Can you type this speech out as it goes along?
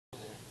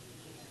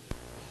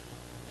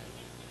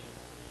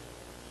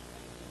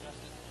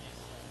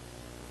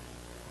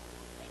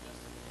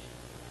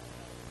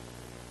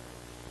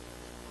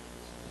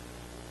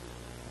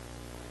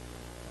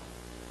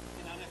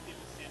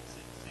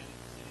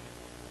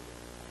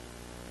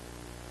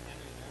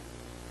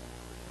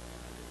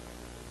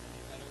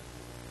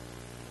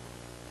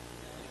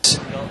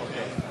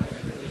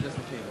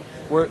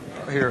We're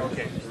here.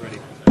 Okay, we're ready.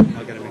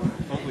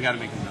 We gotta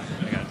make an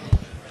announcement. I got it.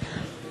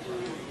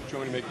 Do you want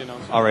me to make the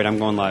announcement? All right, I'm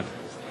going live.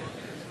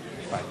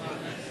 Bye.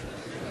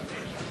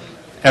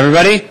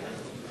 Everybody?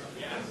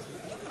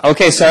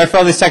 Okay, sorry for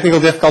all these technical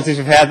difficulties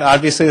we've had.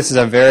 Obviously, this is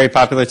a very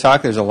popular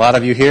talk. There's a lot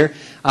of you here.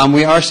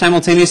 We are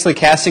simultaneously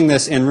casting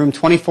this in room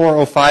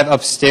 2405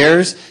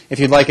 upstairs. If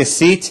you'd like a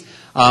seat.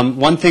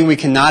 One thing we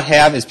cannot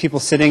have is people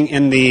sitting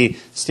in the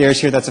stairs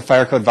here. That's a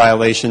fire code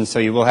violation, so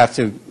you will have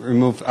to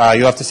remove.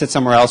 You'll have to sit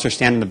somewhere else or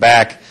stand in the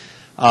back.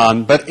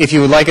 But if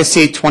you would like a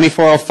seat,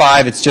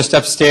 2405. It's just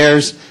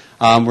upstairs.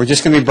 We're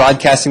just going to be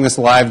broadcasting this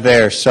live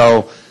there,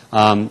 so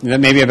that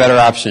may be a better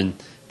option.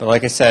 But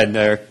like I said,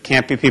 there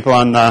can't be people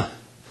on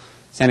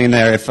standing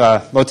there. If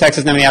Lowtax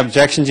doesn't have any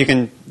objections, you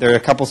can. There are a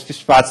couple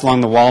spots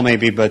along the wall,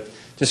 maybe, but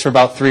just for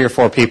about 3 or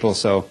 4 people.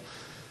 So.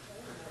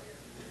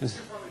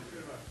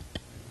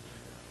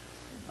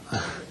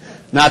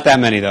 Not that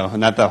many, though,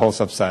 not the whole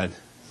subside.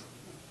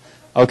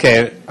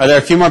 Okay, are there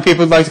a few more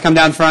people who'd like to come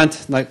down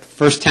front? Like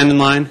first 10 in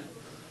line?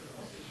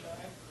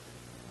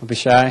 Don't be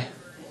shy.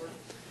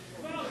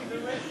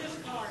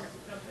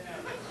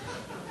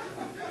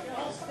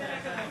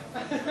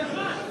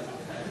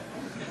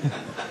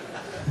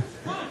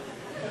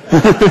 Yeah,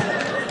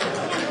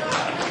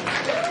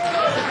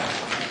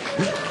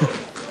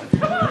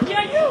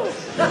 you!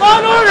 Law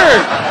and order!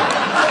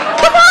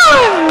 Come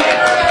on!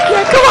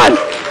 Yeah, come on!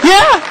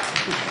 Yeah!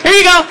 Here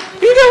you go!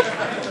 Here you go!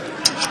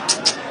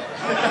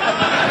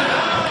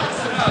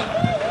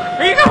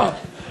 Here you go!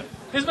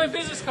 Here's my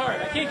business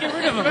card. I can't get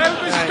rid of them.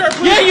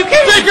 Yeah, you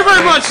can! Thank you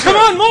very much! Come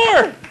on,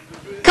 more!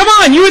 Come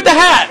on, you with the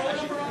hat!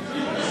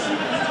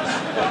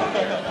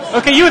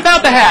 Okay, you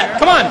without the hat.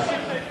 Come on!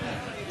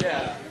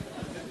 Yeah.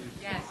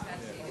 Yes,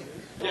 that's it.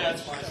 Yeah,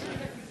 that's fine.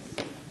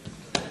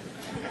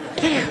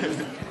 Here.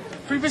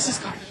 Free business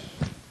card.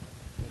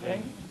 Okay.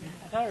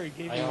 I thought I already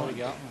gave you one. I already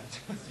got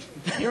one.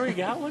 You already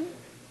got one?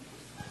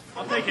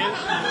 I'll take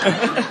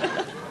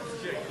it.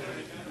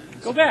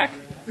 Go back.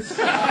 You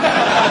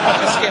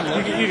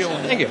get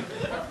one. Thank you.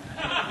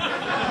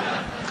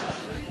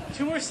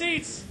 2 more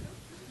seats.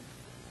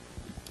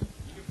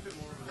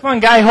 Come on,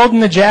 guy holding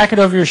the jacket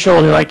over your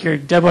shoulder like you're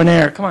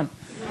debonair. Come on.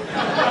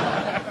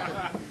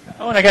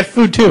 Oh, and I got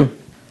food, too.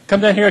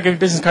 Come down here. I'll give you a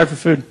business card for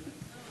food.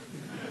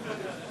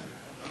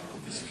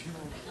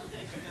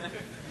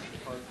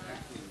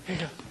 Here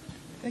you go.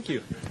 Thank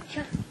you.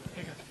 Sure. Here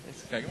you go.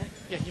 Can I go?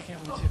 Yeah, you can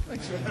have one, too.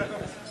 Thanks.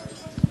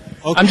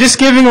 Okay. I'm just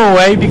giving them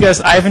away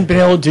because I haven't been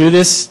able to do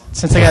this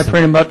since I got to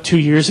print them up 2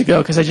 years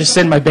ago because I just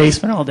sit in my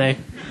basement all day.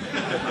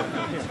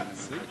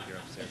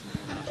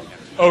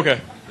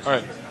 Okay. All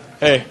right.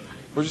 Hey,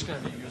 we're just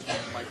going to use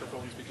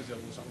microphones because the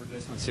other ones aren't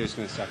recording. I'm seriously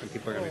going to stop and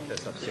people are going to be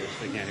pissed upstairs if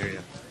they can't hear you.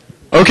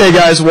 Okay,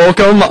 guys,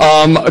 welcome.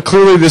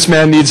 Clearly, this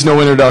man needs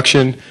no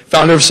introduction.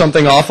 Founder of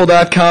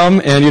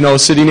SomethingAwful.com and, you know,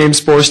 city name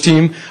sports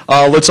team.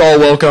 Let's all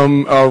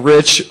welcome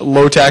Rich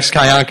Lowtax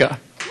Kyanka.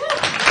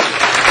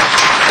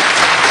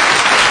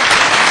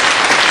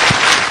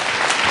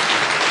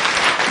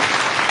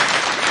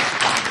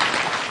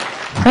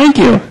 Thank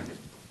you.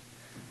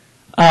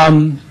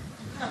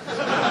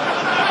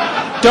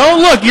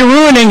 Don't look, you're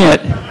ruining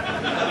it.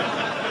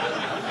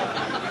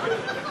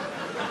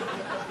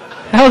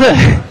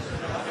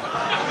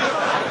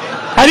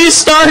 How do you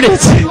start it?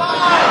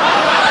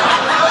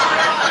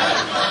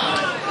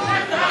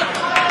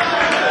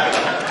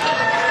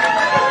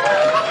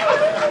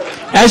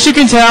 As you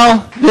can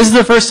tell, this is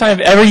the first time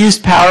I've ever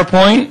used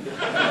PowerPoint.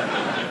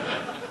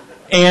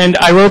 And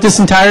I wrote this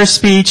entire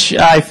speech.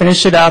 I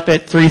finished it up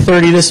at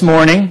 3:30 this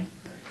morning.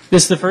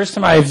 This is the first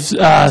time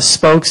I've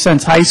spoke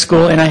since high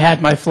school, and I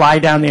had my fly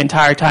down the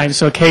entire time.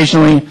 So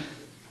occasionally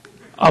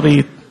I'll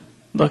be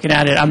looking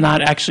at it. I'm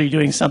not actually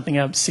doing something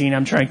obscene.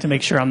 I'm trying to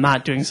make sure I'm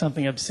not doing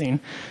something obscene.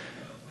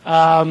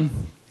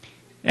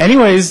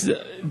 Anyways,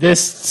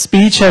 this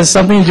speech has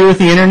something to do with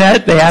the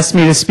internet. They asked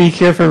me to speak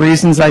here for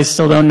reasons I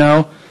still don't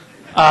know.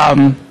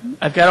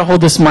 I've got to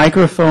hold this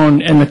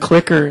microphone and the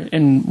clicker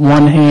in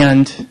one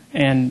hand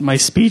and my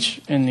speech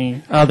in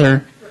the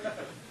other.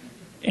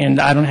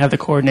 And I don't have the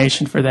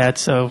coordination for that,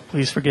 so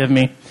please forgive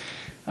me.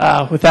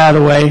 With that out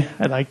of the way,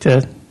 I'd like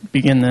to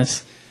begin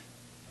this.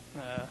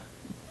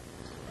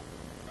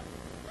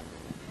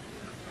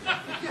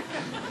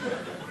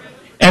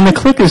 And the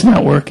clicker's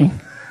not working.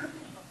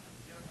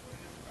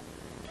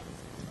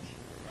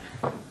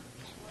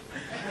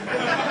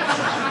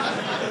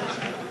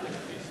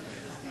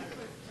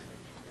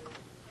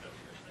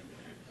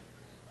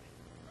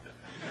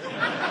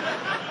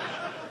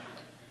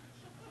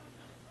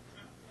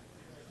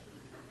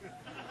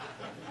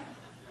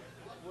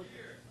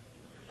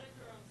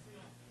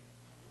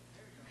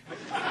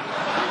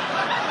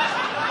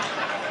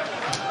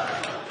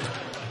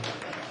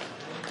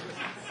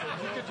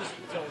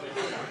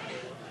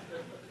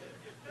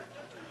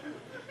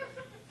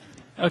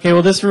 Okay,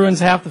 well, this ruins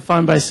half the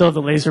fun, but I still have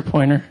the laser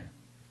pointer.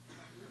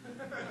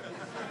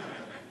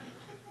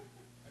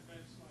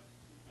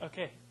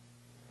 Okay.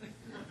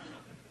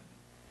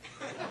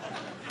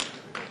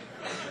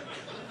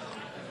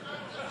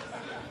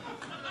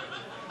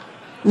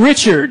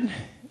 Richard,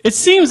 it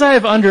seems I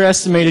have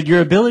underestimated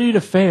your ability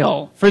to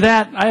fail. For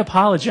that, I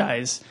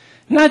apologize.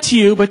 Not to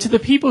you, but to the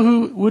people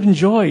who would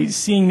enjoy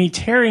seeing me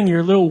tearing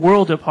your little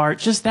world apart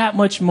just that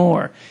much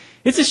more.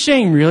 It's a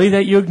shame, really,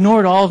 that you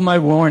ignored all of my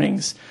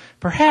warnings.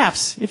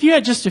 Perhaps, if you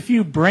had just a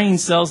few brain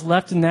cells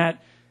left in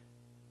that...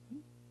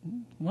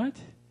 What?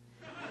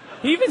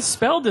 He even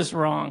spelled this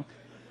wrong.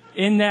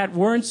 In that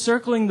weren't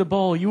circling the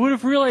bowl, you would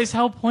have realized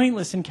how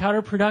pointless and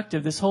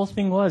counterproductive this whole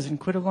thing was and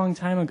quit a long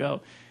time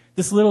ago.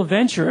 This little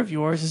venture of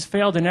yours has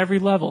failed in every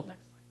level.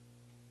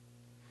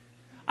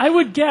 I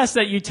would guess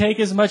that you take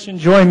as much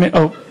enjoyment...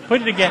 Oh,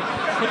 put it again.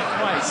 Put it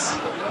twice.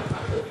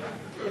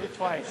 Put it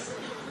twice.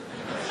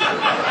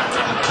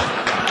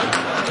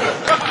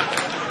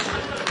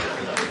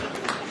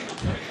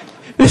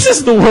 This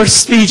is the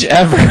worst speech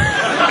ever.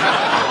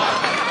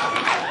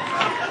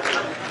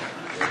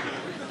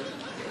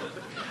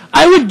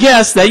 I would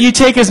guess that you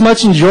take as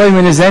much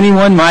enjoyment as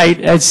anyone might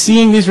at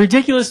seeing these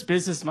ridiculous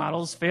business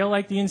models fail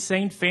like the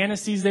insane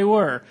fantasies they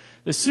were.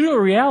 The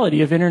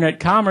pseudo-reality of internet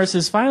commerce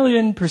has finally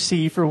been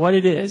perceived for what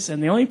it is,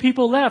 and the only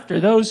people left are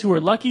those who are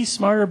lucky,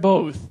 smart, or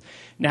both.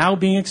 Now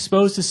being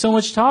exposed to so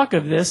much talk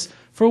of this,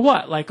 for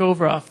what, like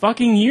over a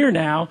fucking year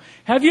now,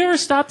 have you ever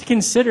stopped to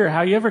consider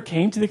how you ever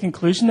came to the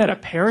conclusion that a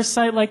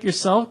parasite like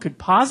yourself could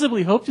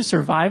possibly hope to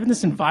survive in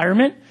this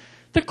environment?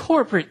 The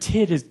corporate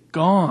tit is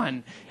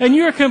gone, and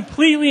you are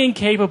completely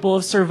incapable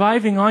of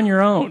surviving on your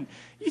own.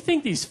 You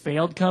think these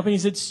failed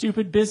companies had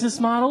stupid business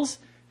models?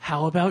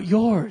 How about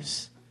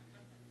yours?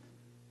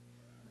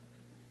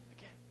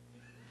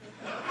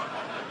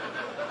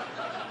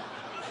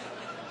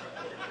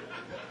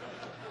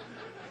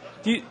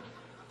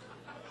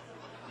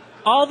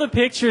 All the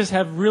pictures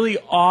have really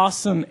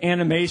awesome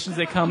animations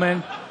that come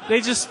in.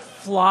 They just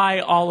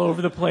fly all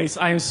over the place.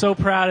 I am so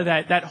proud of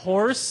that. That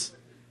horse...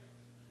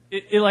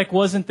 It like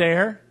wasn't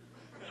there,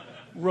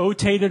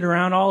 rotated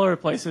around all over the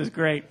place. It was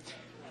great.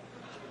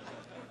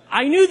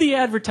 I knew the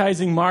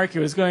advertising market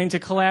was going to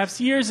collapse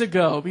years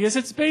ago because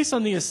it's based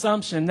on the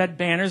assumption that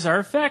banners are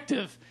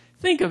effective.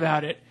 Think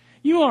about it.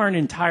 You aren't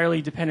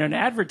entirely dependent on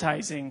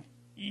advertising.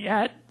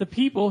 Yet, the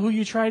people who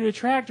you try to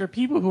attract are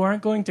people who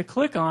aren't going to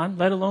click on,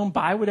 let alone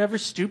buy whatever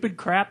stupid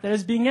crap that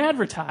is being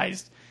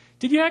advertised.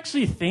 Did you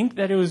actually think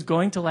that it was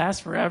going to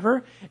last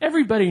forever?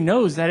 Everybody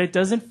knows that it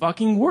doesn't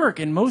fucking work,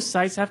 and most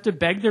sites have to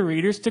beg their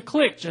readers to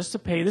click just to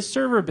pay the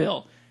server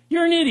bill.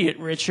 You're an idiot,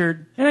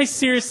 Richard, and I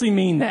seriously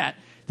mean that.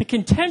 The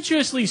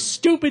contemptuously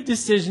stupid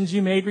decisions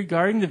you made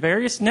regarding the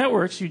various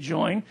networks you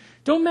joined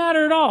don't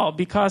matter at all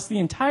because the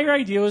entire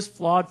idea was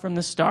flawed from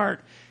the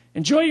start.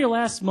 Enjoy your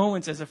last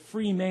moments as a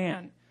free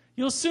man.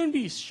 You'll soon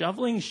be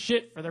shoveling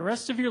shit for the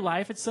rest of your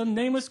life at some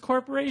nameless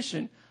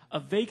corporation,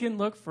 a vacant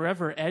look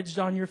forever edged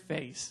on your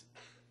face.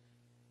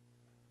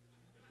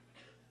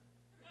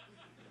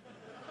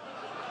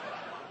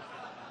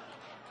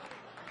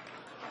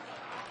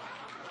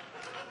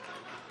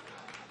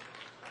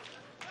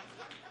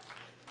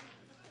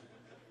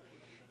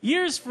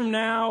 Years from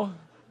now,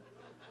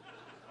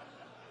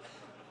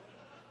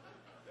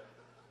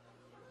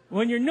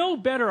 when you're no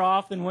better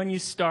off than when you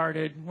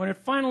started, when it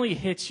finally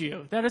hits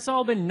you, that it's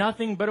all been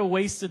nothing but a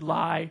wasted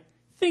lie,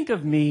 think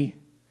of me.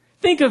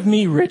 Think of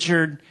me,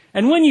 Richard.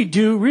 And when you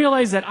do,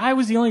 realize that I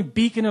was the only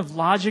beacon of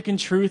logic and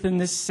truth in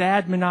this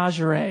sad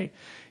menagerie.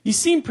 You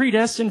seem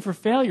predestined for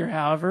failure,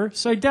 however,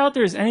 so I doubt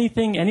there's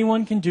anything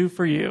anyone can do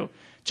for you.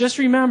 Just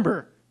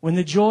remember, when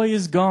the joy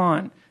is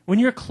gone, when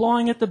you're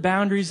clawing at the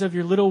boundaries of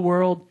your little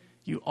world,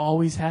 you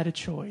always had a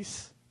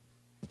choice.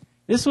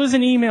 This was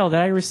an email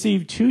that I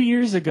received 2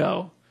 years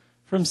ago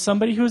from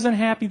somebody who was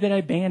unhappy that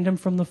I banned him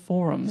from the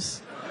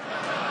forums.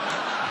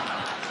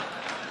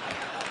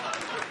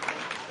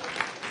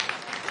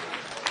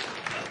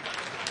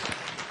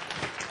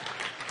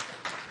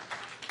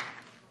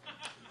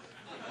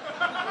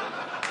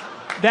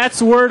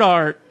 That's word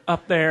art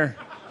up there.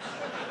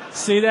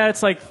 See that?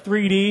 It's like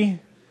 3D.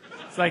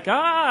 It's like,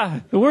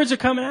 the words are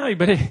coming out,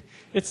 but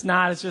it's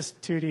not. It's just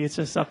 2D. It's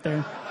just up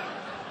there.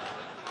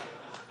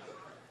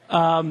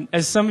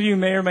 As some of you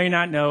may or may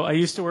not know, I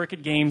used to work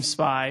at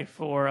GameSpy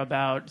for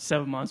about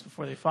 7 months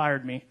before they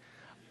fired me.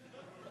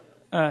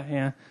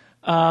 Yeah.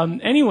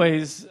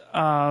 Anyways,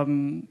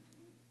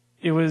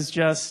 it was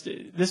just,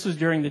 this was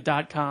during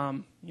the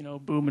 .com,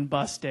 boom and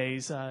bust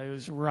days. It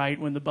was right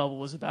when the bubble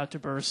was about to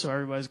burst, so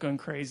everybody was going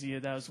crazy.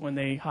 That was when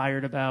they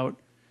hired about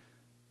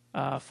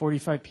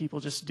 45 people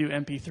just to do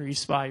MP3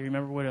 Spy. You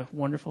remember what a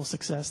wonderful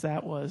success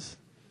that was?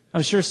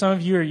 I'm sure some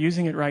of you are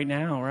using it right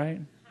now, right?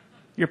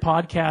 You're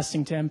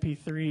podcasting to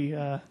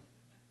MP3.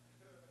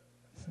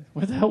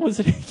 What the hell was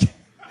it?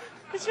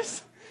 It's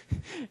just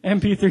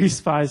MP3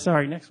 Spy.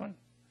 Sorry, next one.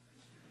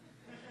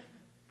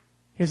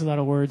 Here's a lot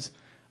of words.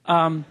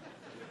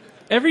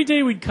 Every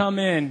day we'd come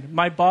in,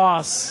 my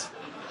boss...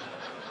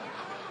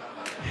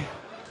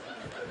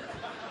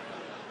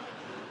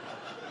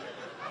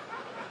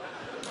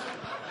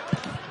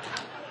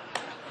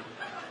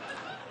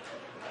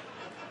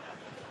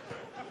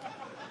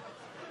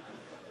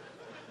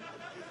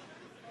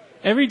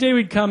 Every day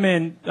we'd come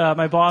in,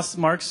 my boss,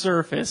 Mark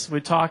Surface,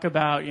 would talk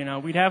about,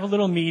 we'd have a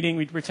little meeting.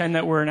 We'd pretend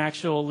that we're an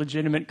actual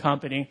legitimate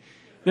company.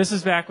 This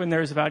is back when there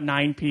was about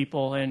 9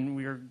 people, and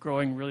we were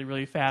growing really,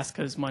 really fast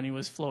because money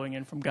was flowing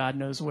in from God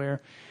knows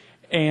where.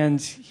 And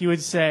he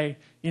would say,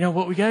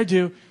 what we got to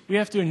do, we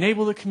have to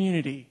enable the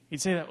community. He'd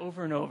say that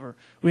over and over.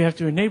 We have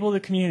to enable the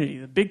community.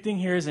 The big thing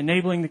here is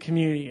enabling the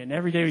community. And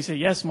every day we say,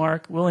 yes,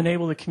 Mark, we'll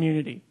enable the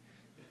community.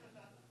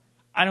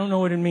 I don't know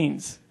what it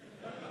means.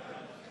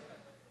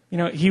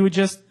 He would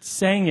just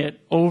sang it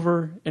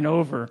over and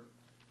over.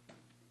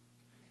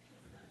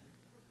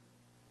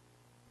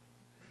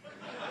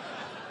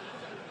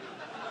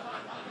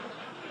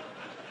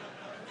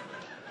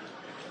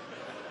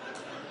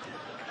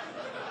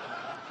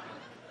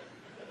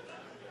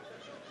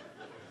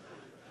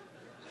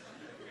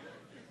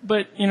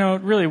 But,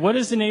 really, what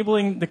does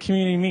enabling the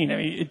community mean? I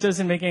mean, it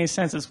doesn't make any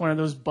sense. It's one of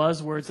those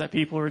buzzwords that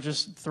people were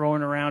just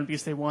throwing around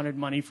because they wanted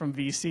money from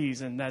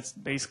VCs, and that's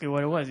basically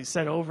what it was. He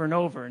said over and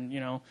over,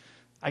 and,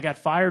 I got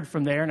fired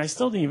from there, and I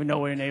still didn't even know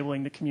what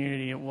enabling the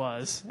community it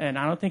was, and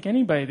I don't think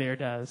anybody there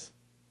does.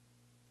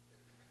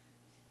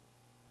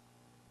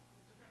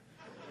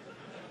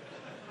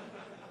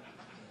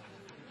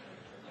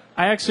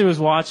 I actually was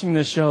watching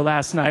this show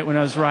last night when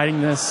I was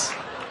writing this.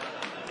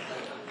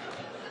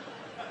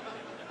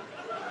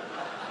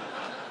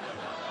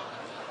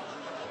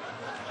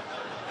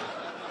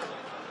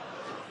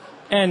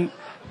 And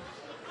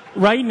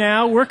right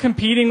now, we're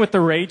competing with the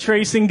ray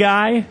tracing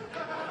guy.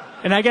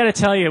 And I got to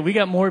tell you, we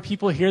got more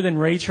people here than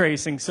ray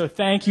tracing. So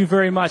thank you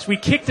very much. We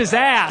kicked his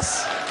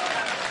ass.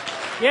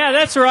 Yeah,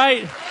 that's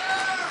right.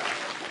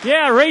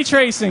 Yeah, ray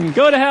tracing.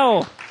 Go to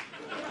hell.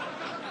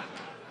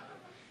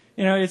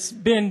 It's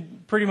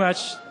been pretty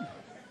much...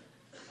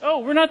 Oh,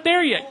 we're not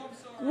there yet.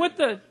 What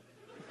the...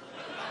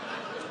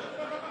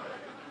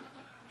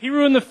 He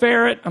ruined the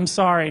ferret. I'm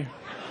sorry.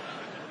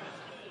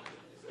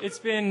 It's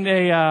been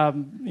a,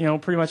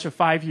 pretty much a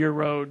 5-year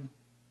road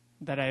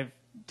that I've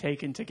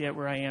taken to get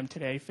where I am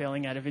today,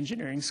 failing out of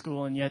engineering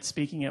school and yet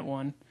speaking at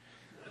one.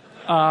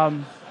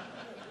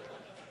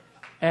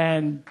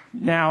 And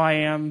now I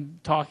am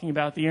talking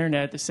about the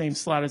internet, the same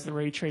slot as the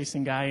ray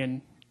tracing guy,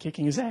 and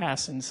kicking his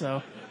ass. And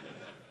so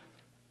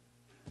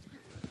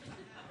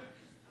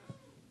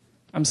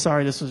I'm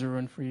sorry this was a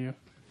ruin for you.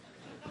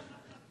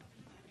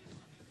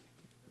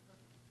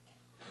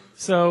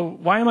 So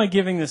why am I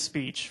giving this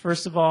speech?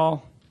 First of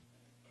all,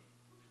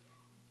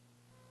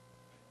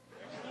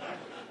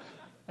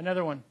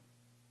 another one.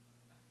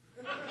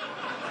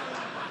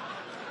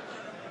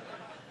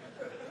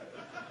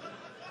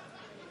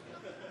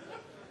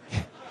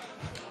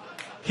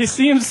 You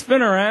see him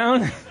spin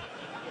around?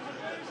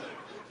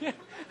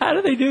 How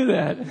do they do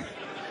that?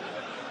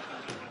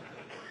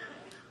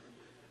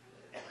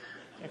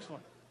 Next one.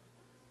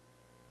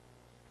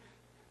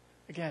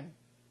 Again.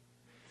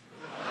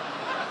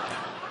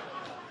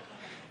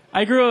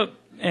 I grew up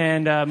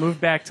and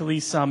moved back to Lee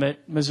Summit,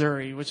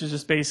 Missouri, which is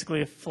just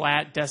basically a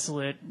flat,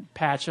 desolate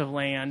patch of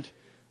land.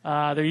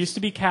 There used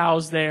to be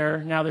cows there.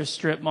 Now there's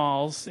strip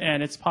malls,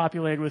 and it's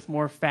populated with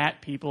more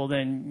fat people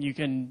than you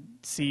can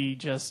see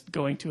just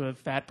going to a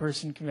fat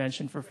person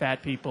convention for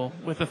fat people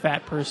with a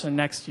fat person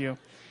next to you.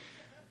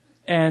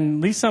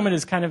 And Lee Summit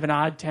is kind of an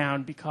odd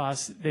town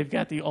because they've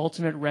got the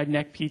ultimate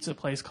redneck pizza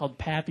place called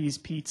Pappy's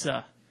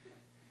Pizza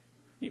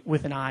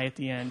with an I at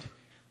the end.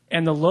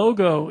 And the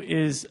logo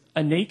is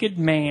a naked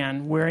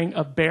man wearing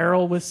a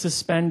barrel with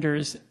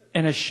suspenders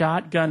and a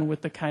shotgun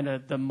with the kind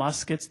of the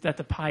muskets that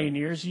the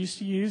pioneers used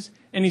to use.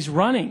 And he's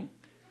running.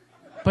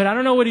 But I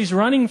don't know what he's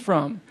running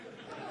from.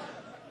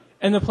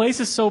 And the place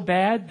is so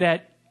bad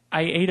that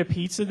I ate a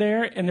pizza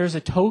there and there's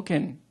a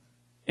token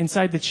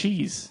inside the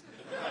cheese.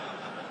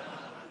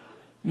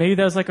 Maybe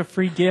that was like a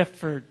free gift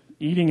for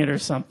eating it or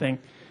something.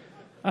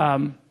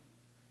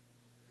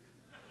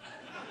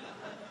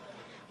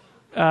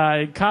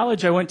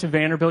 College, I went to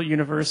Vanderbilt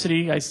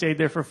University. I stayed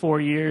there for 4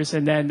 years,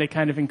 and then they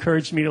kind of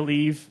encouraged me to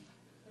leave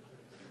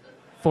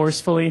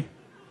forcefully.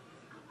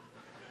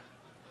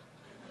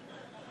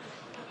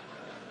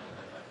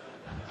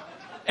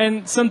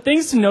 And some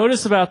things to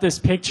notice about this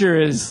picture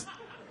is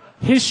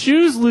his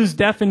shoes lose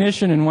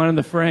definition in one of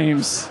the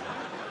frames.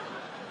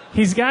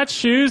 He's got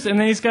shoes, and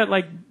then he's got,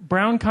 like,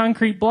 brown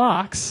concrete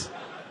blocks.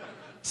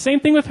 Same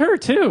thing with her,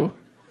 too.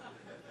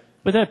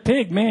 But that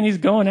pig, man, he's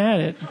going at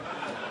it.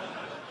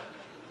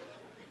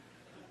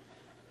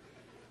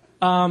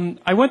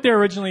 I went there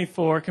originally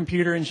for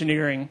computer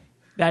engineering.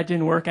 That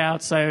didn't work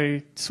out, so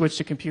I switched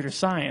to computer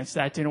science.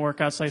 That didn't work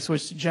out, so I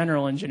switched to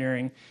general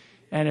engineering.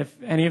 And if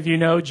any of you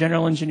know,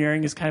 general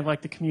engineering is kind of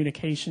like the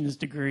communications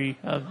degree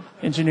of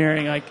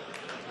engineering.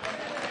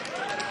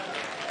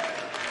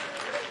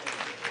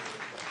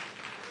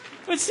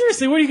 But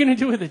seriously, what are you going to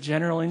do with a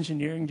general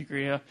engineering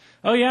degree?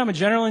 Oh yeah, I'm a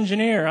general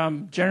engineer.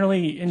 I'm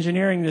generally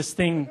engineering this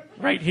thing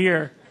right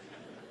here.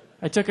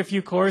 I took a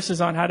few courses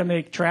on how to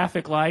make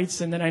traffic lights,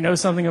 and then I know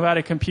something about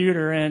a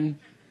computer, and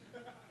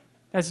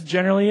that's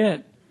generally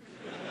it.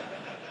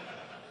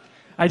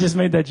 I just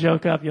made that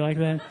joke up. You like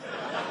that?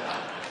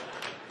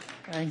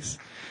 Thanks.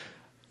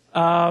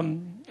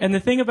 And the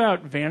thing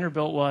about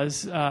Vanderbilt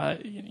was,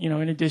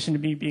 in addition to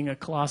me being a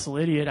colossal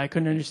idiot, I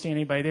couldn't understand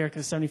anybody there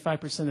because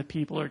 75% of the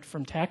people are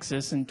from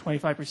Texas and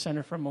 25%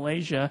 are from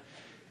Malaysia,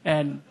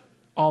 and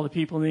all the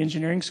people in the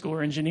engineering school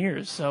are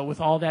engineers. So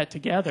with all that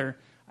together,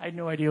 I had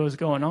no idea what was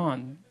going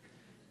on.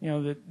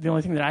 The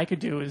only thing that I could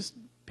do is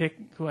pick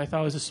who I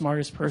thought was the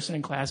smartest person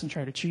in class and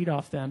try to cheat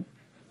off them.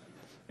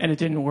 And it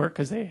didn't work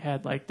because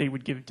they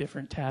would give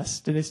different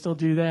tests. Do they still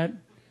do that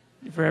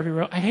for every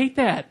row? I hate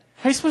that.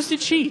 How are you supposed to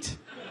cheat?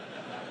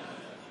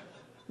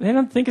 They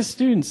don't think of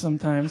students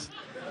sometimes.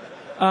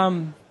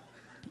 I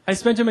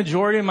spent a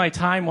majority of my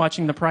time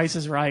watching The Price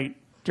is Right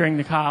during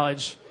the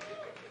college.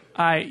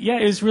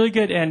 It was really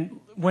good. And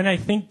when I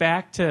think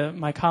back to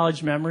my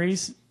college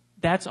memories,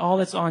 that's all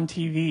that's on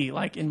TV,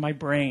 like in my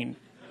brain.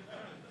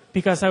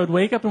 Because I would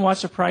wake up and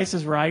watch The Price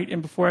is Right,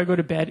 and before I go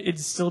to bed, it'd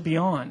still be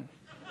on.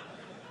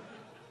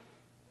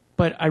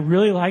 But I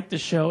really liked the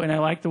show, and I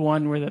liked the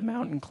one where the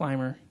mountain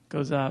climber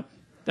goes up.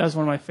 That was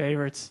one of my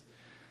favorites.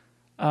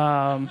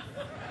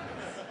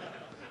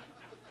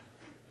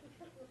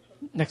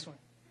 Next one.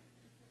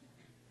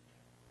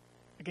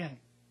 Again.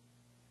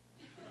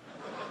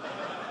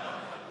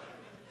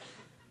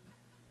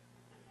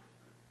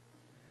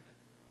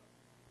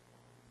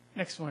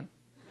 Next one.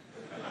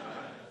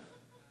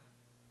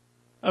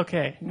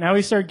 Okay, now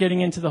we start getting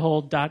into the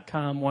whole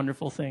 .com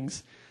wonderful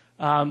things.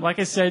 Like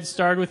I said,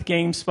 started with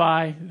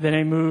GameSpy, then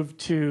I moved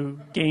to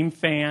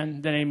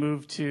GameFan, then I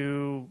moved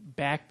to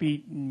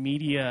Backbeat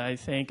Media, I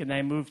think, and then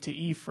I moved to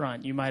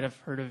eFront. You might have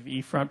heard of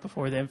eFront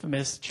before, the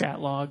infamous chat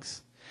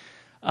logs.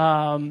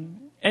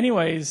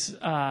 Anyways,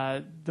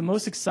 the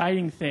most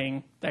exciting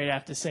thing that I'd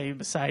have to say,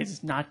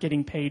 besides not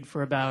getting paid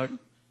for about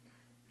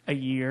a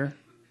year,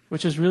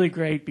 which was really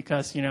great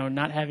because,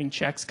 not having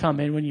checks come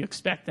in when you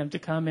expect them to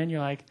come in, you're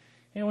like,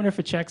 hey, I wonder if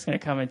a check's going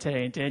to come in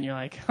today. And then you're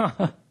like,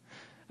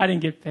 I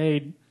didn't get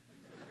paid.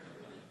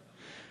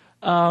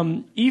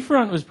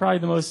 eFront was probably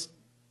the most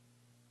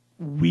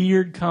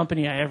weird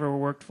company I ever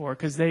worked for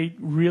because they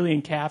really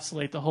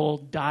encapsulate the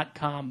whole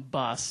 .com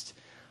bust.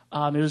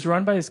 It was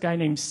run by this guy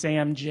named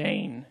Sam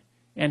Jane,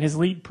 and his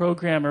lead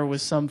programmer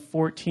was some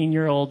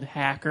 14-year-old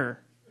hacker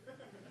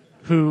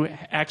who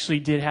actually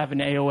did have an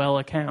AOL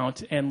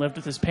account and lived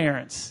with his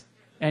parents,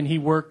 and he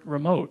worked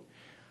remote.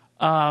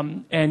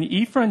 And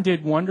eFront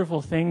did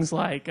wonderful things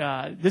like,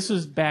 this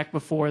was back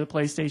before the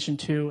PlayStation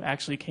 2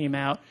 actually came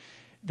out.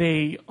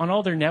 On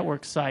all their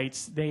network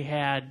sites, they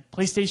had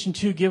PlayStation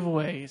 2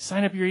 giveaway.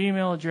 Sign up your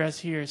email address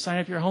here. Sign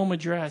up your home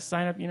address.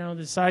 Sign up,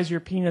 the size of your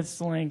penis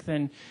length.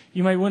 And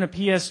you might win a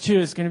PS2.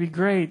 It's going to be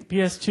great.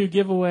 PS2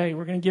 giveaway.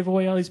 We're going to give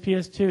away all these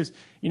PS2s.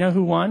 You know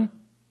who won?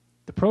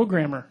 The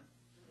programmer.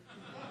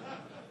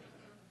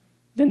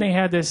 Then they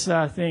had this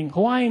thing,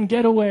 Hawaiian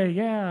getaway,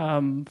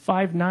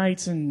 5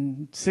 nights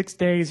and 6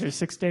 days, or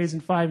 6 days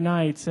and 5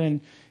 nights, and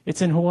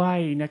it's in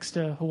Hawaii, next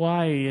to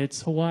Hawaii.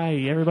 It's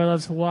Hawaii. Everybody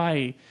loves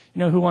Hawaii. You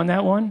know who won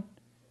that one?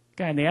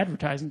 Guy in the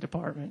advertising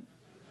department.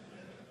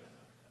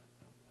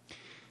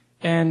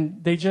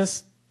 And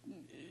it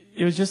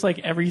was just like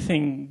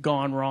everything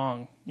gone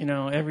wrong.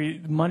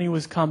 Every money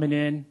was coming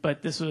in,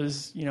 but this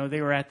was,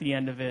 they were at the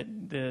end of it.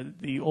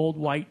 The old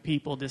white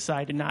people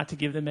decided not to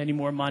give them any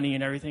more money,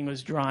 and everything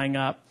was drying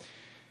up.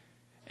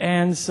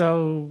 And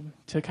so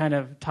to kind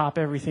of top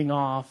everything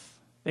off,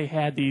 they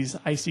had these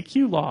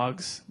ICQ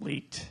logs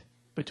leaked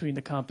between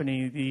the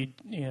company, the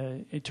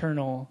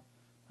eternal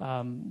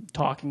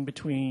talking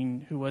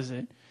between, who was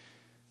it?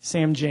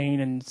 Sam Jane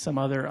and some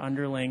other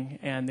underling,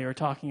 and they were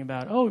talking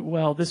about,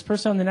 this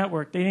person on the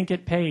network, they didn't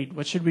get paid.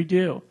 What should we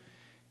do?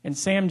 And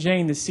Sam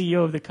Jane, the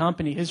CEO of the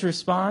company, his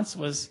response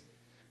was,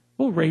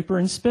 we'll rape her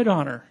and spit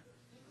on her.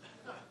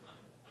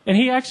 And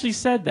he actually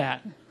said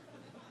that.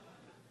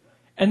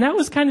 And that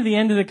was kind of the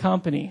end of the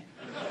company.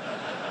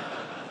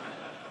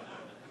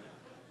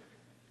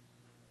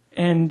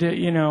 And, they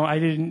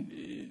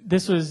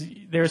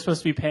were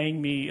supposed to be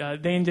paying me.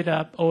 They ended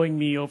up owing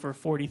me over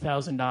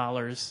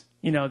 $40,000.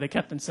 They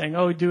kept on saying,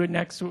 do it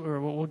next,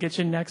 or we'll get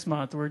you next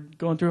month. We're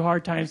going through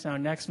hard times now,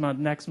 next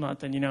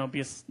month. And,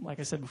 because, like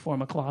I said before,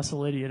 I'm a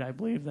colossal idiot. I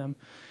believe them.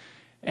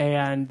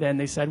 And then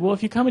they said, well,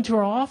 if you come into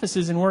our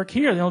offices and work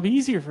here, then it'll be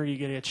easier for you to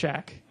get a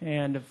check.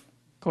 And, of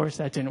course,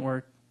 that didn't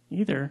work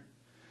either.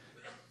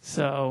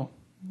 So,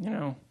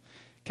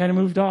 kind of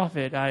moved off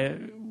it.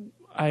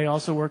 I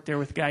also worked there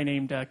with a guy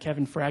named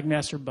Kevin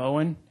Fragmaster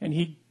Bowen, and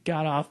he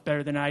got off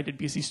better than I did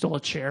because he stole a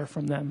chair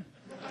from them.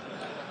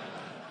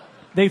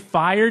 They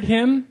fired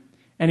him,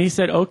 and he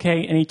said,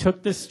 okay, and he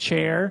took this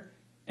chair,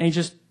 and he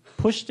just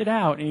pushed it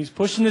out, and he's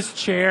pushing this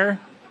chair,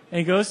 and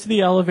he goes to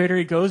the elevator,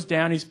 he goes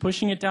down, he's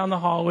pushing it down the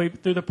hallway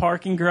through the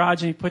parking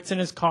garage, and he puts it in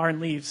his car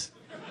and leaves.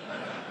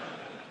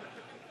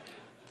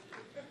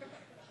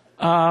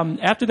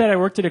 After that, I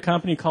worked at a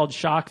company called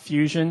Shock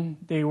Fusion.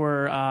 They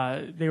were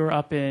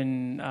up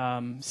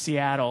in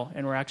Seattle,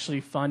 and were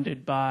actually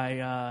funded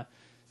by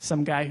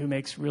some guy who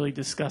makes really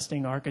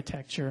disgusting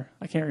architecture.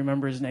 I can't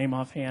remember his name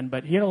offhand,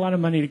 but he had a lot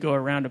of money to go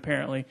around,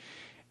 apparently.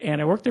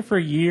 And I worked there for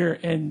a year,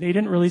 and they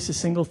didn't release a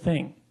single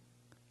thing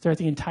throughout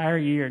the entire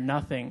year,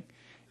 nothing.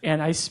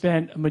 And I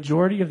spent a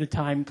majority of the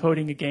time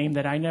coding a game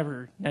that I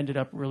never ended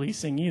up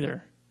releasing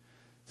either.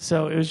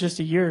 So it was just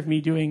a year of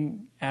me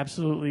doing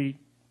absolutely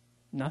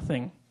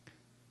nothing.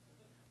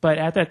 But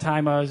at that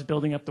time, I was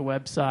building up the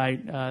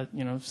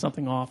website,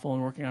 Something Awful,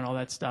 and working on all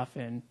that stuff.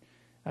 And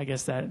I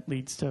guess that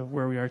leads to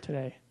where we are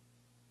today.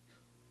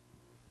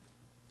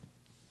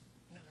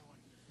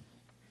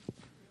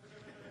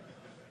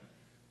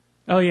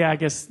 Oh, yeah, I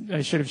guess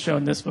I should have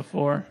shown this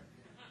before.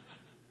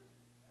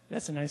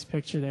 That's a nice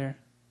picture there.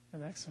 The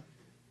next one.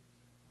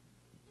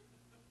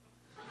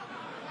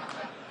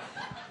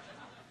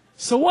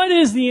 So what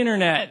is the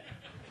internet?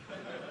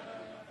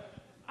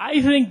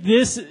 I think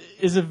this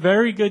is a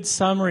very good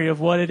summary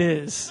of what it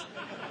is.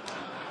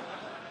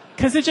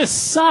 Because it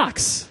just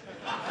sucks.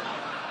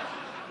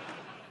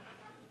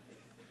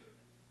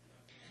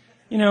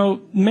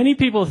 Many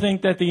people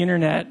think that the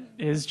internet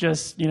is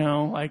just,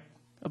 like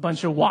a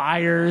bunch of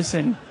wires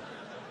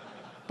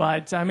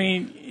but I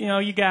mean,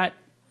 you got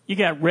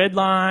red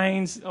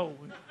lines. Oh,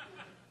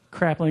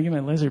 crap, let me get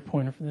my laser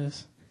pointer for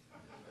this.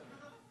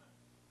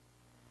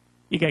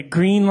 You got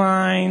green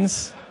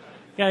lines.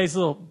 You got these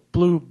little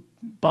blue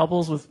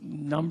bubbles with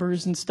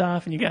numbers and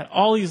stuff, and you got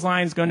all these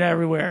lines going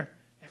everywhere.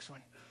 Next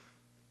one.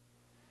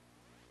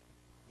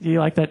 Do you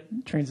like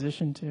that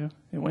transition too?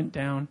 It went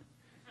down.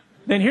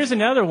 Then here's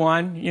another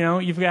one.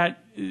 You've got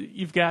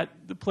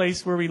the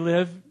place where we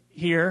live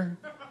here,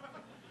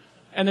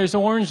 and there's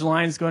orange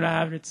lines going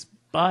out of its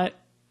butt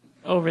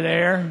over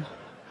there.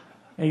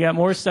 And you got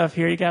more stuff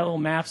here. You got little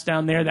maps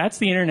down there. That's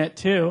the internet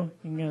too.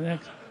 You can go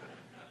next.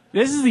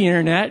 This is the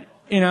internet.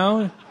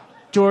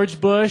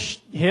 George Bush,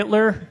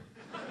 Hitler,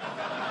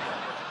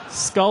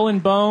 Skull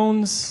and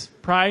Bones,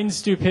 Pride and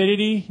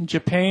Stupidity,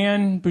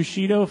 Japan,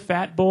 Bushido,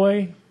 Fat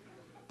Boy,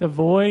 The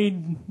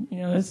Void.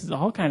 This is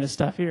all kind of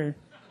stuff here.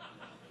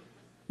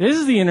 This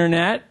is the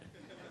internet.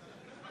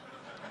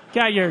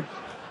 Got your...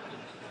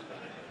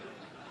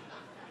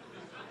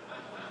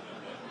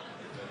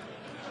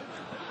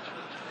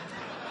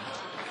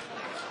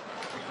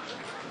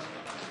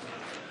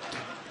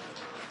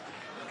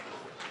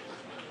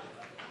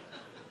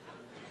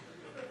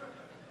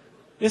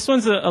 This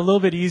one's a little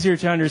bit easier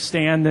to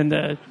understand than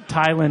the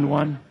Thailand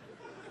one.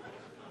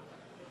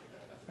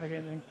 Okay,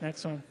 the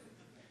next one.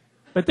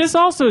 But this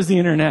also is the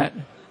internet.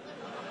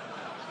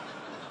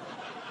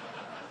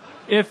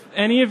 If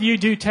any of you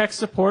do tech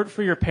support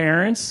for your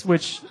parents,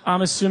 which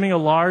I'm assuming a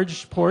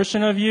large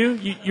portion of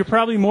you're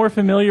probably more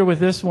familiar with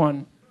this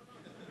one.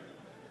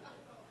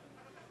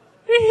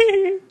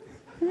 Okay,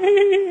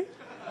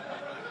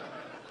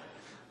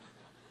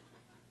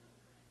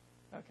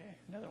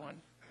 another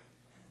one.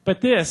 But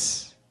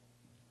this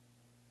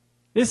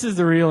is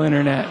the real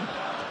internet.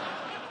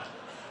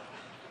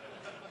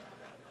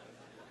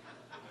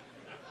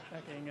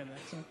 Okay, and get the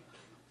next one.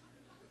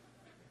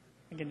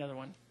 And get another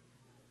one.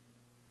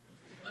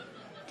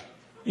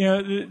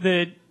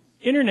 The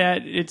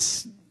internet,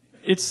 it's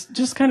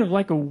just kind of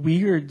like a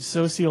weird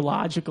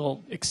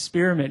sociological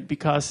experiment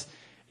because,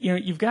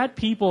 you've got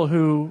people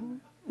who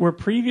were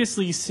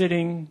previously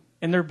sitting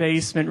in their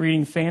basement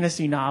reading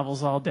fantasy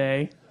novels all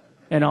day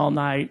and all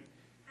night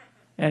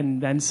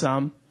and then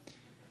some.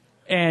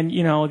 And,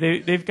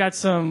 they've got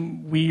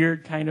some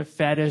weird kind of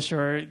fetish,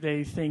 or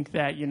they think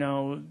that,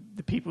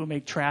 the people who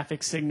make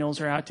traffic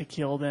signals are out to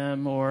kill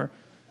them, or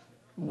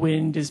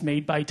wind is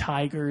made by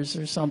tigers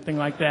or something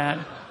like that.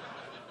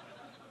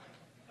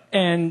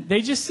 And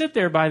they just sit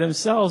there by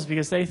themselves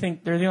because they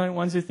think they're the only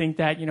ones who think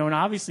that, and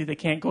obviously they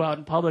can't go out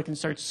in public and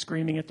start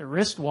screaming at their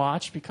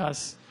wristwatch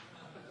because,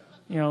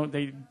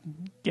 they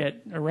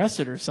get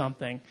arrested or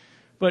something.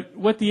 But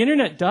what the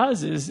internet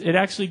does is it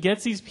actually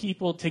gets these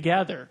people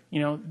together.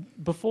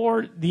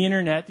 Before the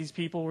internet, these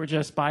people were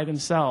just by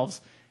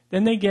themselves.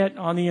 Then they get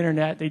on the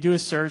internet, they do a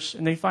search,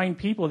 and they find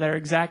people that are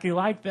exactly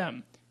like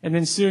them. And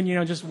then soon,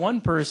 just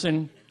one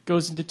person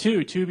goes into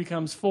two. 2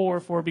 becomes 4,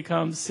 4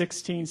 becomes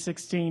 16,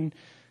 16.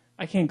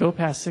 I can't go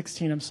past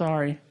 16, I'm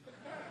sorry.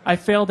 I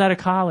failed out of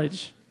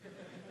college.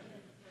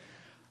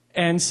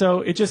 And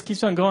so it just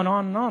keeps on going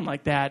on and on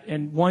like that.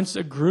 And once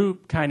a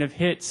group kind of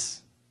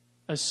hits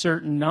a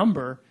certain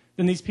number,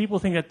 then these people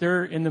think that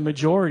they're in the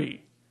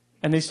majority.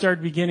 And they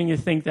start beginning to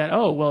think that,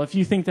 oh, well, if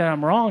you think that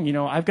I'm wrong,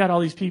 I've got all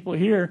these people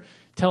here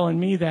telling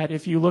me that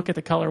if you look at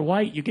the color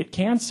white, you get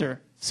cancer.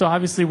 So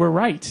obviously we're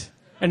right.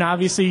 And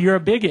obviously you're a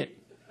bigot.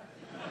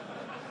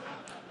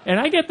 And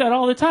I get that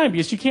all the time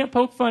because you can't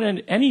poke fun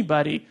at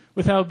anybody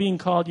without being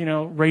called,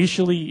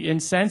 racially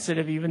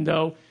insensitive, even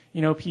though,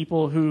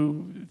 people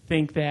who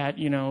think that,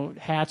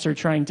 hats are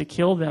trying to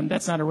kill them,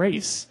 that's not a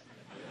race.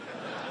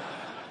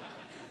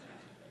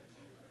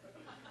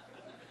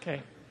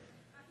 Okay.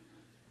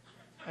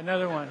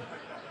 Another one.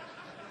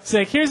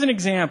 So here's an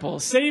example.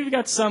 Say you've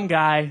got some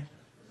guy,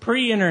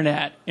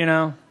 pre-internet,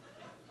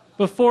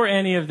 before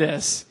any of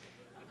this.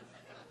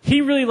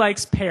 He really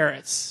likes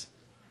parrots.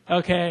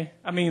 Okay?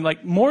 I mean,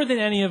 like, more than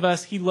any of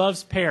us, he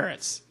loves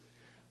parrots.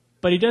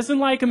 But he doesn't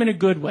like them in a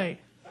good way.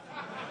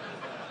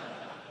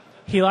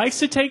 He likes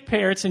to take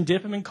parrots and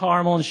dip them in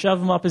caramel and shove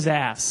them up his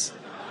ass.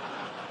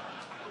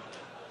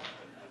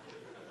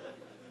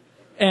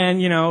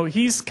 And,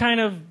 he's kind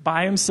of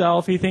by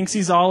himself. He thinks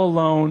he's all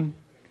alone.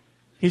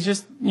 He's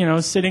just,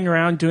 sitting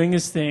around doing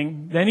his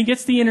thing. Then he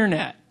gets the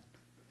internet.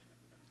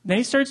 Then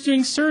he starts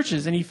doing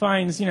searches, and he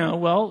finds,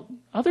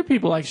 other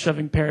people like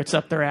shoving parrots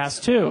up their ass,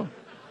 too.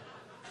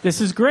 This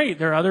is great.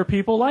 There are other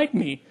people like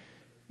me.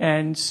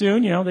 And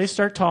soon, they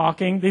start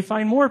talking. They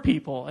find more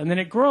people. And then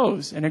it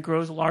grows. And it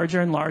grows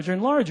larger and larger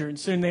and larger. And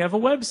soon they have a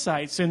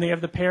website. Soon they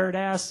have the parrot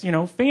ass,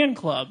 fan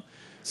club.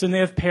 Soon they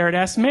have parrot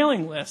ass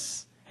mailing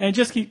lists. And it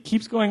just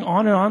keeps going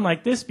on and on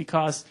like this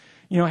because,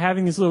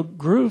 having these little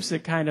groups,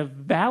 it kind of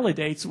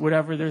validates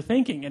whatever they're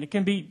thinking. And it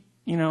can be,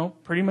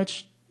 pretty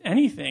much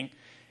anything.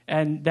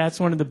 And that's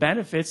one of the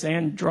benefits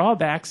and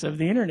drawbacks of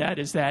the internet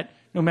is that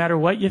no matter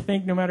what you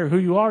think, no matter who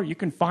you are, you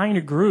can find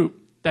a group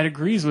that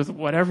agrees with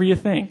whatever you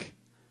think.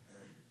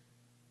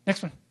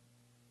 Next one.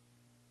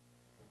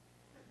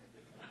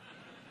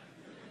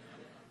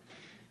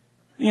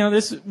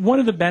 This one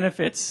of the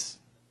benefits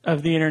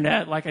of the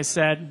internet, like I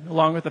said,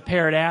 along with the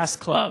Parrot Ass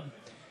Club,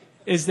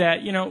 is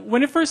that,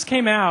 when it first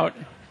came out,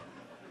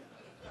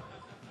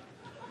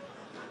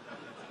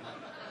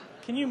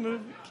 can you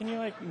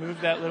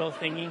move that little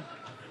thingy?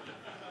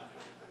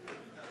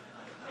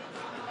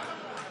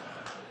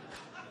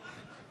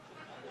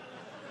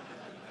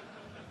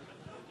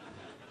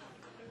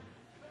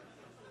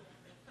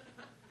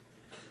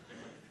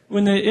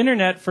 When the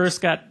internet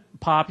first got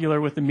popular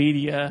with the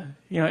media,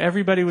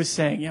 everybody was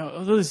saying,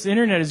 this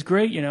internet is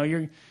great,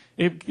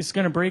 it's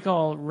going to break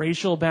all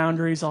racial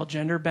boundaries, all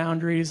gender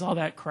boundaries, all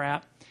that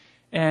crap.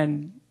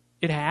 And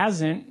it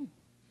hasn't.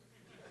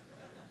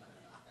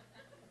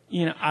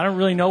 I don't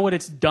really know what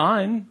it's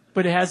done,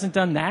 but it hasn't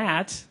done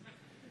that.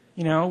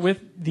 With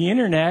the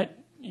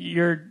internet,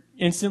 you're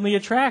instantly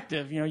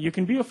attractive. You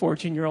can be a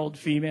 14-year-old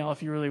female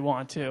if you really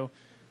want to.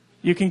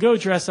 You can go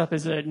dress up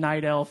as a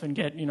night elf and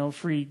get,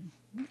 free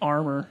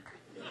armor.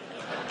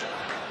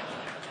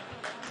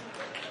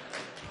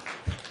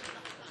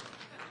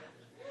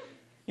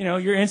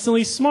 You're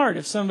instantly smart.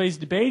 If somebody's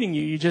debating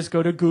you, you just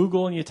go to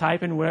Google and you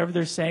type in whatever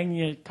they're saying,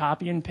 you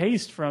copy and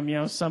paste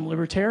from, some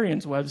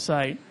libertarian's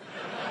website.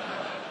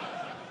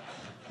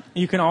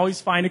 You can always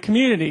find a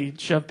community,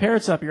 shove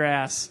parrots up your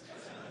ass.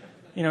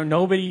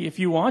 Nobody, if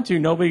you want to,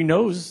 nobody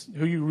knows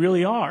who you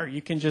really are.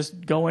 You can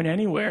just go in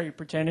anywhere. You're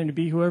pretending to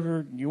be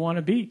whoever you want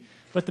to be.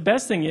 But the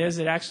best thing is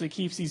it actually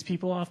keeps these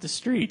people off the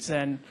streets.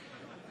 And,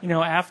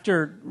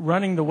 after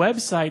running the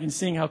website and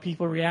seeing how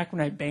people react when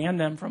I ban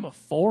them from a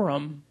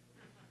forum,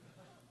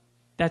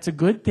 that's a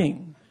good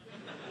thing.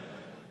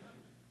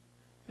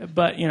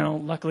 But,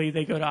 luckily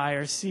they go to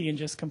IRC and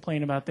just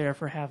complain about there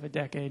for half a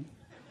decade.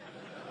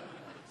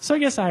 So I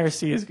guess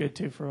IRC is good,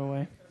 too, for a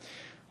way.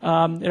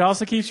 It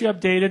also keeps you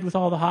updated with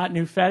all the hot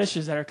new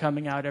fetishes that are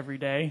coming out every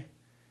day.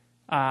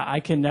 I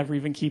can never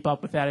even keep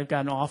up with that. I've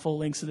got an awful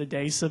links of the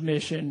day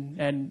submission,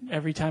 and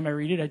every time I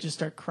read it, I just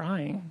start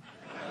crying.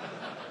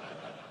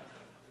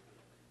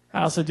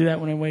 I also do that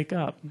when I wake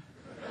up.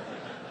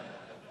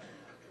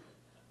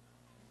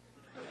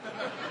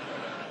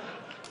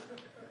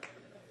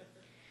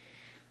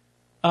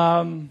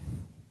 I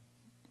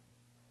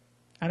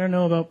don't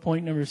know about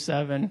point number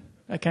 7.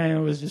 I kind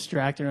of was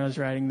distracted when I was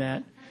writing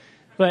that.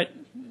 But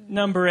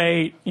number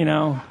 8,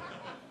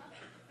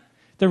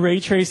 the ray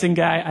tracing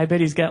guy, I bet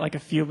he's got like a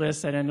few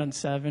lists that end on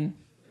 7.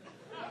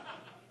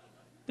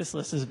 This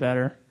list is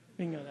better.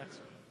 We can go next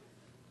one.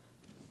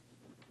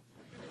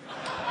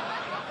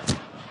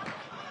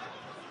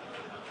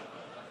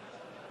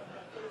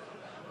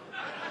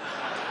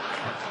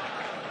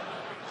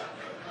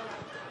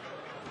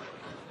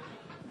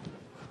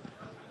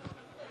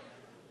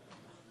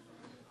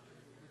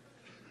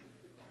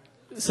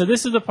 So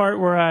this is the part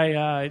where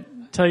I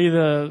tell you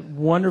the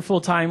wonderful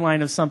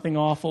timeline of Something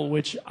Awful,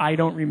 which I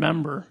don't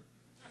remember.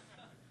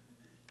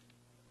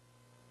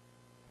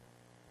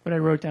 But I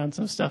wrote down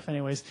some stuff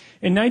anyways.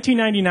 In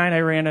 1999, I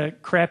ran a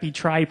crappy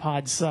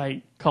tripod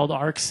site called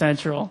Arc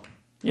Central.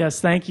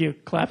 Yes, thank you.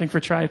 Clapping for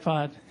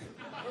tripod.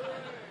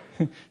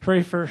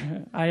 Pray for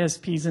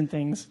ISPs and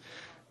things.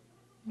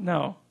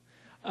 No.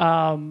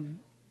 And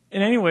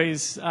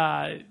anyways,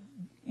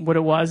 what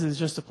it was is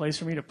just a place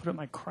for me to put up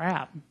my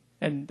crap.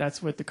 And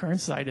that's what the current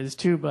site is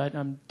too, but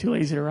I'm too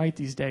lazy to write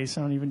these days,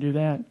 so I don't even do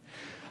that.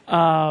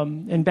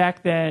 And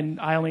back then,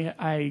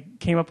 I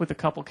came up with a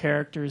couple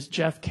characters,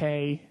 Jeff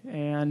K.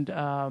 and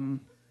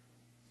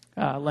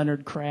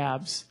Leonard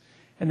Krabs.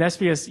 And that's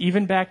because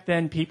even back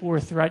then, people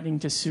were threatening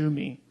to sue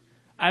me.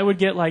 I would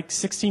get like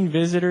 16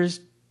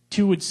 visitors,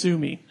 2 would sue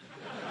me.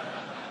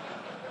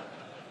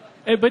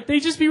 But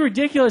they'd just be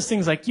ridiculous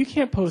things like, you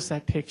can't post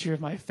that picture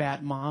of my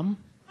fat mom.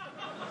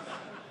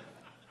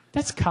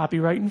 That's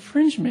copyright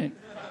infringement.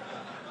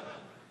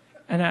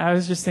 And I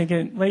was just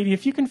thinking, lady,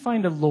 if you can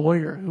find a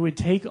lawyer who would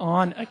take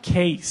on a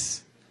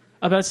case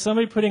about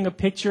somebody putting a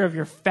picture of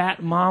your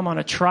fat mom on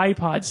a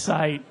tripod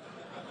site,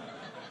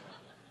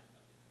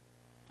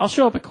 I'll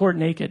show up at court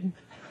naked.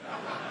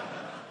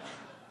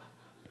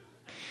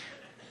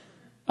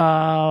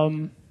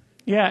 Yeah,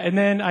 and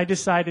then I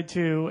decided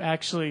to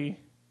actually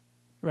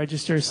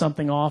register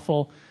Something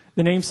Awful.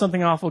 The name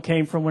Something Awful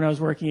came from when I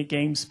was working at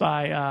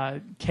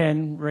GameSpy.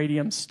 Ken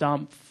Radium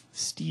Stumpf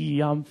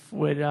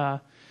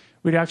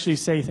would actually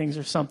say things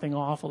are something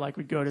awful, like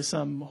we'd go to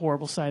some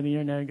horrible site on the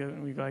internet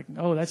and we'd go like,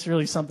 oh, that's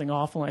really something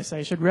awful. And I say,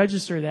 I should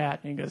register that.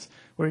 And he goes,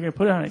 what are you going to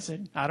put it on? I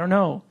said, I don't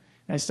know.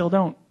 And I still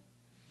don't.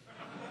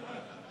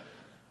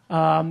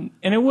 And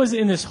it was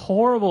in this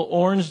horrible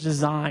orange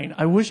design.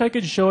 I wish I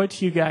could show it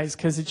to you guys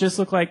because it just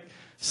looked like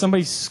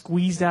somebody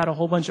squeezed out a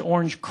whole bunch of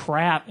orange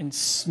crap and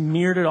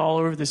smeared it all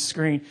over the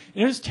screen.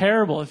 And it was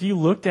terrible. If you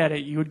looked at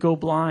it, you would go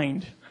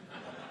blind.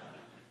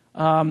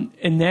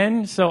 And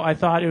then, so I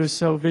thought it was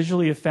so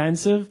visually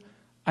offensive,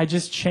 I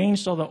just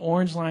changed all the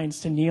orange lines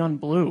to neon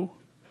blue.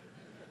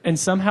 And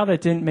somehow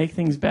that didn't make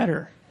things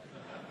better.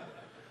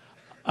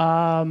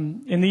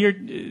 In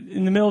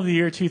the middle of the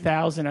year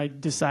 2000, I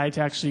decided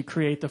to actually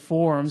create the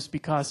forums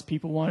because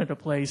people wanted a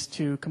place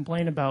to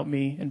complain about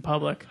me in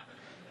public.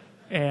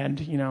 And,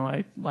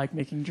 I like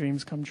making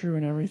dreams come true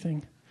and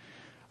everything.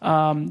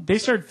 They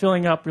started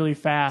filling up really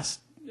fast.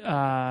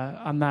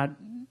 I'm not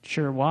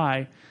sure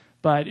why,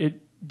 but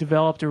it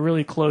developed a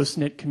really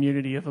close-knit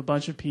community of a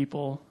bunch of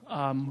people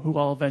who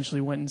all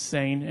eventually went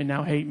insane and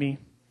now hate me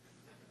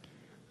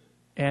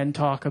and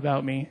talk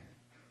about me,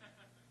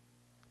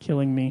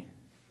 killing me.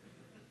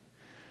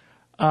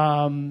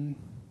 And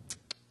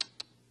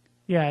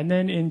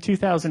then in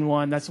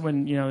 2001, that's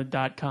when, the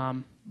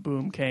dot-com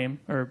boom came,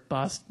 or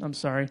bust, I'm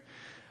sorry.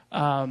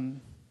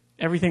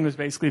 Everything was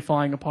basically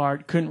falling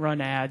apart, couldn't run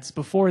ads.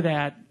 Before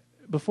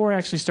I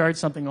actually started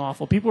Something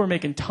Awful, people were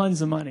making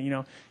tons of money.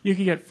 You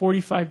could get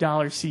 $45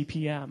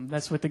 CPM.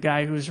 That's what the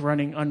guy who was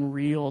running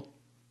Unreal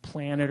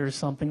Planet or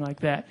something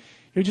like that.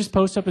 He would just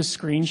post up a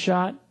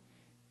screenshot,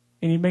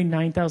 and he made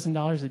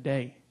 $9,000 a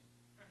day.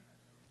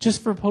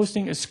 Just for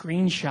posting a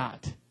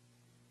screenshot.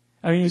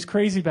 I mean, it was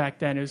crazy back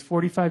then. It was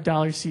 $45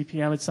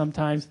 CPM at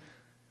sometimes.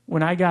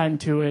 When I got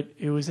into it,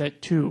 it was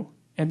at $2,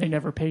 and they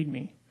never paid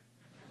me.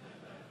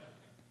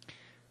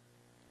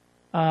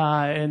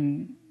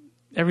 And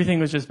everything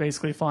was just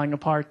basically falling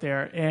apart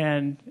there.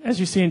 And as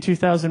you see in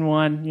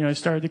 2001, I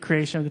started the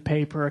creation of the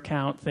pay-per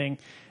account thing.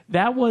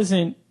 That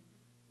wasn't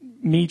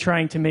me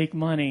trying to make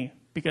money,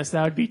 because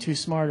that would be too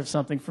smart of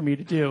something for me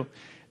to do.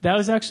 That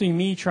was actually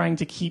me trying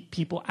to keep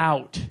people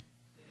out.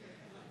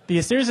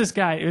 Because there's this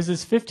guy, it was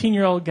this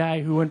 15-year-old guy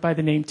who went by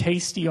the name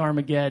Tasty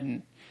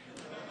Armageddon.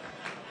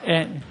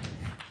 And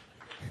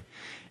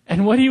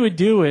what he would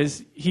do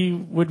is he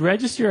would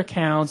register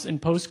accounts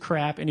and post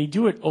crap, and he'd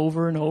do it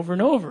over and over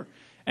and over.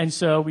 And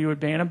so we would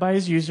ban him by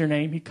his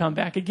username. He'd come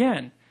back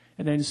again.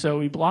 And then so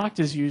we blocked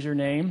his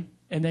username,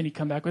 and then he'd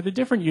come back with a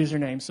different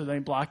username. So then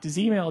he blocked his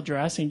email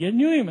address and he'd get a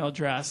new email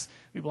address.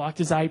 We blocked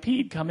his IP.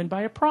 He'd come in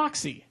by a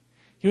proxy.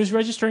 He was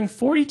registering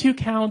 42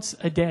 accounts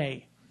a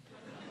day.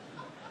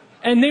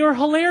 And they were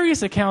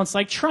hilarious accounts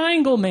like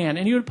Triangle Man,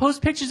 and he would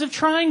post pictures of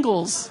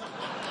triangles.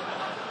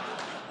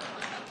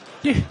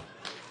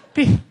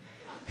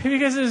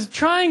 Because it was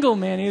Triangle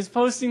Man, he was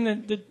posting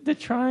the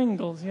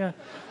triangles, yeah.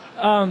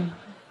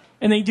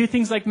 And they do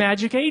things like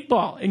Magic 8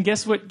 Ball, and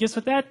guess what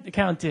that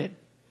account did?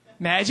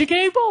 Magic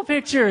 8 Ball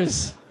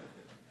pictures.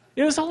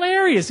 It was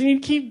hilarious, and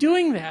he'd keep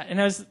doing that.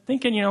 And I was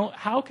thinking,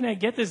 how can I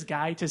get this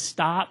guy to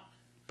stop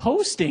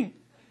posting?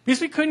 Because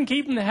we couldn't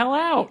keep him the hell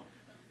out.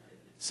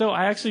 So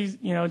I actually,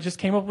 just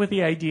came up with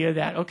the idea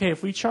that, okay,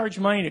 if we charge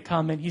money to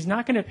come in, he's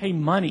not going to pay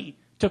money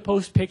to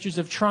post pictures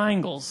of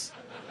triangles.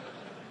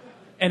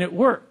 And it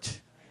worked.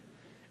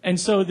 And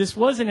so this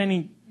wasn't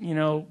any,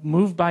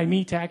 move by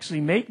me to actually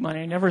make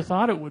money. I never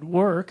thought it would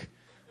work.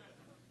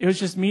 It was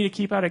just me to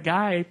keep out a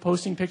guy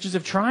posting pictures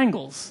of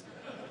triangles.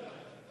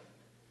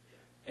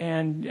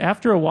 And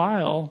after a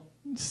while,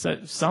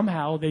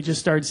 somehow they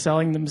just started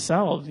selling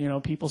themselves.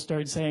 People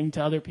started saying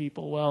to other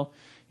people, well,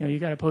 you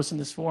got to post in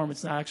this forum.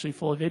 It's not actually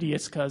full of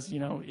idiots because,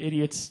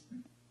 idiots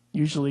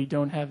usually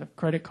don't have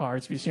credit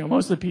cards. Because,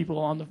 most of the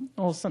people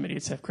some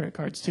idiots have credit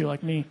cards too,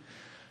 like me.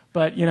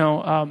 But,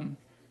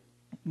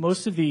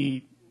 most of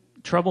the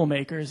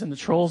troublemakers and the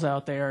trolls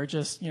out there are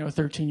just,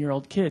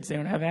 13-year-old kids. They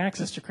don't have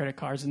access to credit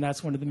cards, and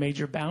that's one of the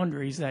major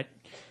boundaries that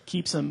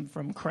keeps them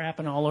from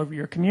crapping all over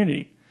your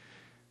community.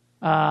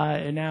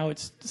 And now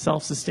it's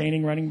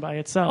self-sustaining, running by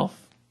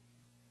itself.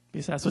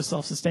 Because that's what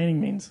self-sustaining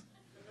means.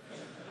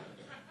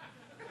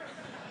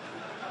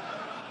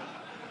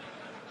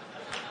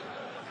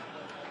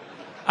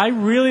 I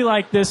really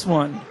like this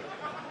one.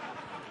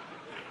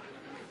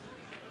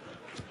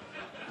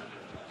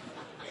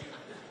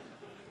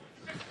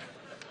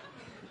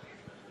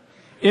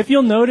 If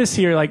you'll notice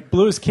here,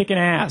 blue is kicking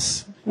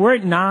ass. We're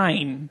at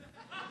 9.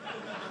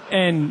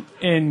 And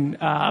in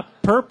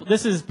purple,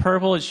 this is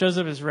purple. It shows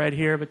up as red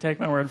here, but take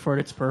my word for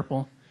it, it's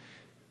purple.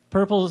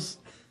 Purple's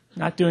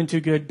not doing too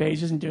good.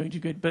 Beige isn't doing too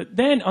good. But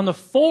then on the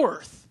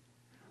 4th,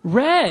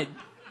 red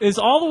is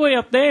all the way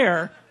up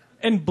there,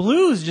 and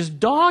blue's just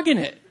dogging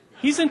it.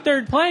 He's in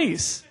 3rd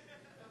place.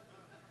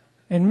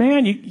 And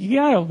man, you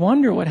gotta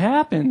wonder what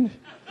happened.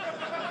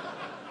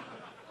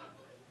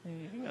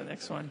 You can go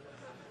next one.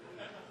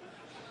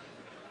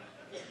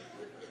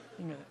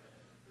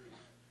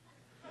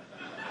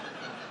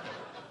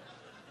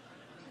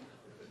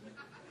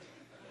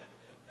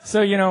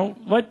 So,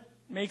 what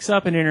makes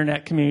up an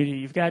internet community?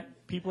 You've got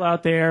people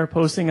out there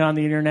posting on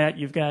the internet.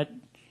 You've got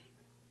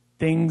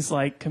things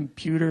like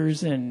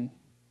computers and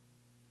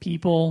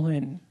people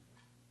and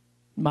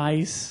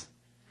mice,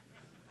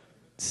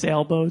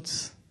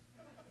 sailboats,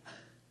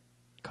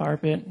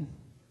 carpet,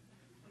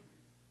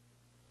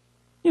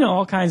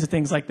 all kinds of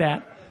things like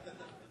that.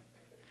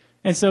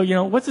 And so,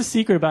 what's the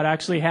secret about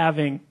actually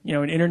having,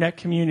 an internet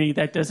community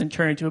that doesn't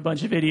turn into a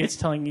bunch of idiots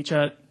telling each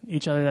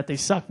other that they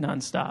suck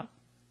nonstop?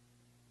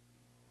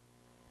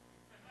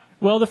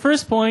 Well, the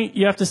first point,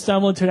 you have to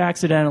stumble into it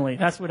accidentally.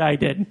 That's what I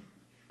did.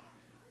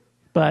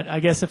 But I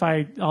guess if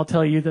I'll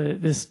tell you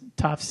this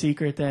top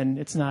secret, then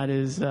it's not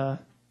as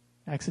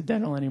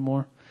accidental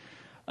anymore.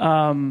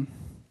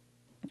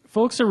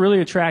 Folks are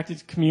really attracted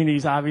to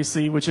communities,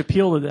 obviously, which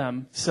appeal to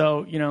them.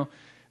 So,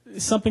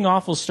 Something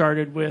Awful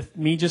started with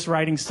me just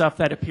writing stuff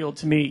that appealed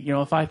to me.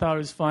 If I thought it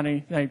was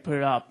funny, then I'd put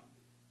it up.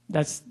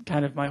 That's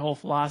kind of my whole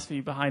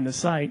philosophy behind the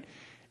site.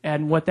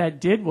 And what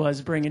that did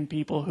was bring in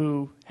people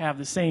who have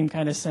the same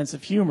kind of sense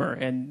of humor.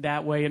 And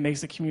that way it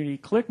makes the community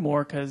click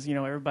more because,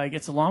 everybody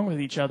gets along with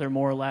each other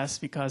more or less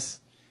because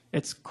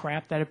it's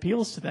crap that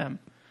appeals to them.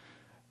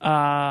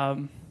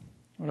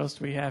 What else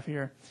do we have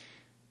here?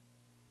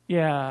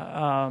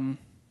 Yeah.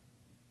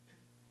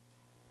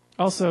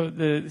 Also,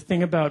 the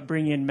thing about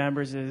bringing in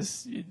members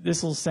is,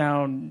 this will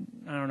sound,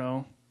 I don't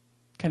know,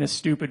 kind of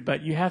stupid,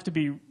 but you have to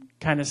be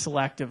kind of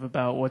selective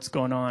about what's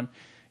going on.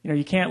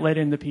 You can't let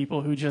in the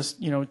people who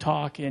just,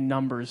 talk in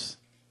numbers,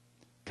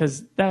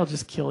 because that'll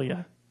just kill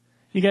you.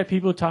 You get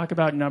people who talk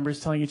about numbers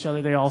telling each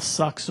other they all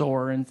suck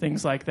sore and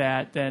things like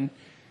that, then,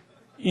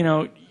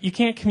 you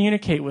can't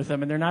communicate with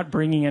them and they're not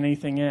bringing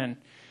anything in.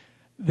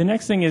 The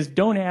next thing is,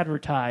 don't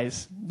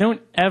advertise.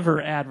 Don't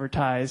ever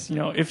advertise.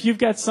 If you've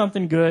got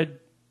something good,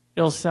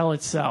 it'll sell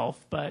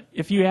itself. But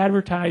if you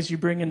advertise, you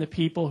bring in the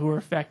people who are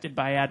affected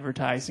by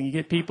advertising. You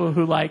get people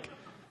who like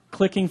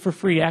clicking for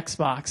free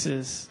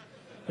Xboxes.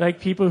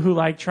 Like people who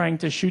like trying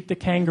to shoot the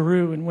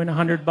kangaroo and win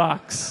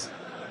 $100.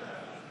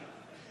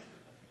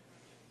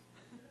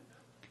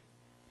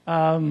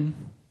 Run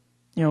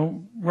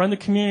the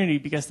community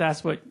because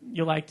that's what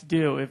you like to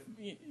do. If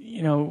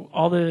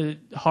all the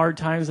hard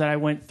times that I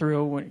went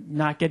through,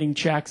 not getting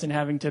checks and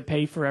having to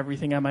pay for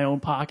everything out of my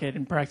own pocket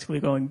and practically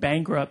going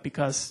bankrupt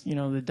because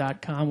the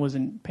 .com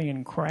wasn't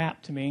paying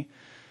crap to me.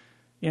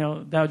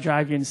 That'll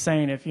drive you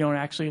insane. If you don't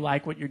actually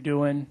like what you're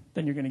doing,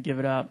 then you're going to give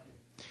it up.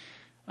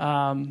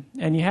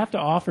 And you have to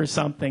offer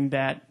something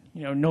that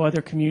no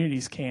other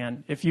communities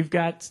can. If you've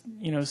got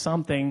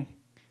something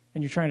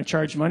and you're trying to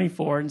charge money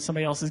for it and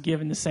somebody else is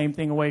giving the same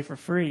thing away for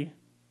free,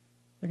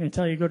 they're going to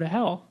tell you to go to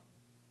hell.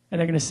 And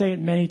they're going to say it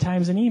many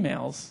times in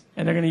emails.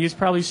 And they're going to use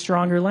probably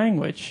stronger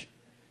language.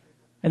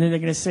 And then they're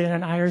going to say it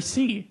on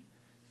IRC.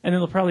 And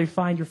then they'll probably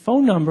find your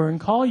phone number and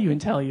call you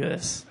and tell you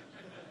this.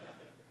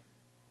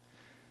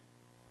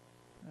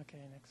 Okay,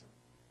 next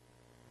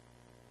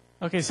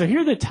one. Okay, so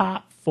here are the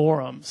top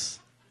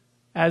forums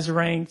as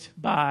ranked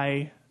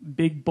by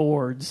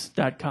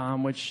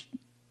bigboards.com, which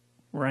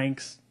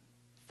ranks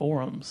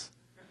forums.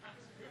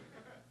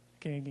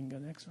 Okay, you can go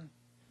next one.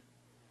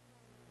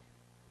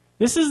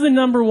 This is the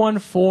 #1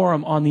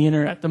 forum on the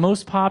internet, the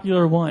most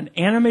popular one,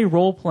 anime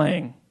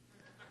role-playing.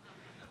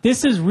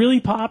 This is really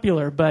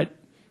popular, but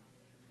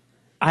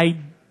I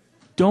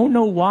don't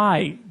know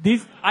why.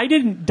 I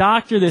didn't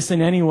doctor this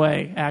in any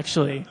way,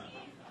 actually.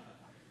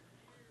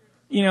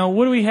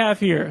 What do we have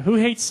here? Who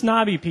hates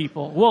snobby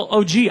people? Well,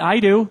 oh, gee, I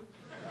do.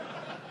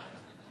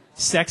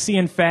 Sexy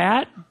and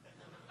fat?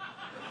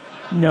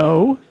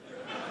 No.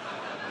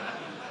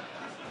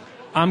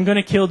 I'm going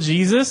to kill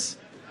Jesus?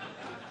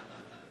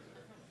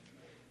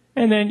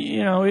 And then,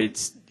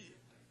 it's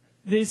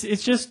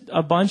just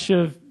a bunch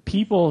of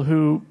people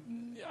who,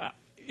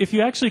 if you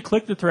actually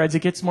click the threads, it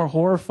gets more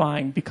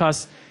horrifying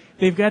because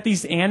they've got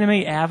these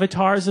anime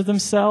avatars of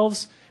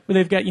themselves where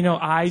they've got,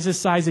 eyes the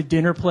size of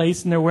dinner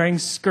plates and they're wearing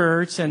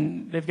skirts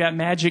and they've got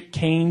magic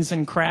canes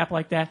and crap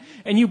like that.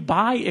 And you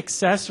buy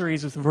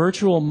accessories with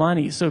virtual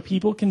money so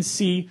people can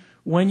see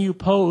when you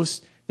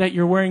post that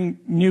you're wearing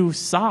new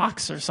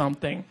socks or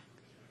something.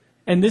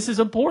 And this is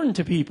important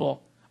to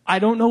people. I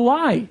don't know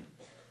why.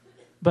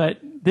 But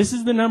this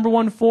is the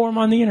 #1 forum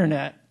on the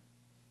internet.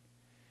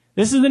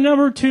 This is the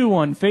 #2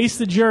 one, Face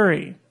the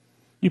Jury.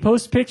 You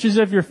post pictures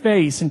of your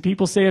face and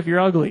people say if you're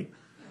ugly.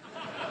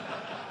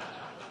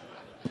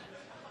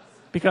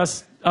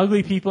 Because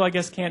ugly people, I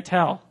guess, can't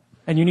tell.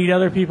 And you need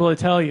other people to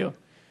tell you.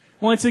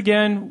 Once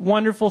again,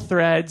 wonderful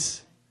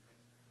threads.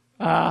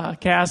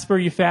 Casper,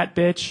 you fat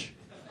bitch.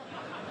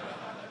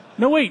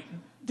 No, wait.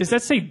 Does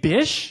that say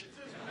bish?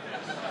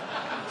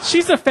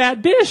 She's a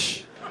fat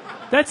bish.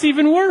 That's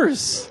even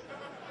worse.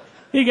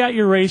 You got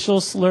your racial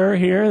slur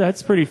here.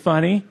 That's pretty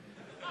funny.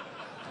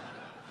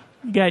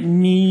 You got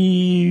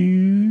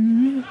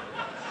new.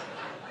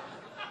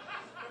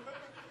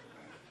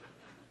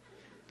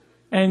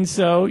 And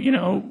so,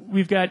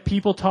 we've got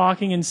people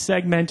talking in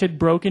segmented,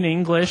 broken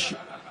English.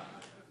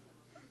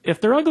 If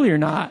they're ugly or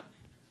not,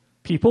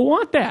 people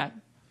want that.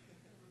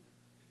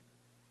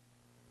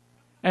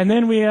 And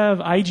then we have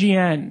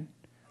IGN.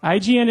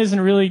 IGN isn't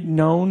really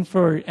known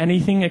for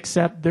anything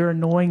except their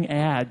annoying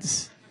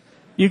ads.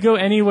 You go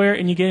anywhere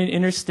and you get an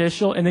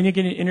interstitial, and then you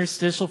get an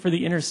interstitial for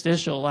the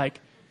interstitial.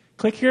 Like,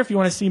 click here if you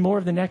want to see more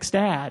of the next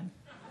ad.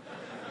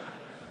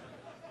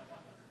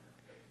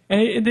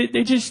 And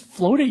they just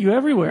float at you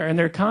everywhere, and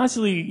they're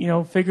constantly,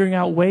 figuring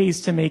out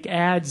ways to make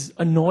ads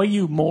annoy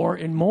you more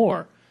and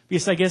more.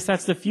 Because I guess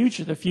that's the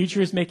future. The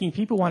future is making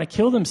people want to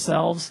kill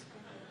themselves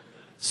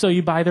so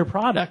you buy their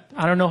product.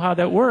 I don't know how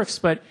that works,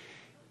 but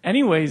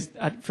anyways,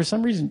 for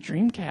some reason,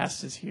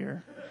 Dreamcast is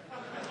here.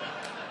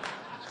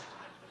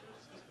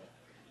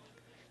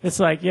 It's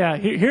like, yeah,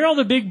 here are all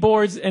the big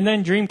boards, and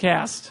then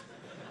Dreamcast.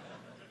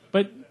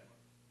 But,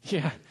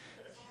 yeah.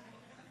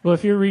 Well,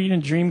 if you're reading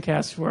a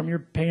Dreamcast for them, you're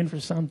paying for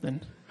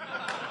something.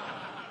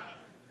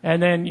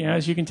 And then,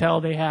 as you can tell,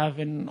 they have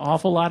an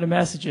awful lot of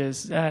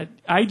messages.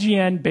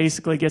 IGN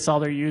basically gets all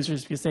their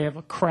users because they have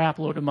a crap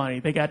load of money.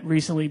 They got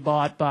recently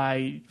bought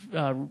by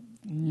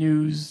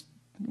News,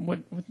 what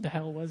the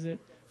hell was it?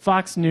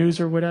 Fox News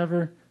or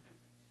whatever.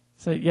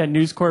 So, yeah,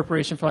 News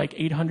Corporation for like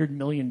 $800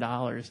 million.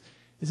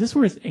 Is this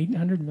worth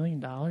 $800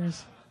 million? I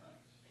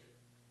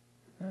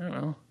don't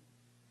know.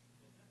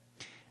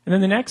 And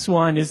then the next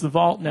one is the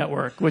Vault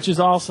Network, which is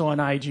also on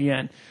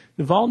IGN.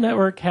 The Vault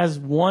Network has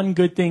one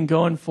good thing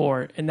going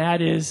for it, and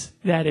that is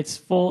that it's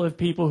full of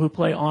people who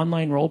play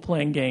online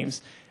role-playing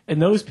games.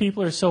 And those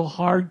people are so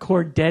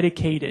hardcore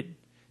dedicated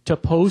to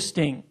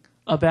posting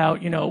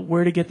about,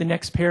 where to get the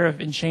next pair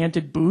of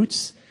enchanted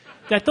boots,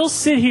 that they'll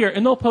sit here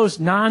and they'll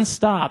post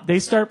nonstop. They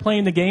start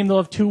playing the game, they'll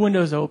have two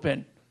windows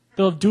open.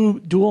 They'll have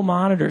dual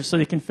monitors so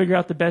they can figure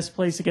out the best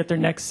place to get their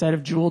next set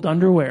of jeweled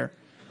underwear.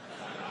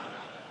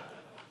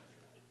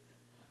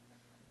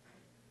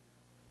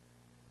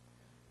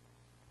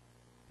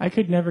 I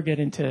could never get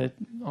into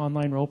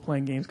online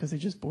role-playing games because they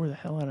just bore the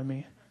hell out of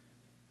me.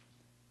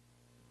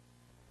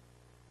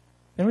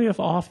 Then we have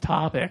Off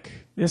Topic.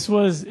 This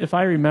was, if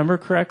I remember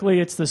correctly,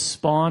 it's the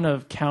spawn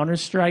of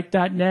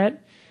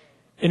Counterstrike.net.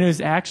 And it was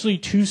actually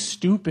too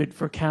stupid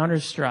for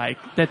Counter-Strike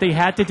that they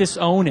had to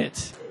disown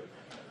it.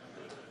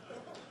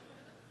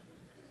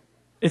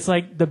 It's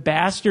like the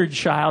bastard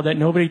child that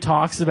nobody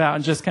talks about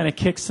and just kind of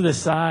kicks to the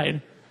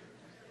side.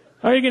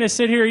 Are you going to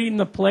sit here eating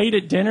the plate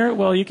at dinner?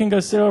 Well, you can go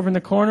sit over in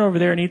the corner over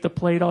there and eat the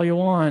plate all you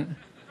want.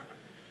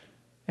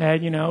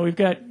 And, we've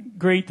got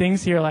great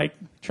things here like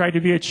tried to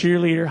be a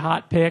cheerleader,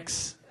 hot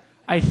picks.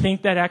 I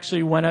think that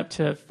actually went up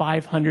to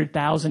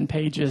 500,000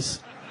 pages.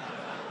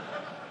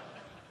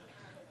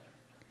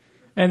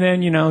 And then,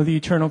 the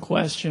eternal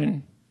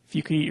question, if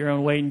you could eat your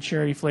own weight in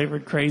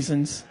cherry-flavored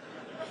craisins.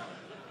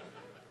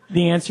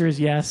 The answer is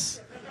yes.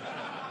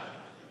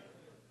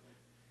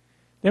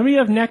 Then we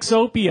have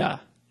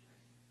Nexopia.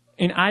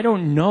 And I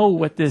don't know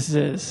what this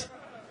is.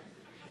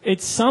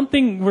 It's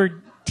something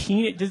where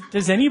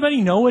does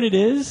anybody know what it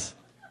is?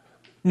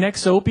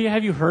 Nexopia,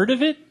 have you heard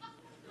of it?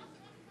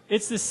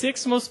 It's the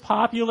 6th most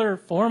popular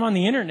forum on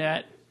the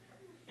internet.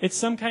 It's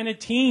some kind of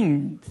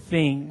teen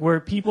thing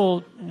where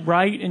people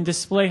write and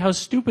display how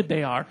stupid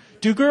they are.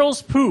 Do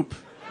girls poop?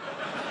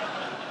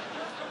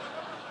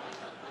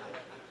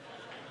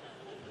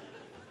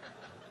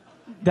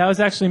 That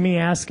was actually me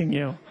asking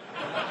you.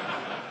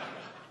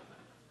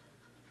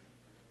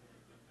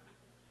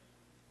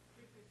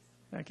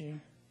 Okay.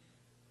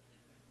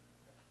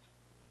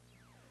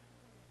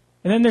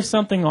 And then there's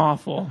something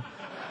awful.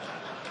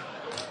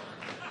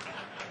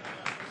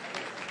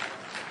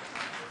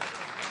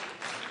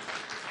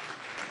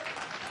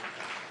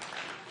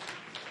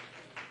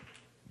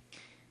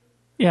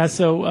 Yeah,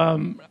 so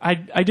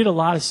I did a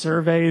lot of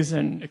surveys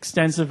and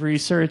extensive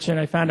research, and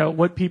I found out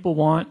what people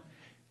want.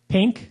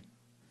 Pink.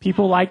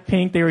 People like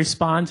pink. They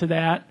respond to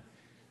that.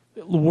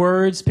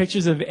 Words,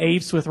 pictures of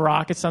apes with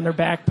rockets on their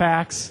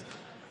backpacks.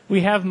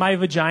 We have My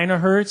Vagina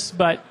Hurts,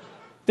 but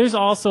there's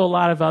also a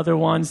lot of other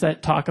ones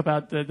that talk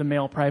about the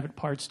male private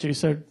parts too,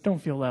 so don't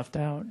feel left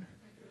out.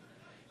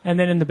 And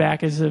then in the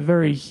back is a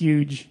very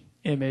huge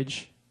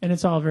image, and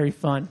it's all very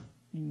fun.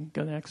 You can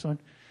go to the next one.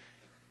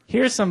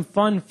 Here's some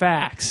fun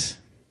facts.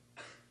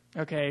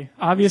 Okay,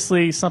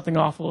 obviously Something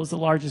Awful is the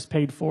largest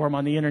paid forum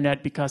on the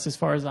internet because as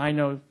far as I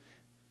know,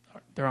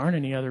 there aren't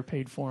any other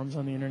paid forums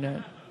on the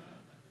internet.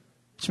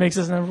 Which makes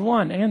us number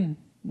one and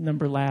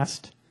number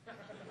last.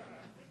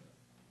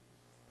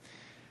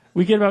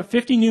 We get about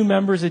 50 new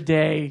members a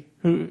day,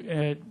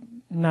 who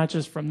not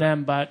just from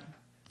them, but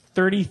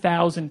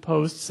 30,000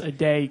 posts a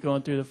day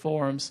going through the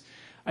forums.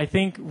 I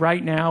think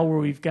right now where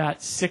we've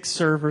got 6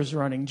 servers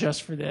running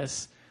just for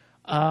this.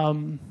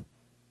 Although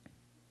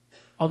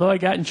I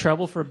got in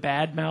trouble for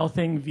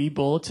bad-mouthing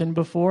vBulletin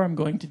before, I'm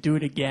going to do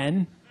it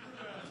again.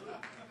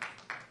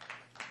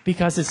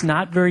 Because it's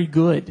not very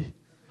good.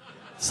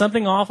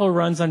 Something Awful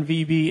runs on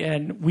VB,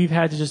 and we've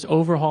had to just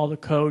overhaul the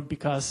code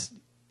because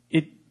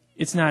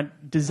it's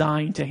not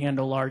designed to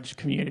handle large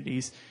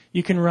communities.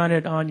 You can run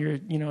it on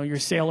your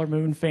Sailor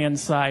Moon fan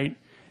site.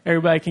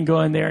 Everybody can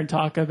go in there and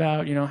talk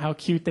about, how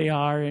cute they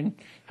are and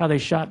how they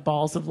shot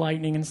balls of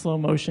lightning in slow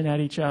motion at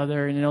each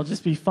other, and it'll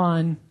just be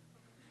fun.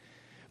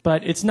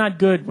 But it's not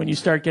good when you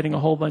start getting a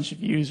whole bunch of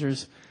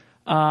users.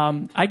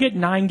 I get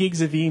 9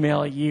 gigs of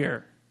email a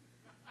year.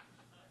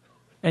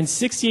 And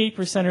 68%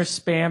 are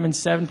spam and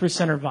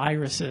 7% are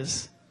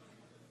viruses.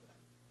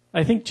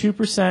 I think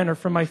 2% are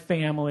from my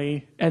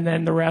family, and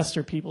then the rest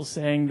are people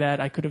saying that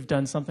I could have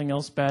done something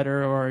else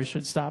better, or I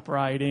should stop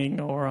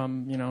writing,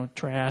 or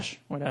trash,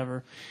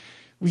 whatever.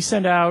 We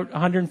send out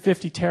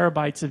 150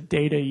 terabytes of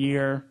data a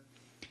year,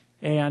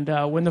 and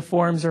when the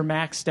forums are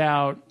maxed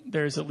out,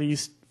 there's at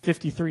least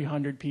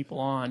 5,300 people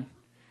on.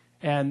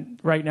 And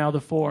right now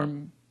the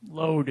forum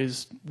load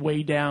is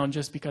way down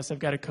just because I've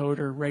got a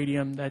coder,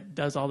 Radium, that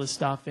does all this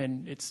stuff,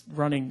 and it's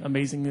running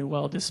amazingly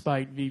well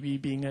despite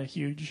VB being a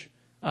huge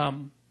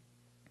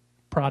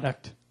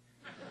product.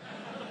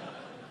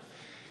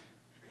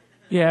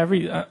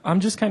 Yeah, I'm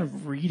just kind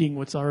of reading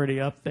what's already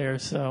up there,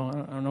 so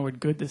I don't know what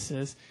good this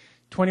is.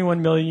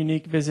 21 million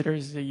unique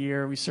visitors a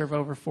year. We serve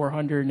over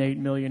 408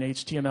 million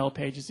HTML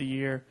pages a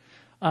year.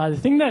 The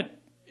thing that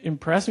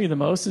impressed me the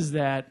most is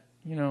that,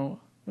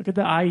 look at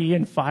the IE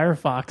and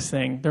Firefox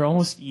thing. They're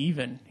almost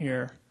even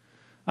here.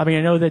 I mean,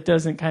 I know that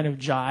doesn't kind of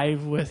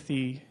jive with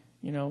the,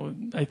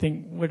 I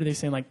think, what are they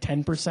saying, like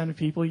 10% of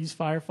people use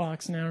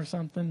Firefox now or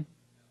something?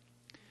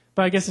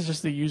 But I guess it's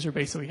just the user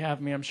base that we have.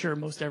 I mean, I'm sure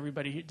most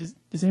everybody, does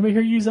anybody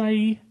here use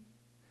IE?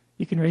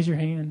 You can raise your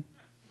hand.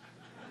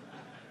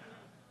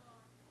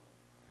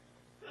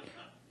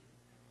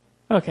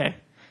 Okay.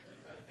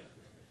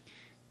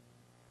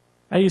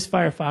 I use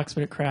Firefox,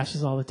 but it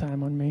crashes all the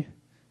time on me.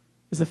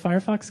 Is the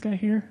Firefox guy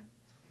here?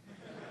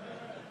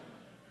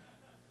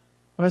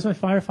 Why does my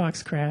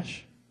Firefox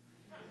crash?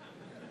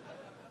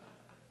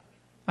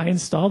 I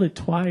installed it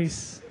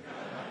twice.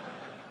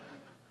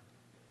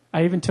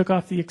 I even took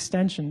off the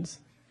extensions.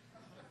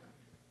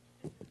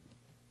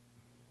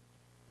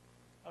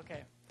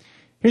 Okay.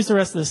 Here's the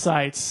rest of the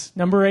sites.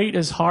 Number 8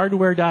 is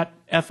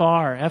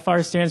hardware.fr.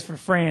 FR stands for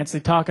France.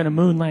 They talk in a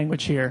moon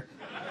language here.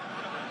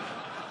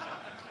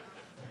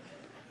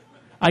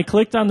 I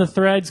clicked on the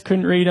threads,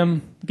 couldn't read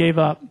them, gave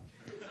up.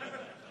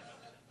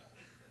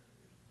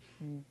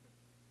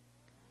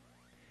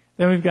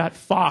 Then we've got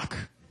FOC.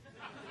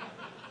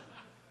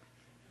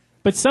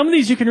 But some of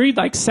these you can read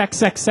like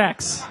sex.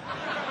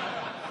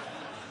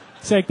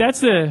 It's like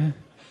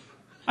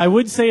I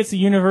would say it's a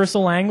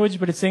universal language,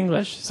 but it's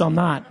English, so I'm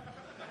not.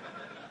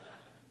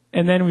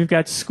 And then we've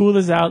got school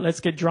is out, let's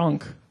get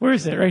drunk. Where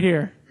is it? Right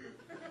here.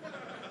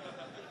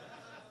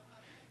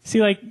 See,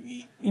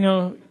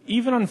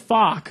 even on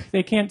FOC,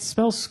 they can't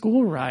spell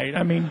school right.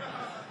 I mean,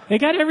 they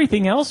got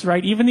everything else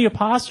right, even the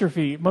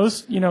apostrophe.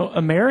 Most,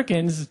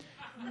 Americans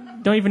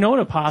don't even know what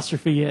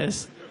apostrophe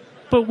is.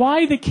 But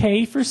why the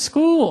K for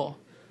school?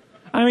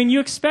 I mean, you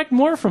expect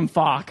more from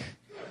FOC.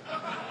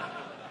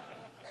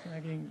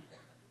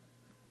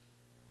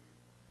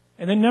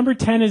 And then number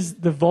 10 is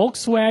the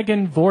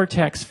Volkswagen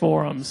Vortex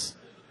forums.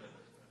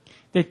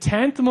 The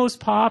 10th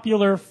most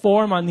popular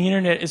forum on the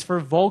internet is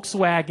for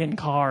Volkswagen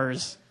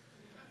cars.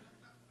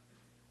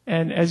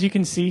 And as you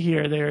can see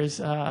here, there's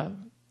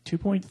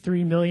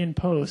 2.3 million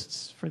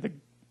posts for the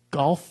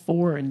Golf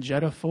 4 and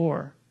Jetta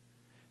 4.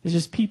 There's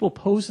just people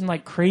posting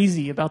like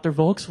crazy about their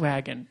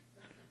Volkswagen.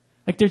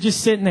 Like they're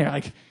just sitting there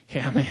like,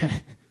 yeah,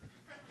 man,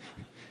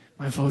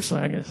 my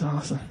Volkswagen is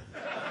awesome.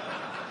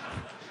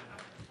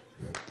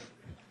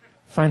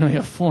 Finally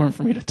a forum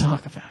for me to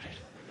talk about it.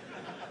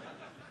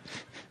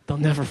 They'll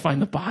never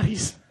find the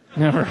bodies.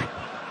 Never.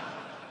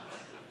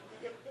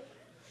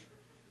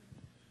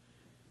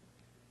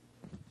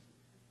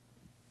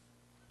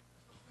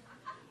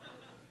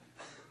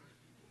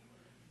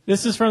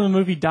 This is from the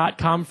movie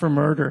 .com for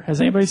Murder. Has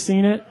anybody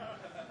seen it?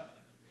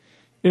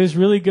 It was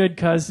really good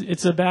because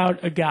it's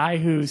about a guy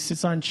who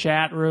sits on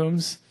chat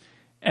rooms,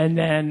 and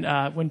then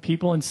when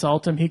people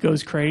insult him, he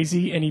goes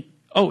crazy, and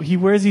he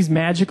wears these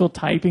magical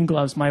typing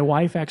gloves. My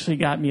wife actually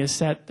got me a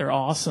set. They're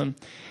awesome.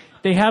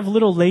 They have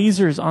little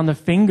lasers on the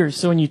fingers,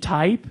 so when you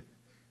type,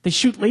 they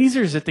shoot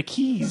lasers at the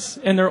keys,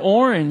 and they're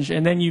orange,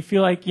 and then you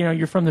feel like,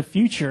 you're from the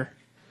future.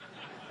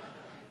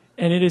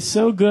 And it is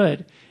so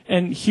good.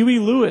 And Huey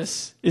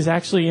Lewis is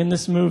actually in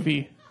this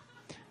movie.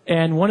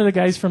 And one of the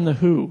guys from The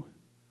Who.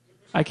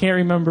 I can't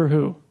remember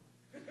who.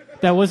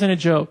 That wasn't a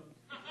joke.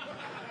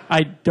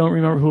 I don't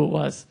remember who it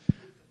was.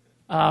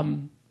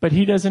 But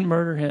he doesn't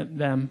murder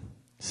them.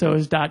 So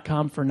is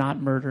 .com for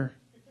not murder.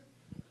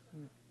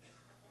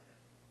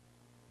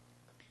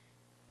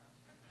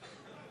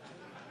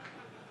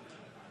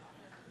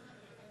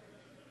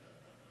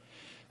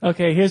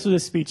 Okay, here's where the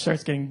speech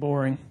starts getting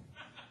boring.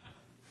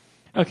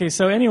 Okay,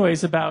 so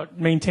anyways, about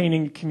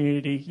maintaining a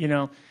community,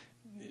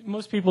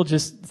 most people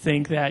just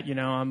think that,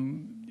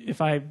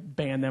 if I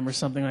ban them or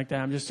something like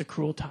that, I'm just a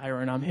cruel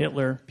tyrant, I'm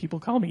Hitler.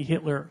 People call me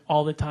Hitler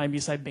all the time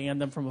because I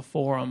banned them from a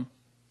forum.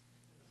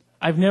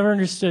 I've never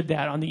understood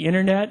that. On the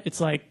internet,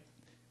 it's like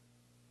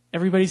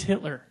everybody's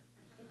Hitler.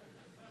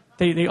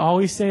 They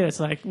always say it. It's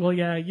like, well,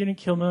 yeah, you didn't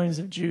kill millions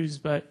of Jews,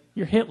 but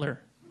you're Hitler.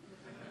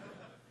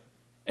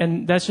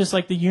 And that's just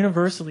like the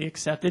universally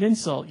accepted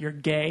insult. You're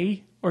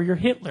gay or you're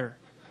Hitler.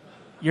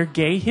 You're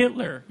gay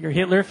Hitler. You're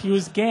Hitler if he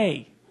was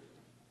gay.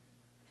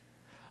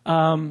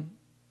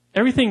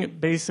 Everything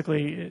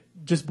basically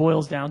just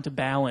boils down to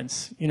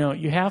balance.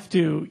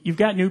 You've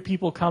got new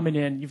people coming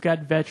in, you've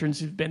got veterans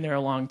who've been there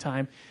a long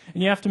time,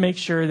 and you have to make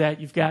sure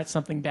that you've got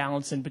something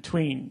balanced in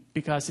between.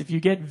 Because if you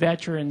get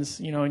veterans,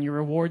 and you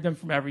reward them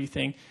from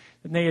everything,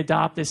 then they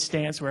adopt this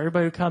stance where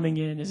everybody coming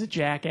in is a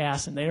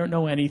jackass and they don't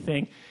know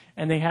anything,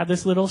 and they have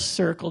this little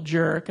circle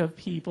jerk of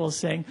people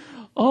saying,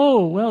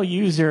 "Oh, well,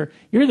 user,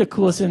 you're the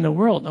coolest in the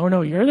world." "Oh,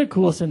 no, you're the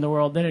coolest in the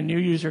world." Then a new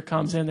user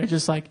comes in, they're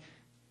just like,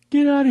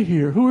 "Get out of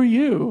here. Who are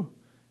you?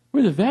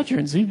 We're the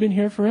veterans. We've been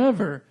here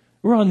forever.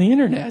 We're on the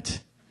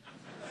internet."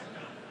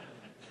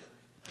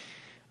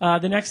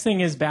 The next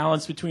thing is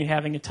balance between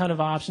having a ton of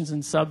options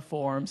and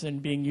subforums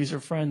and being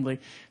user-friendly.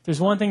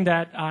 There's one thing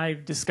that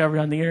I've discovered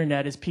on the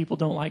internet is people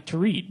don't like to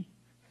read.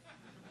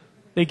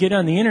 They get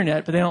on the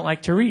internet, but they don't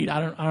like to read. I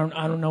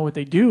don't know what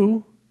they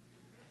do,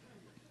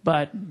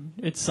 but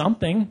it's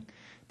something.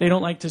 They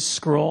don't like to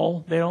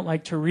scroll. They don't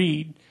like to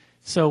read.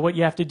 So what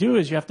you have to do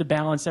is you have to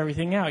balance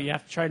everything out. You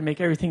have to try to make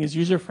everything as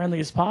user-friendly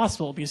as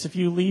possible, because if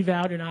you leave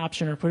out an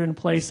option or put it in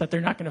place that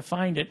they're not going to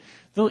find it,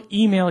 they'll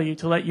email you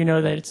to let you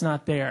know that it's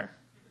not there.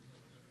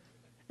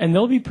 And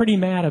they'll be pretty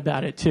mad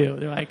about it, too.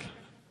 They're like,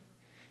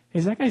 "Hey,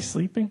 is that guy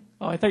sleeping?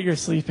 Oh, I thought you were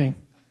sleeping."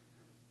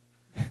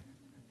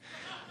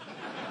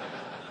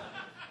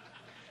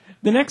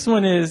 The next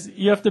one is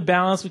you have to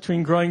balance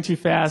between growing too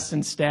fast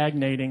and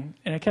stagnating.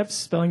 And I kept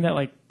spelling that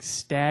like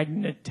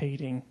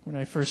stagnatating when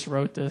I first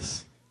wrote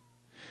this.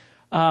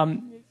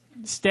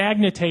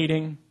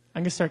 Stagnatating, I'm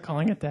going to start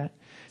calling it that.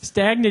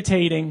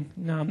 Stagnatating,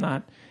 no, I'm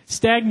not.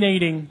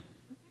 Stagnating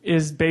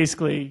is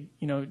basically,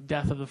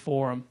 death of the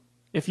forum.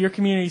 If your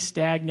community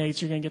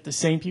stagnates, you're going to get the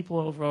same people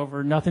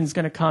over. Nothing's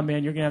going to come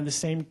in. You're going to have the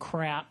same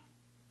crap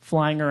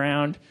flying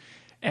around,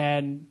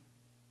 and,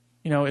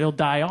 it'll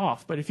die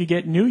off. But if you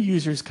get new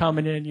users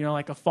coming in,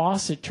 like a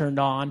faucet turned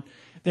on,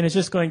 then it's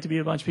just going to be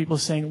a bunch of people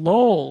saying,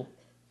 "LOL."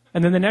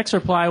 And then the next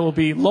reply will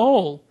be,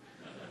 "LOL."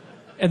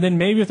 And then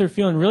maybe if they're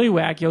feeling really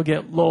wacky, you'll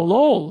get "lol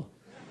lol,"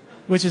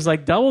 which is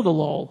like double the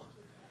lol.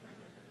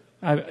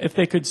 If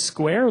they could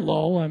square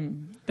lol,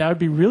 that would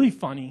be really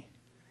funny.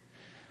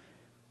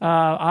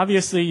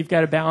 Obviously, you've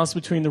got a balance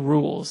between the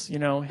rules.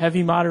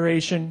 Heavy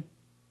moderation,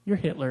 you're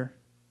Hitler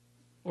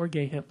or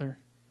gay Hitler.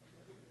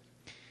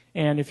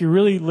 And if you're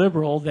really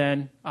liberal,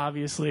 then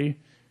obviously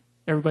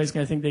everybody's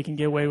going to think they can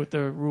get away with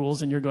the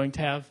rules, and you're going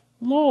to have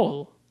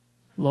lol,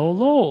 lol,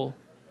 lol.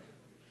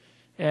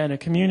 And a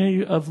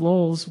community of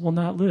lols will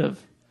not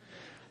live.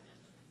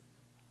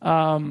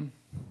 What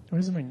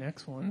is my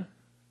next one?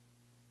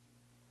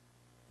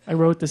 I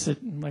wrote this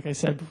at, like I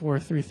said before,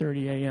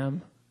 3:30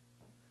 a.m.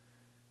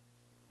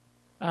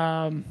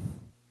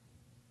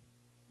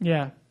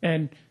 Yeah,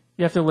 and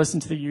you have to listen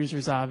to the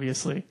users,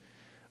 obviously.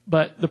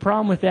 But the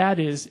problem with that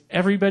is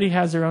everybody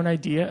has their own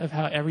idea of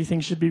how everything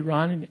should be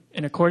run,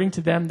 and according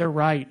to them, they're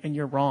right and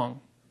you're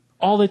wrong.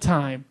 All the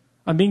time.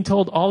 I'm being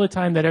told all the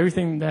time that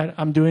everything that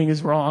I'm doing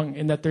is wrong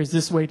and that there's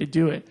this way to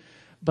do it.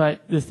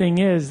 But the thing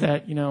is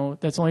that,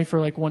 that's only for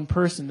like one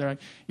person. They're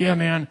like, "Yeah,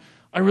 man,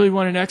 I really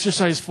want an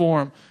exercise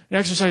forum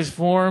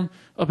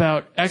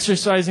about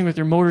exercising with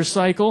your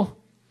motorcycle.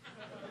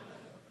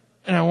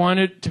 And I want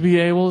it to be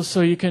able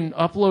so you can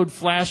upload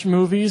flash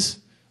movies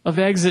of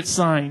exit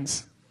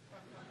signs.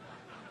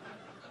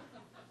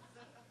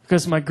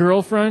 Because my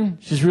girlfriend,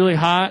 she's really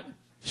hot.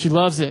 She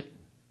loves it."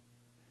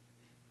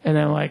 And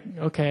I'm like,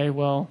 okay,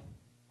 well,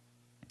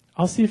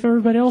 I'll see if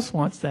everybody else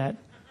wants that.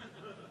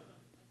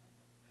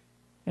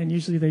 And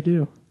usually they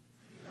do.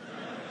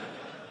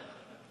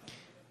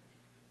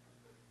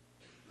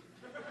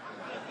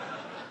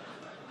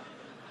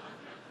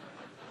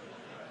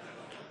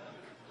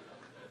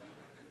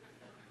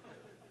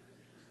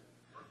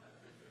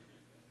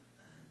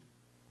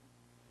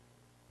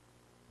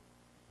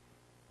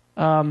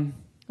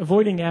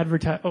 Avoiding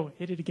advertising. Oh,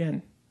 hit it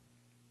again.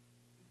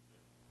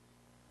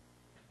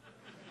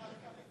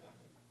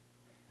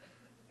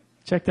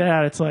 Check that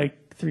out. It's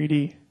like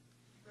 3D.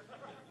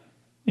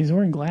 He's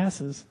wearing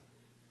glasses.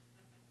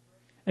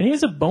 And he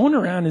has a bone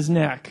around his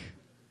neck.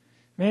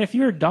 Man, if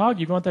you're a dog,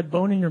 you'd want that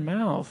bone in your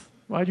mouth.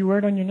 Why'd you wear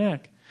it on your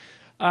neck?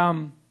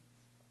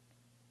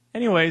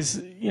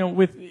 Anyways,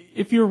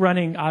 if you're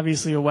running,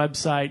 obviously, a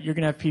website, you're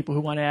going to have people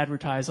who want to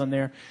advertise on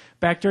there.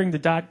 Back during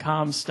the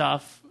 .com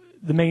stuff,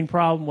 the main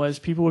problem was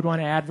people would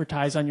want to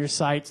advertise on your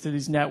sites through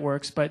these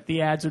networks, but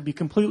the ads would be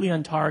completely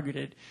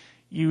untargeted.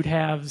 You'd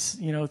have,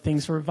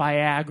 things for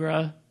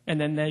Viagra, and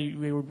then they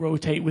would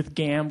rotate with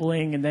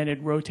gambling, and then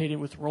it'd rotate it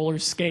with roller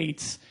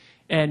skates,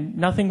 and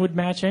nothing would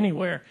match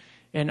anywhere.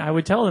 And I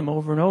would tell them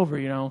over and over,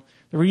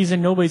 the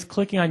reason nobody's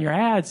clicking on your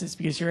ads is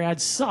because your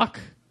ads suck.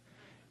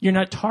 You're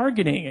not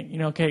targeting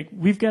it. Okay,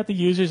 we've got the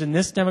users in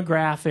this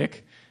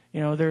demographic.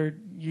 They're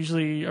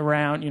usually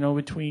around,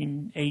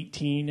 between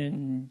 18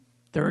 and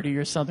 30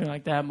 or something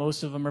like that.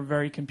 Most of them are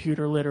very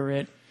computer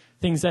literate.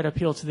 Things that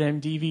appeal to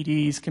them,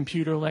 DVDs,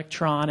 computer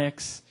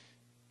electronics,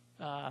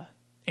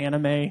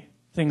 anime,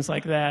 things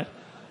like that.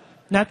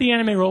 Not the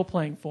anime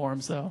role-playing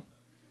forums, though.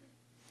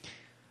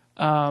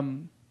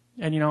 And,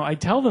 I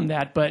tell them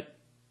that, but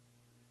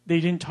they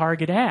didn't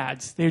target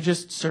ads. They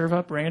just serve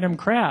up random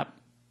crap.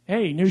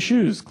 Hey, new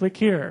shoes, click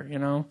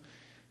here,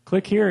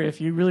 Click here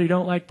if you really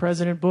don't like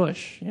President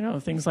Bush,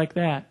 things like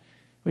that.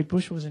 Wait,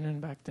 Bush wasn't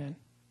in back then.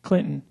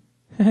 Clinton.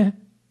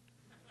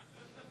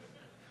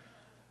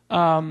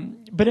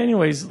 But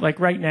anyways, like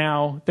right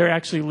now, they're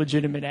actually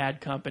legitimate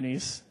ad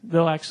companies.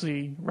 They'll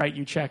actually write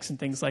you checks and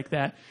things like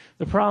that.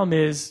 The problem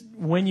is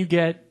when you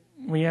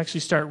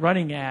actually start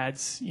running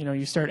ads,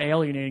 you start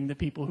alienating the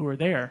people who are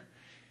there.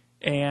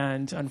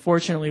 And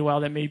unfortunately,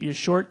 while that may be a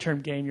short-term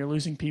gain, you're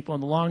losing people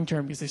in the long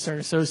term because they start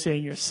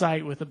associating your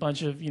site with a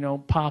bunch of,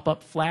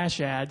 pop-up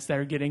flash ads that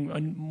are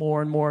getting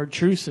more and more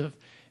intrusive.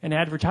 And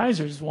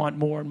advertisers want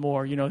more and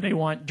more. They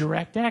want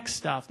DirectX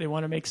stuff. They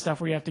want to make stuff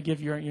where you have to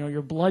give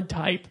your blood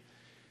type.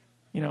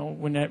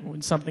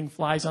 When something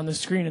flies on the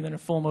screen, and then a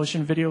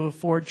full-motion video of a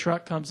Ford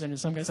truck comes in, and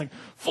some guy's like,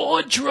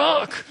 "Ford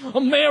truck,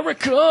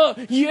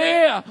 America,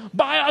 yeah,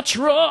 buy a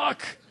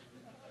truck."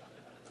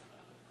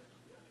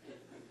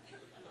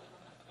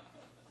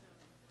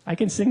 I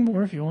can sing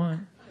more if you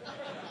want.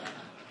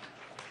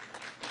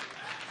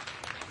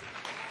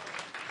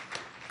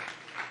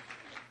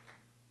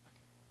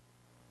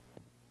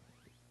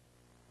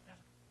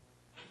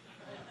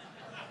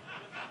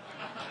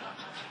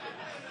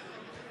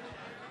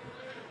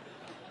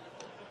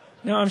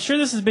 Now, I'm sure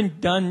this has been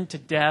done to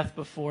death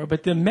before,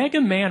 but the Mega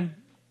Man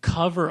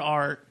cover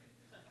art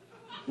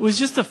was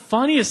just the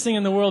funniest thing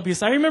in the world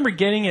because I remember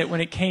getting it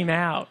when it came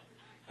out.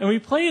 And we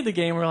played the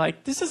game, we're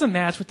like, this doesn't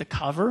match with the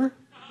cover.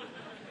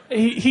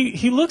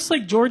 He looks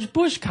like George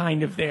Bush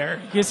kind of there.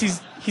 Because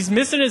he's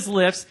missing his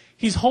lips,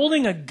 he's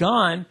holding a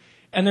gun,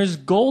 and there's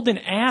golden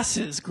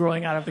asses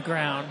growing out of the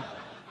ground.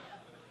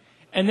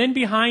 And then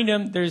behind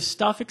him, there's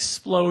stuff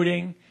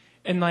exploding,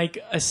 and like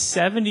a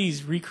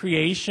 70s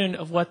recreation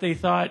of what they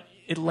thought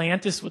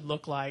Atlantis would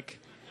look like.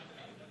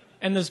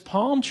 And those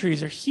palm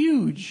trees are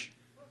huge.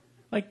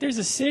 Like there's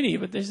a city,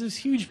 but there's those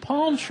huge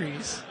palm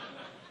trees.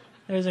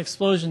 There's an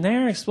explosion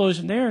there,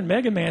 and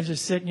Mega Man's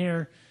just sitting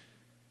here.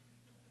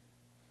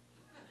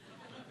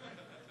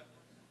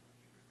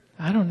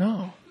 I don't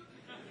know.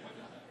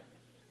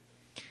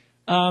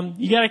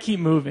 You got to keep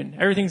moving.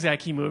 Everything's got to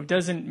keep moving. It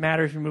doesn't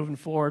matter if you're moving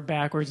forward,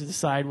 backwards, or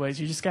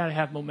sideways. You just got to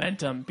have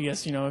momentum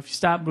because, if you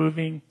stop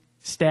moving,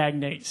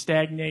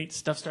 stagnate,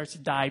 stuff starts to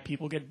die.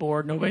 People get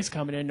bored. Nobody's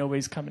coming in.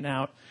 Nobody's coming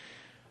out.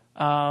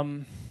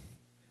 And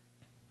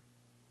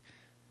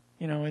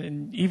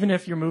even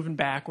if you're moving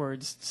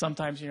backwards,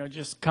 sometimes,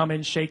 just come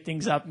in, shake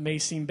things up. It may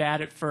seem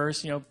bad at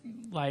first.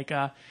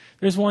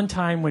 There's one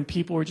time when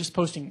people were just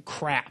posting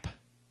crap.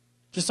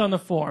 Just on the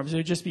forums, it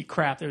would just be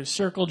crap. There was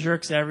circle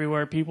jerks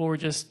everywhere. People were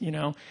just,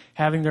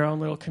 having their own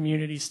little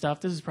community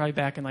stuff. This is probably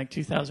back in like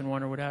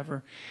 2001 or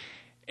whatever.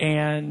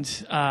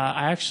 And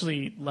I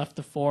actually left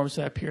the forums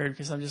for that period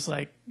because I'm just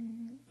like,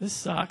 this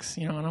sucks.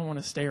 I don't want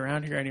to stay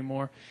around here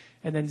anymore.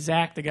 And then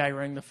Zach, the guy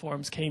running the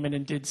forums, came in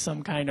and did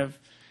some kind of,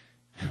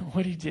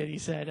 what he did, he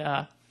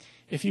said,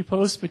 if you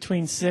post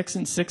between 6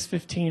 and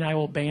 6:15, I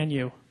will ban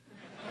you.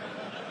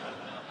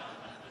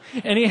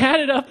 And he had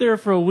it up there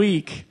for a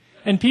week.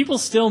 And people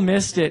still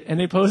missed it, and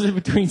they posted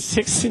between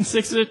 6 and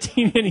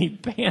 6:15, and he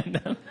banned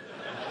them.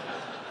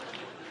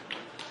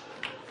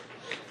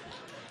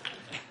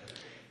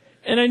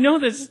 And I know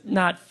that's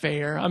not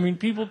fair. I mean,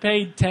 people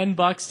paid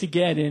 $10 to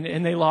get in,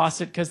 and they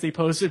lost it because they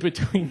posted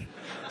between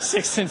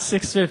 6 and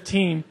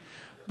 6:15.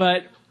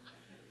 But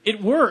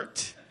it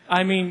worked.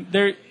 I mean,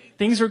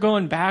 things were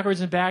going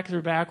backwards and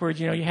backwards.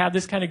 You have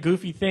this kind of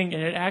goofy thing,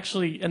 and it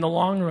actually, in the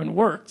long run,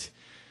 worked.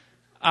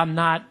 I'm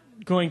not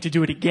going to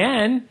do it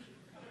again.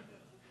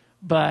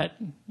 But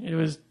it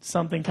was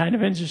something kind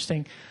of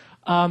interesting.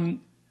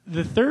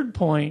 The third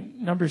point,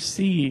 number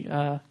C,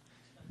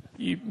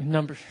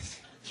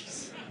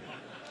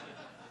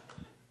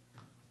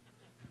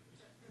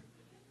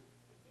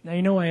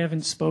 Now, I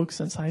haven't spoke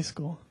since high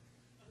school.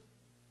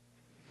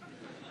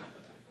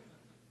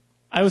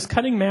 I was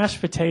cutting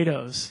mashed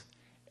potatoes,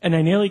 and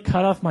I nearly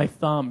cut off my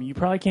thumb. You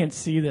probably can't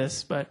see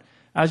this, but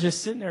I was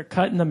just sitting there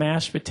cutting the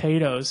mashed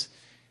potatoes,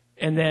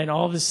 and then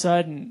all of a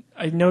sudden,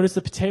 I noticed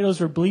the potatoes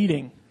were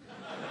bleeding.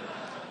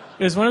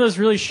 It was one of those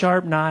really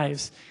sharp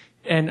knives.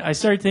 And I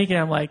started thinking,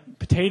 I'm like,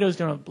 potatoes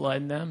don't have blood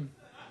in them.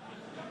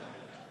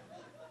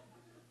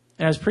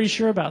 And I was pretty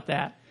sure about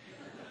that.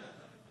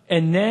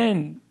 And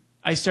then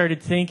I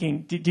started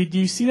thinking, did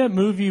you see that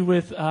movie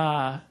with,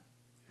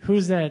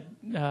 who's that?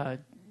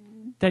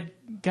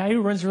 That guy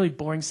who runs a really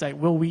boring site,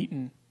 Will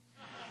Wheaton.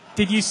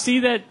 Did you see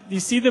that? You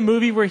see the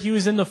movie where he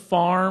was in the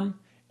farm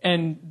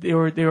and they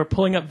were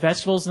pulling up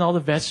vegetables and all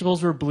the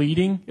vegetables were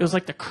bleeding? It was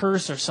like The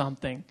Curse or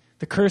something.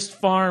 The Cursed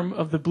Farm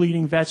of the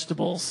Bleeding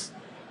Vegetables,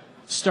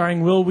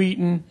 starring Will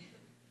Wheaton,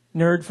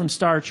 nerd from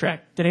Star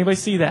Trek. Did anybody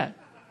see that?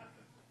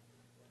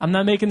 I'm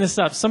not making this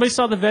up. Somebody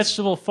saw the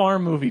Vegetable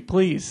Farm movie,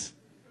 please.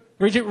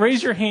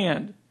 Raise your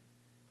hand.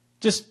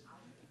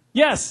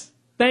 Yes,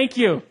 thank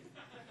you.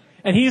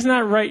 And he's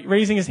not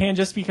raising his hand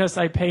just because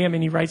I pay him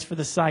and he writes for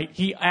the site.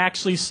 He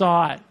actually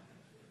saw it.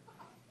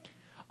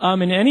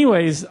 And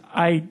anyways,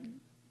 I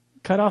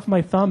cut off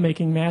my thumb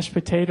making mashed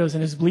potatoes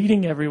and is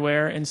bleeding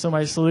everywhere. And so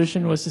my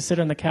solution was to sit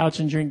on the couch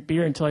and drink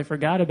beer until I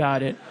forgot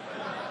about it.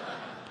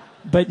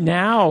 But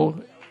now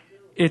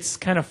it's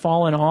kind of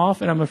fallen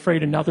off, and I'm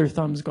afraid another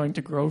thumb's going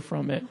to grow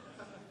from it.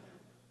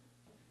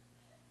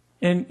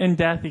 And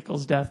death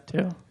equals death,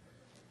 too.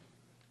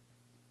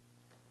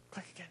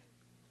 Click again.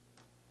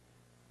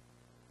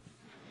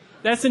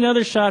 That's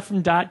another shot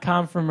from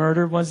 .com for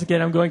Murder. Once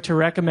again, I'm going to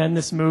recommend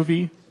this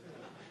movie.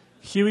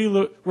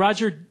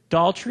 Roger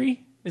Daltrey,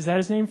 is that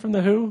his name from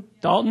The Who?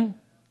 Dalton?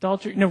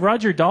 Daltrey? No,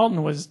 Roger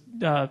Dalton was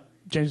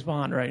James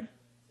Bond, right?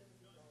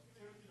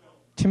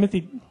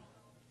 Timothy...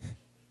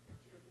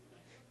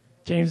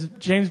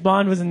 James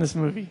Bond was in this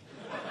movie.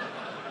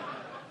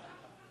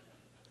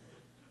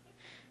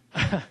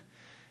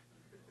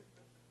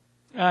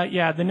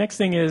 Yeah, the next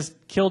thing is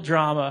kill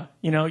drama.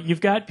 You know,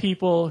 you've got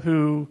people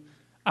who,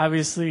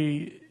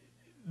 obviously,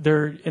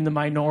 they're in the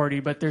minority,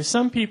 but there's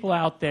some people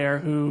out there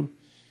who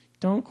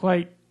don't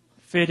quite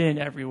fit in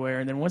everywhere.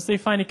 And then once they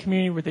find a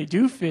community where they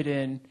do fit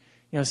in,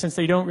 you know, since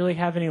they don't really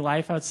have any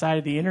life outside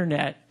of the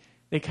internet,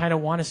 they kind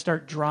of want to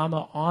start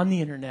drama on the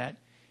internet.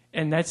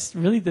 And that's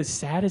really the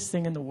saddest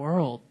thing in the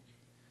world.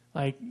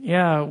 Like,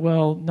 yeah,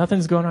 well,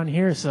 nothing's going on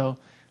here, so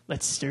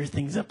let's stir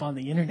things up on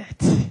the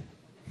internet.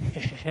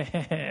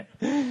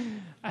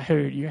 I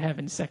heard you're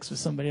having sex with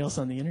somebody else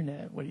on the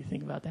internet. What do you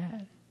think about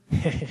that?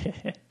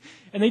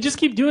 And they just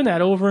keep doing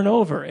that over and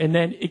over. And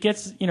then it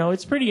gets, you know,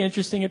 it's pretty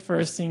interesting at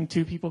first seeing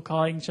two people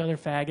calling each other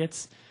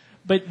faggots.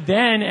 But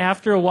then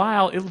after a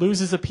while, it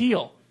loses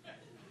appeal.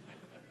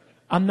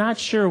 I'm not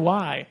sure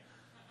why.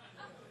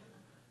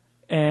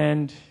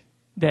 And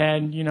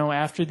then, you know,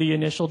 after the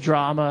initial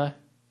drama,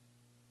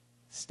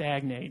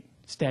 stagnation.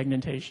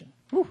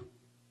 Whew.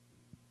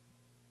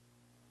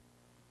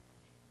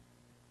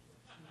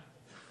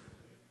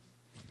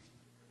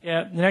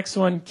 Yeah, the next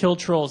one, kill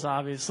trolls,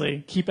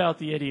 obviously. Keep out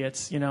the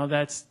idiots. You know,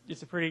 it's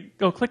a pretty,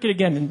 go click it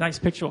again, and a nice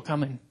picture will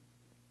come in.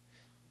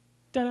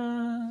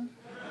 Ta-da!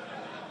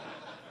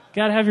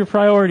 Gotta have your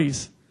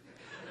priorities.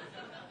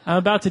 I'm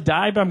about to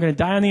die, but I'm going to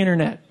die on the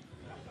internet.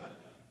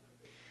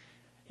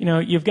 You know,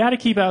 you've got to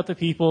keep out the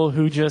people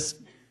who just,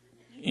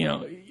 you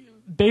know,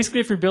 basically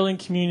if you're building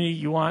community,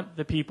 you want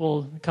the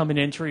people coming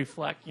in to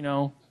reflect, you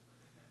know,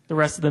 the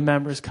rest of the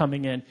members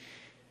coming in.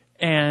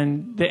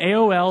 And the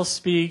AOL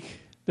speak,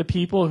 the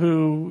people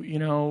who, you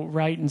know,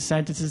 write in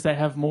sentences that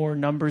have more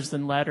numbers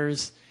than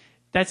letters,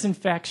 that's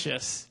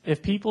infectious.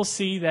 If people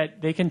see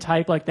that they can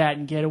type like that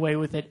and get away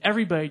with it,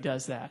 everybody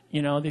does that.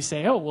 You know, they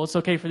say, oh, well, it's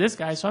okay for this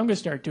guy, so I'm going to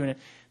start doing it.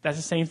 That's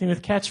the same thing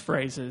with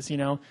catchphrases, you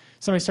know.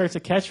 Somebody starts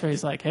a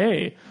catchphrase like,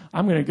 hey,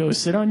 I'm going to go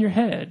sit on your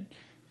head.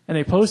 And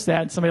they post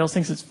that, and somebody else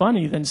thinks it's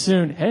funny. Then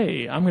soon,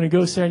 hey, I'm going to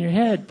go sit on your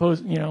head.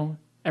 Post, you know,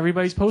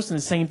 everybody's posting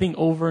the same thing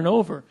over and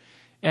over.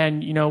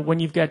 And, you know, when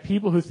you've got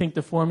people who think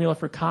the formula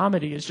for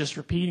comedy is just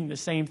repeating the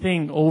same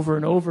thing over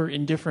and over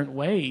in different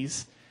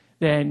ways,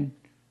 then,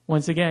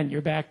 once again,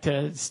 you're back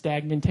to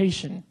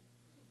stagnation.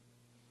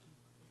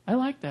 I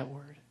like that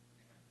word.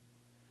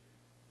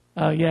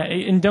 Yeah,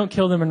 and don't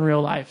kill them in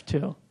real life,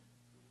 too.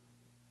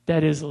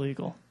 That is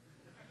illegal.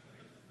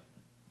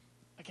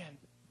 Again.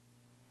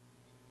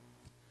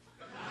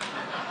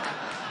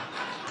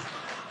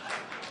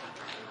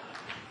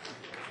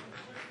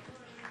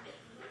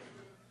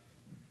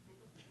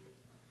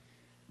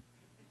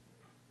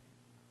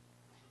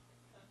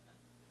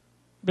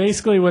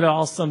 Basically, what it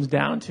all sums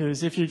down to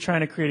is if you're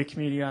trying to create a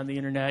community on the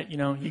internet, you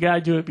know, you got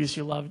to do it because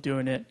you love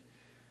doing it.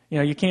 You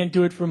know, you can't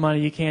do it for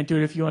money. You can't do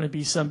it if you want to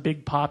be some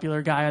big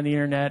popular guy on the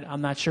internet.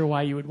 I'm not sure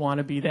why you would want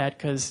to be that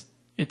because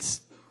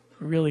it's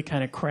really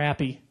kind of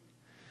crappy.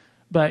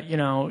 But, you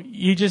know,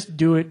 you just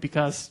do it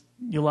because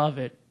you love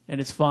it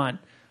and it's fun.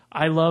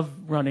 I love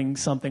running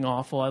Something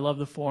Awful. I love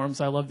the forums.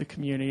 I love the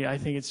community. I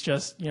think it's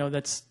just, you know,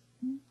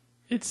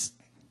 it's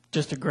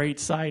just a great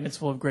site and it's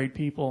full of great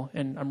people.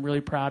 And I'm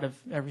really proud of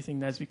everything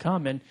that's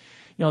become. And,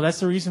 you know, that's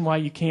the reason why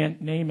you can't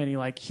name any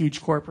like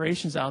huge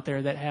corporations out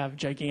there that have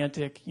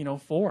gigantic, you know,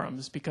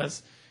 forums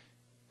because,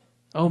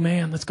 oh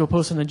man, let's go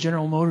post on the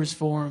General Motors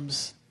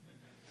forums.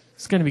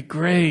 It's going to be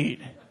great.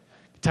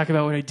 Talk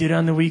about what I did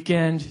on the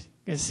weekend.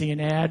 Gonna see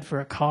an ad for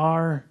a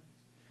car.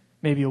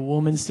 Maybe a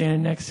woman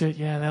standing next to it.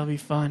 Yeah, that'll be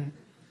fun.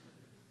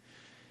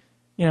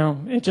 You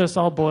know, it just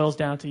all boils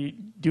down to you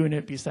doing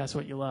it because that's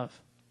what you love.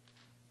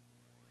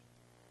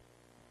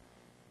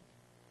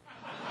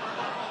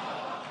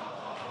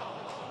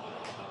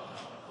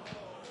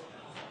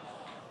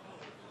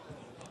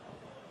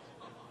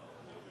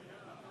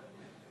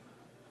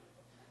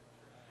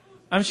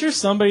 I'm sure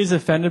somebody's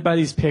offended by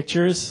these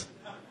pictures.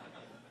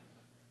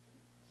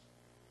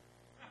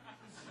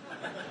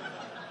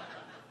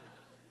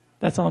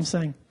 That's all I'm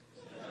saying.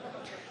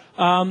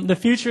 The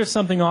future of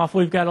Something Awful,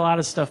 we've got a lot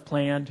of stuff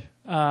planned.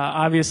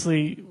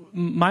 Obviously,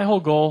 my whole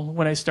goal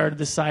when I started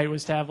the site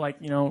was to have, like,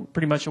 you know,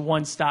 pretty much a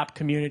one-stop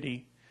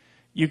community.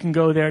 You can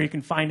go there, you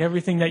can find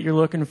everything that you're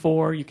looking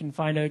for, you can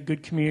find a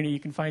good community, you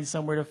can find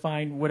somewhere to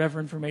find whatever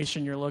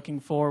information you're looking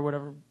for,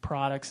 whatever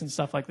products and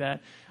stuff like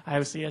that.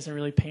 Obviously, it hasn't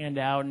really panned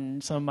out,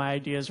 and some of my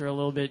ideas are a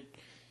little bit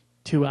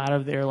too out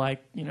of there,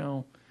 like,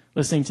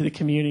 listening to the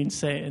community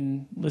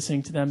and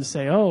listening to them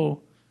say,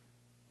 oh,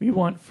 we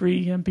want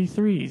free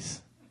MP3s.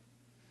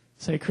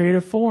 So I created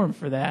a forum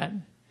for that.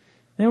 And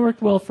it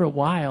worked well for a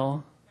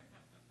while.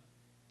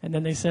 And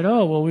then they said,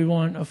 oh, well, we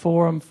want a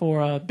forum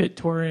for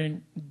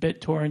BitTorrenting,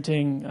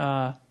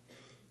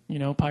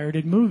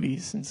 pirated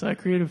movies. And so I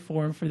created a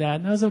forum for that,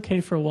 and that was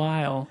okay for a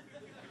while.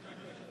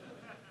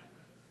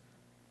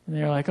 And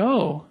they were like,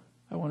 oh,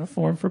 I want a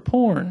forum for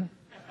porn.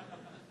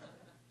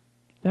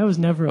 That was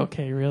never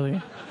okay,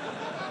 really.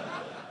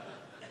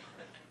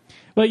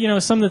 But,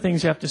 some of the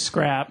things you have to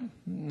scrap.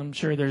 I'm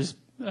sure there's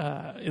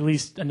at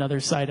least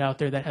another site out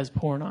there that has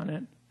porn on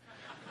it.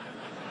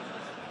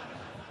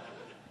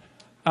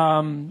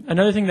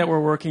 Another thing that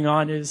we're working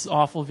on is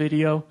Awful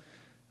Video.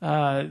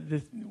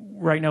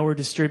 Right now we're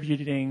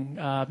distributing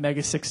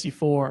Mega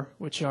 64,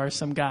 which are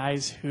some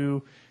guys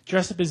who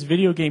dress up as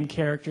video game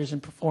characters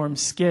and perform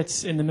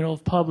skits in the middle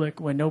of public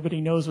when nobody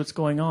knows what's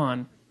going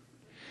on.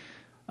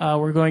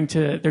 They're going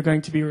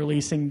to be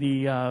releasing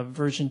the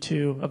version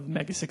 2 of the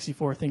Mega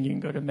 64 thing. You can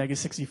go to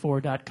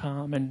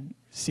mega64.com and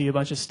see a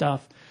bunch of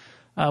stuff.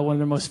 One of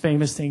the most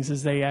famous things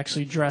is they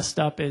actually dressed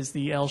up as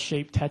the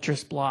L-shaped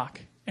Tetris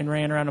block and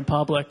ran around in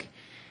public.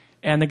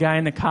 And the guy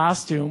in the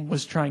costume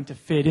was trying to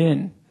fit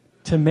in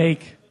to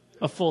make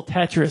a full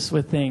Tetris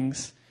with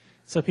things.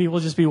 So people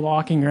just be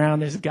walking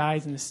around. There's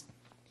guys in this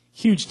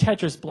huge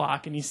Tetris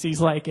block, and he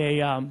sees like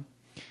a,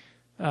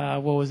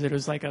 what was it? It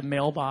was like a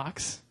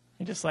mailbox.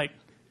 And just like,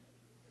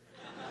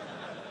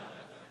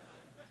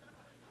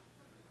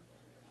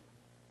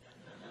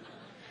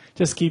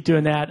 just keep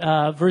doing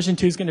that. Version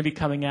 2 is going to be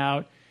coming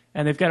out,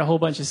 and they've got a whole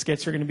bunch of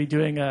skits. We're going to be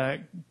doing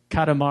a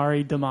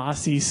Katamari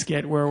Damacy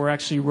skit where we're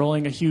actually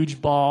rolling a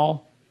huge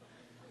ball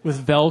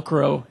with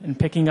Velcro and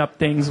picking up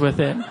things with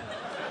it.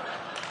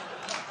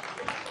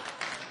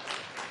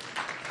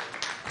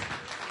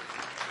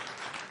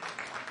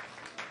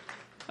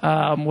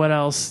 What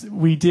else?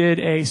 We did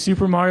a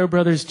Super Mario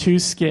Brothers 2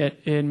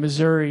 skit in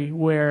Missouri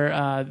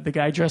where the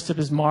guy dressed up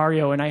as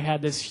Mario, and I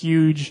had this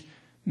huge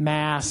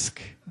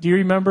mask. Do you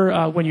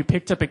remember when you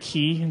picked up a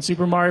key in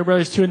Super Mario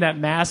Brothers 2 and that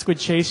mask would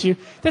chase you?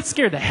 That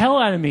scared the hell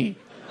out of me.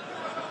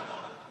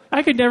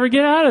 I could never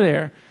get out of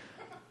there.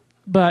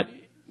 But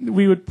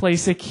we would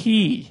place a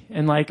key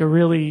in like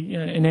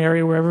an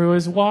area where everyone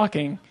was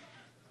walking.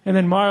 And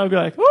then Mario would be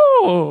like,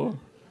 oh,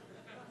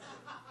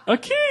 a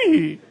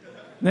key.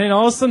 And then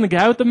all of a sudden the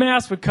guy with the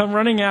mask would come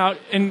running out,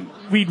 and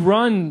we'd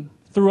run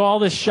through all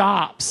the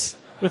shops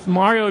with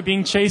Mario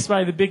being chased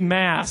by the big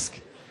mask.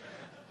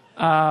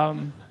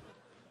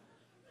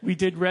 We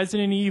did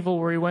Resident Evil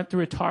where we went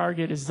through a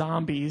Target as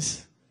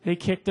zombies. They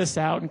kicked us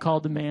out and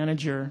called the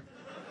manager.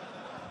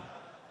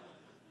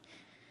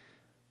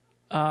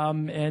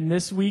 And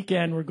this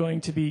weekend we're going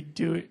to be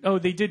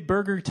they did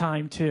Burger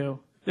Time too.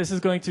 This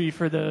is going to be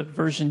for the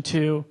version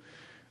 2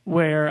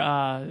 where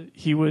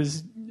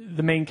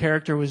the main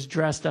character was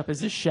dressed up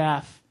as a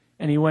chef,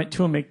 and he went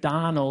to a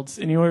McDonald's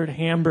and he ordered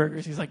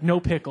hamburgers. He's like, no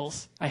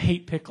pickles. I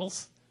hate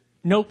pickles.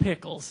 No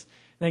pickles.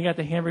 And then he got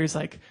the hamburger. He's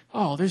like,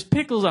 oh, there's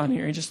pickles on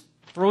here. He just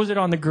throws it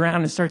on the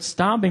ground and starts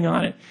stomping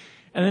on it.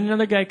 And then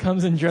another guy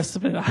comes in dressed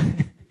up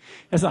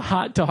as a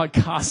hot dog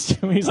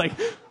costume. He's like,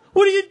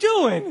 what are you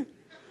doing?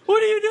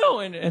 What are you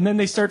doing? And then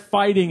they start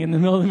fighting in the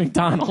middle of the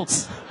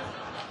McDonald's.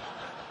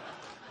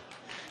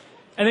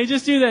 And they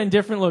just do that in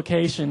different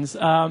locations.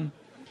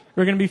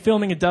 We're going to be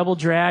filming a Double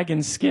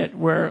Dragon skit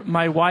where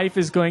my wife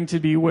is going to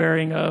be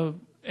wearing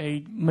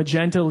a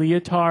magenta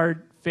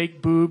leotard,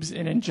 fake boobs,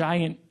 and a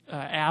giant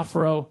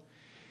afro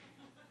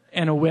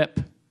and a whip.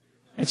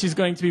 And she's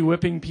going to be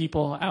whipping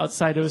people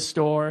outside of a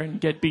store and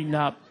get beaten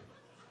up.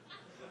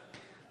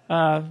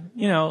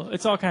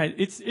 It's all kind of,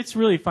 it's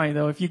really funny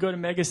though. If you go to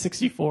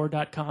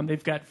mega64.com,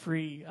 they've got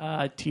free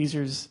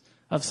teasers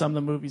of some of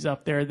the movies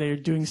up there. They're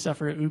doing stuff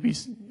for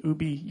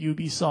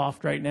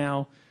Ubisoft right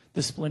now,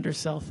 the Splinter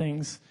Cell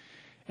things.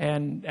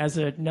 And as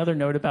another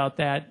note about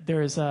that,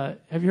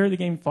 have you heard of the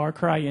game Far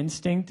Cry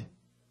Instinct?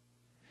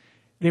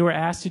 They were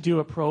asked to do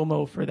a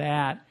promo for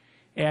that.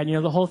 And,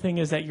 the whole thing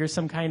is that you're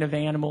some kind of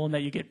animal and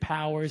that you get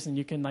powers and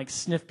you can, like,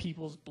 sniff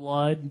people's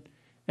blood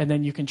and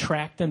then you can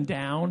track them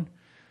down.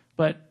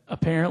 But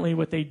apparently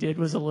what they did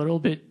was a little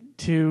bit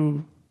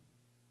too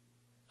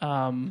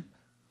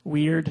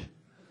weird.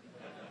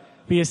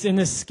 Because in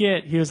this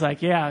skit, he was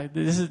like, yeah,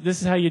 this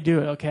is how you do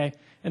it, okay?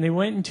 And they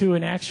went into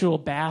an actual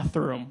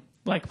bathroom,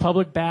 like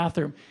public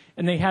bathroom,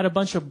 and they had a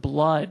bunch of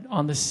blood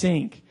on the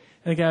sink.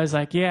 And the guy was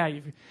like, yeah,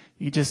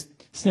 you just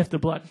sniff the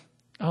blood.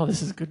 Oh,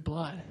 this is good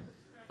blood.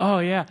 Oh,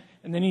 yeah.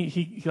 And then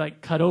he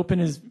like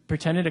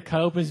pretended to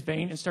cut open his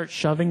vein and start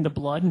shoving the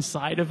blood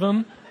inside of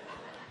him.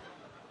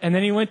 And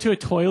then he went to a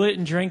toilet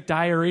and drank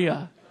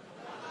diarrhea.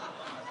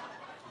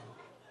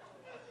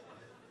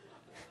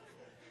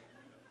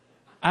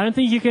 I don't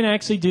think you can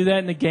actually do that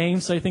in the game,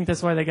 so I think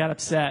that's why they got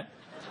upset.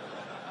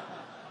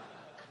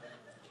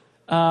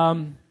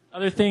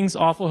 Other things,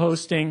 Awful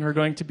Hosting are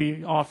going to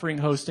be offering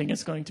hosting.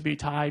 It's going to be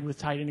tied with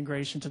tight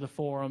integration to the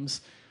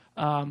forums.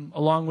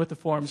 along with the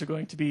forums, are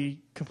going to be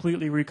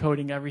completely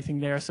recoding everything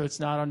there, so it's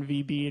not on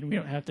VB, and we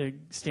don't have to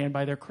stand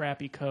by their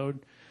crappy code.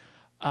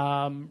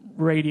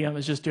 Radium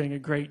is just doing a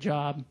great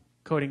job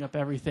coding up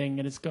everything,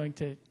 and it's going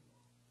to...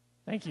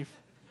 Thank you.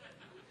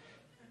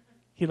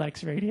 He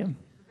likes Radium.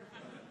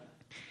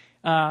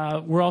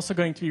 We're also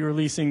going to be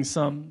releasing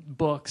some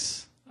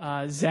books.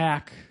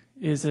 Zach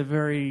is a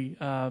very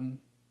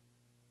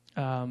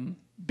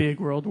big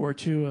World War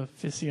II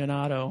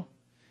aficionado,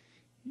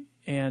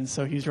 and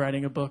so he's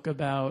writing a book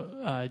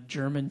about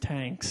German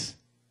tanks.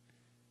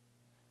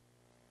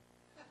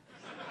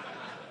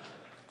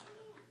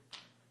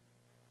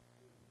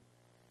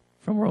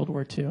 From World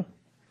War II.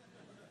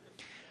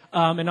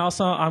 And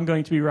also, I'm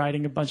going to be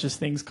writing a bunch of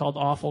things called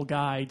awful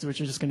guides,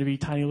 which are just going to be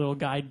tiny little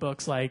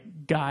guidebooks,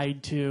 like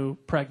Guide to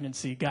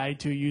Pregnancy, Guide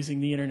to Using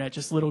the Internet,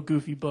 just little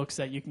goofy books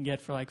that you can get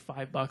for like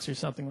 $5 or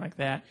something like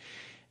that.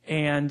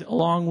 And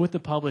along with the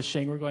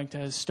publishing, we're going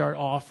to start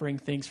offering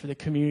things for the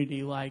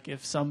community, like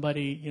if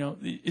somebody,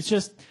 it's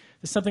just,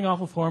 the Something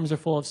Awful forums are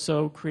full of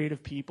so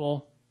creative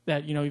people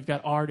that, you've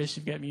got artists,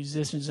 you've got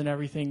musicians and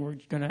everything. We're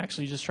going to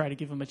actually just try to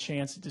give them a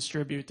chance to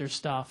distribute their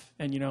stuff.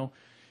 And,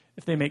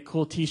 if they make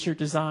cool T-shirt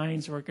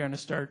designs, we're going to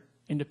start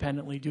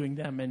independently doing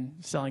them and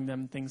selling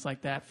them, things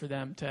like that, for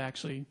them to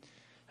actually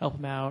help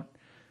them out.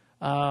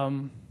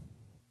 And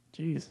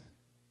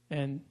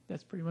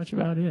that's pretty much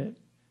about it.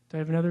 Do I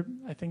have another?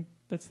 I think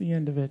that's the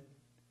end of it.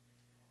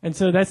 And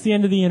so that's the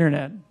end of the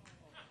Internet.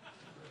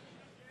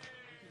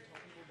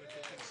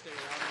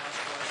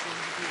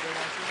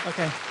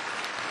 Okay.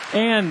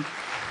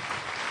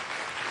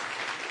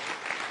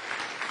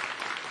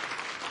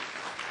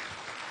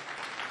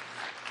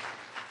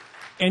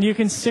 And you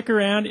can stick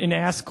around and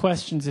ask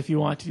questions if you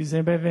want to. Does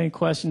anybody have any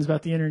questions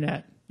about the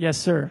Internet? Yes,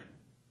 sir. Really,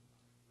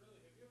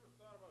 have you ever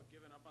thought about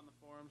giving up on the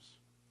forums?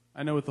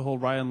 I know with the whole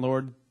Ryan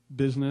Lord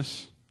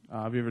business,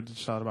 have you ever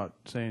just thought about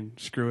saying,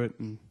 screw it?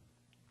 And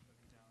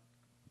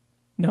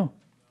No.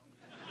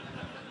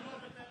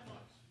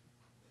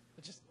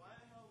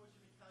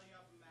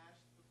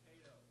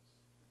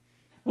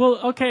 Well,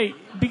 okay,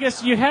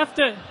 because you have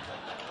to...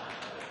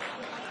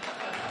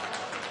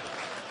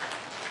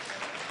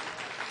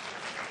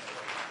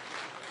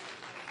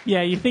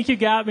 Yeah, you think you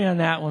got me on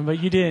that one,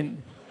 but you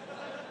didn't.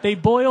 They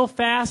boil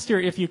faster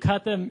if you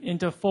cut them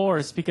into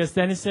fourths, because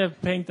then instead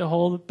of putting the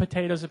whole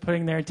potatoes and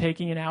putting there and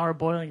taking an hour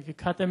boiling, if you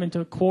cut them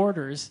into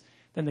quarters,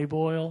 then they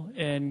boil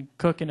and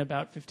cook in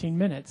about 15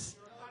 minutes.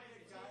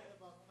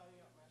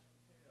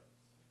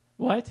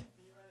 What?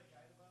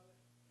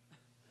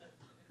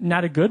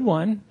 Not a good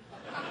one.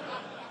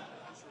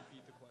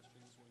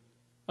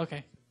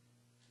 Okay.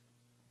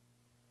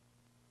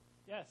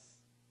 Yes.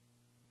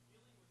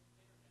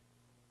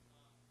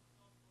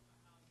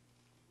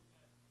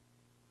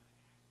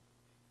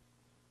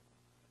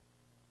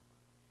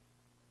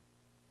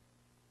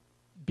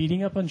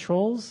 Beating up on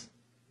trolls?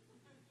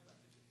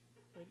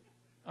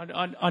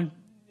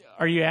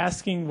 Are you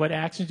asking what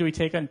actions do we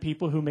take on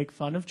people who make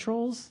fun of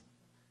trolls?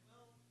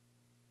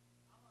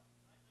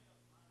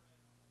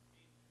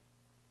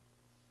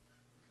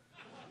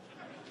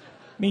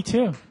 Me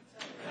too.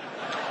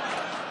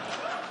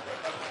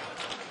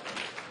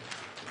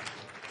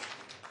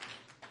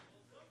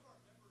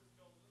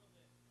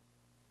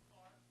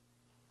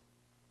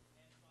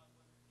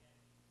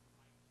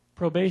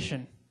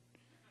 Probation.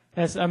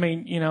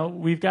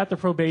 We've got the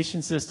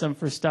probation system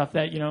for stuff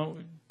that,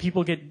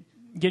 people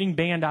getting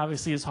banned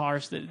obviously is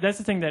harsh. That's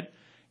the thing that,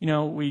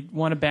 we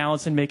want to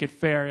balance and make it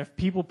fair. If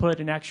people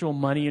put an actual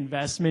money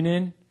investment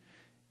in,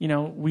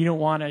 we don't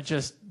want to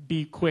just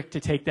be quick to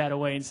take that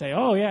away and say,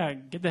 oh yeah,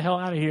 get the hell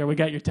out of here. We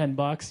got your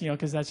 $10,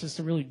 because that's just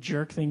a really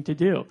jerk thing to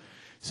do.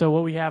 So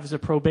what we have is a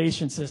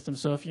probation system.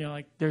 So if,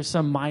 there's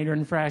some minor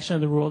infraction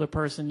of the rule, the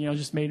person,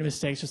 just made a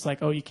mistake, it's just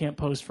like, oh, you can't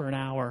post for an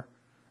hour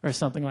or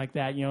something like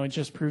that. It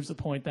just proves the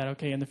point that,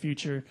 okay, in the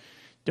future,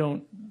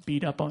 don't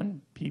beat up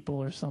on people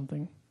or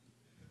something.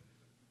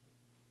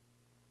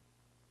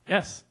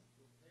 Yes?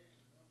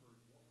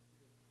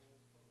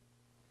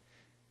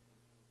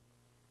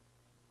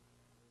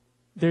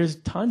 There's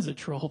tons of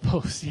troll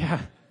posts,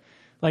 yeah.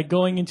 Like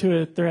going into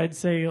a thread,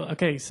 say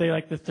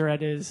like the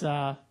thread is,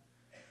 I'm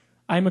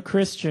a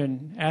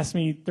Christian, ask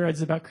me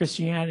threads about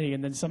Christianity,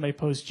 and then somebody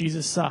posts,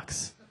 Jesus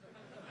sucks.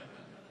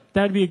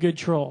 That would be a good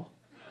troll.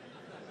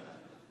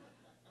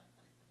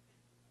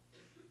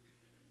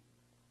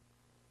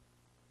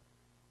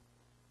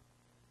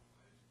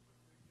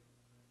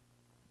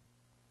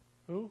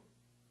 Who?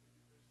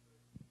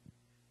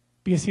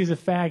 Because he was a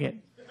faggot.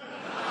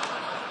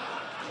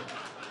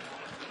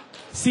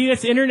 See,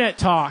 that's internet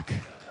talk.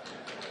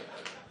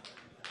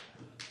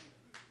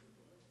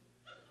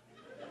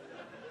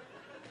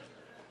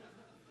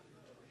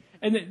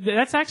 And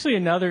that's actually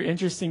another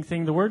interesting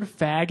thing. The word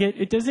faggot,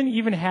 it doesn't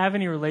even have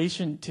any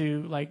relation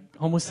to like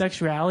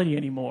homosexuality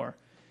anymore.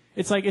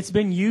 It's like it's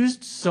been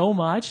used so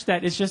much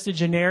that it's just a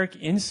generic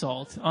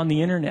insult on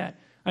the internet.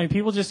 I mean,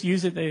 people just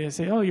use it, they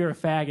say, oh, you're a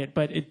faggot,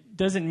 but it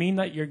doesn't mean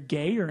that you're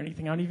gay or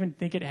anything. I don't even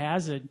think it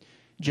has a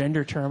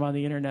gender term on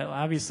the internet.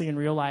 Obviously, in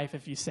real life,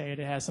 if you say it,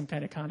 it has some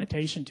kind of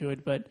connotation to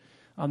it. But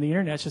on the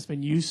internet, it's just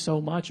been used so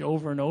much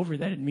over and over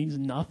that it means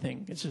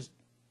nothing. It's just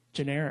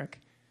generic.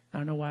 I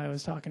don't know why I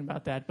was talking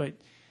about that, but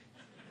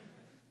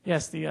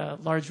yes, the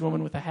large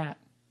woman with a hat.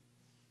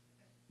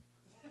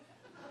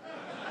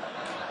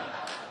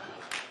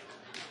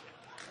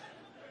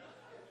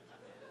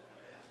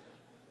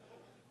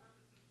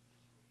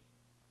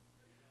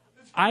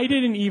 I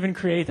didn't even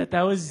create that.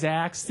 That was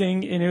Zach's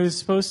thing, and it was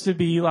supposed to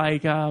be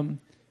like, I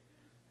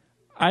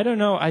don't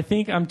know. I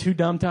think I'm too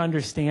dumb to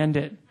understand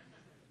it.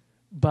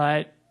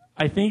 But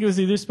I think it was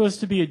either supposed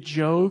to be a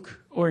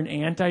joke or an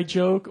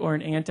anti-joke or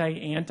an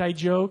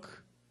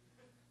anti-anti-joke.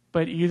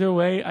 But either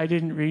way, I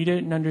didn't read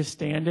it and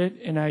understand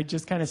it, and I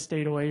just kind of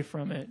stayed away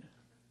from it.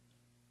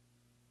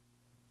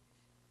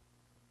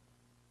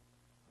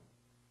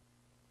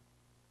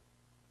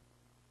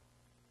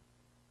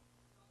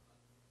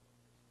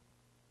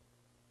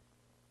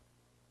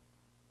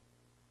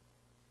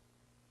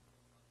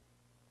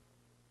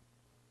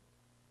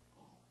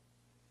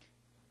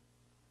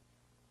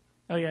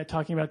 Oh yeah,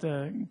 talking about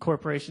the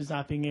corporations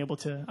not being able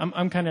to.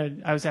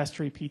 I was asked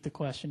to repeat the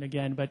question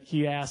again, but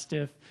he asked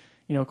if,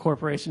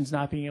 corporations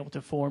not being able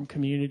to form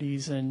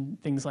communities and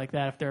things like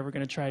that, if they're ever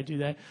going to try to do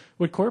that.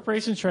 What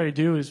corporations try to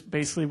do is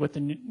basically what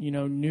the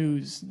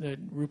news, the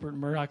Rupert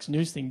Murdoch's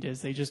news thing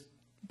does. They just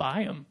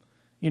buy them.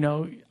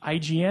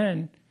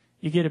 IGN,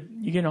 you get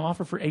an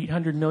offer for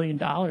 $800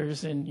 million,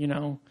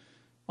 and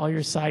all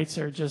your sites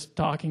are just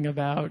talking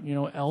about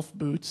elf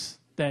boots.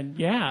 Then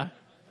yeah,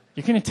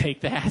 you're going to take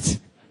that.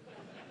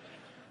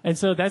 And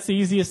so that's the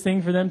easiest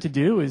thing for them to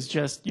do is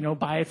just,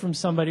 buy it from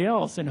somebody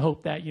else and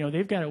hope that,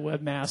 they've got a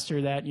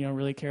webmaster that,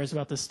 really cares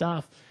about the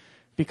stuff.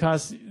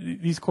 Because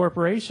these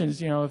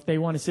corporations, if they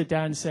want to sit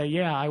down and say,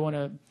 yeah, I want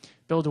to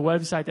build a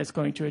website that's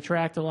going to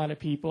attract a lot of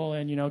people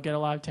and, get a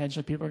lot of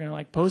attention, people are going to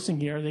like posting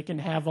here. They can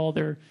have all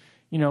their,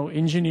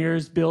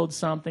 engineers build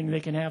something. They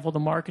can have all the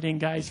marketing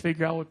guys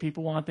figure out what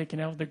people want. They can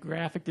have the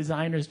graphic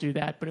designers do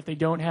that. But if they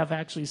don't have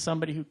actually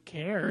somebody who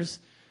cares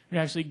and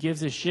actually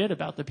gives a shit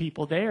about the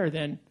people there,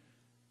 then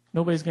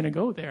nobody's going to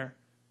go there.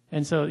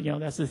 And so,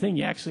 that's the thing.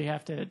 You actually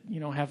have to,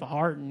 have a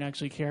heart and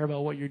actually care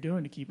about what you're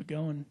doing to keep it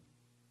going.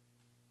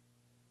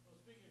 Well,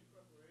 speaking of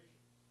corporations,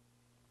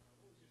 what was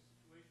your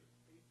situation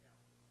with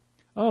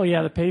PayPal? Oh,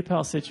 yeah, the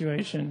PayPal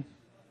situation.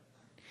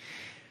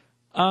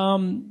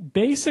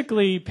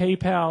 Basically,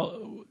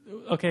 PayPal,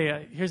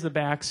 okay, here's the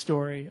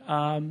backstory.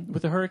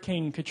 With the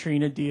Hurricane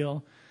Katrina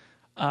deal,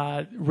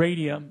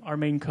 Radium, our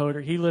main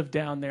coder, he lived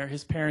down there.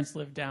 His parents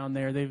lived down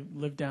there. They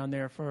lived down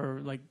there for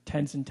like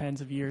tens and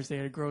tens of years. They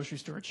had a grocery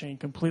store chain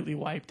completely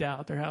wiped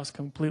out, their house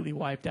completely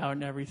wiped out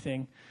and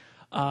everything.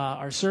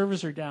 Our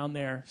servers are down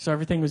there, so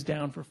everything was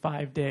down for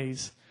 5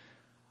 days.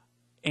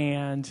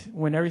 And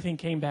when everything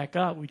came back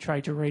up, we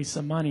tried to raise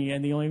some money,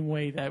 and the only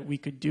way that we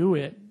could do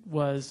it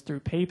was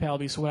through PayPal,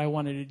 because what I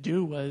wanted to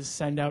do was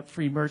send out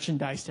free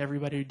merchandise to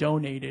everybody who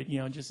donated,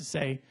 just to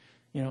say,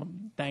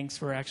 thanks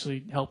for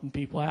actually helping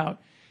people out.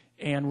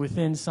 And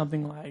within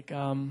something like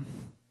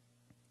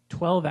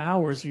 12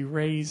 hours, we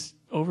raised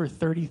over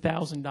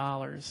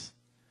 $30,000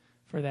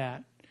 for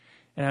that.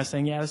 And I was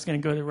saying, yeah, this is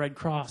going to go to the Red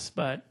Cross,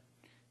 but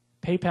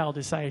PayPal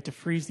decided to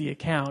freeze the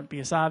account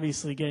because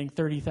obviously getting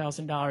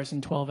 $30,000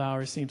 in 12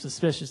 hours seems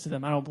suspicious to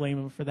them. I don't blame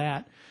them for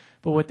that.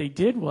 But what they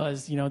did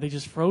was, they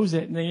just froze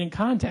it and they didn't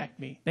contact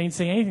me. They didn't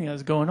say anything that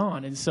was going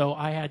on. And so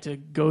I had to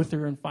go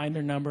through and find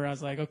their number. I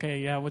was like, okay,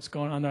 yeah, what's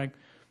going on? They're like,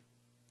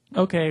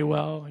 okay,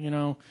 well,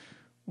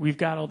 we've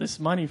got all this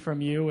money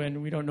from you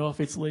and we don't know if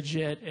it's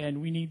legit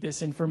and we need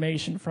this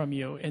information from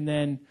you. And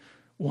then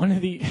one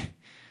of the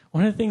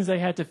things I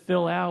had to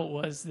fill out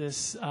was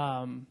this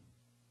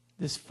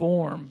this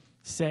form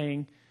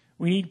saying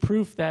we need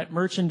proof that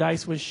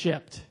merchandise was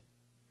shipped.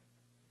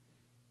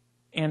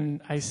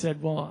 And I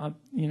said, well,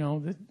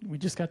 we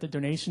just got the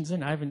donations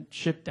in. I haven't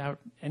shipped out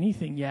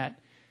anything yet.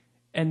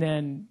 And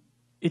then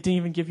it didn't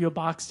even give you a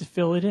box to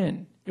fill it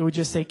in. It would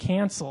just say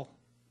cancel.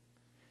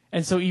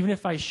 And so even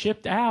if I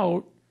shipped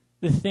out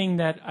the thing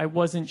that I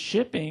wasn't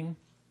shipping,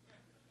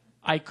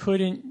 I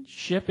couldn't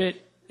ship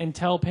it and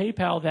tell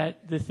PayPal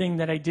that the thing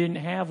that I didn't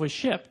have was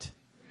shipped.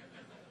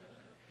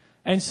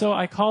 And so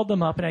I called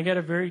them up, and I got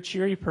a very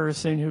cheery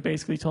person who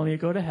basically told me to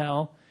go to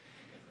hell.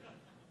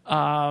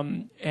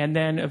 And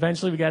then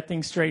eventually we got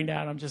things straightened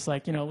out. I'm just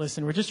like,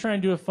 listen, we're just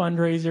trying to do a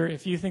fundraiser.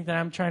 If you think that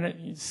I'm trying to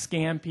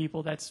scam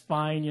people, that's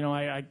fine.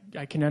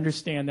 I can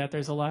understand that.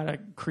 There's a lot of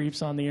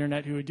creeps on the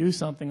internet who would do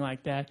something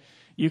like that.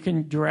 You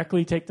can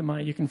directly take the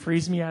money. You can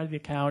freeze me out of the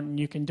account, and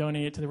you can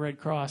donate it to the Red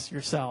Cross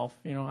yourself.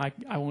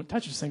 I won't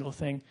touch a single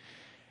thing.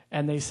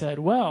 And they said,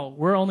 well,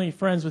 we're only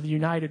friends with the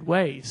United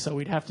Way, so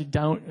we'd have to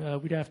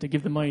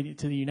give the money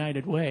to the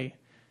United Way.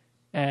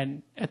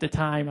 And at the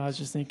time, I was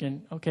just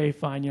thinking, okay,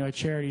 fine, a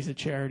charity's a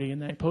charity. And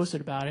then I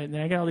posted about it, and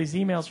then I got all these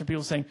emails from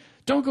people saying,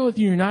 don't go with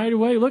the United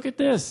Way. Look at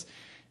this.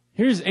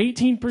 Here's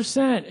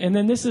 18%, and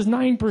then this is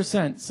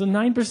 9%. So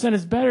 9%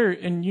 is better,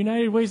 and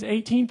United Way's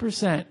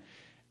 18%.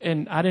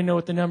 And I didn't know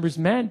what the numbers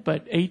meant,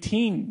 but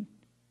 18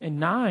 and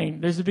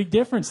 9, there's a big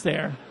difference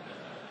there.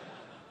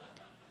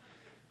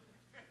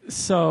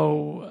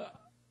 So,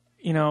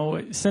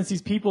 since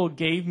these people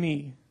gave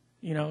me,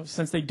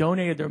 since they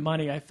donated their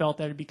money, I felt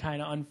that it'd be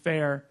kind of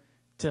unfair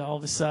to all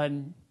of a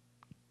sudden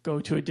go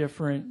to a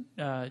different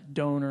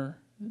donor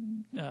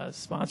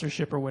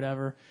sponsorship or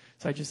whatever.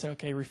 So I just said,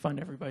 okay, refund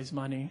everybody's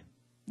money.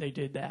 They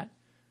did that.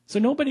 So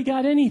nobody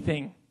got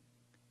anything.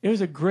 It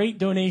was a great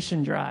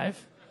donation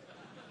drive.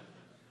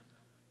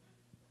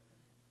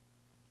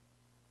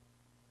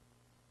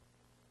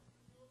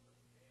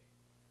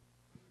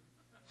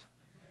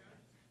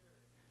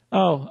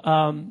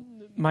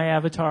 My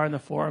avatar in the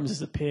forums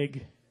is a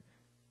pig.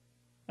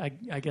 I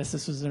guess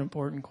this was an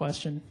important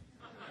question.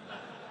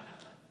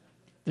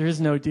 There is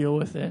no deal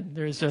with it.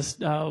 There's just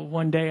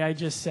one day I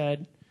just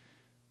said,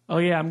 oh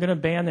yeah, I'm going to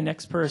ban the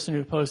next person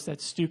who posts that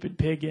stupid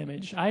pig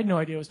image. I had no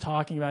idea what I was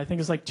talking about. I think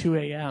it was like 2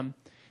 a.m.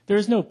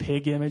 There's no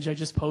pig image. I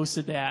just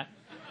posted that.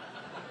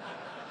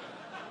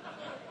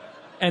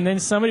 And then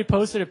somebody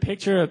posted a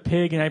picture of a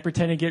pig, and I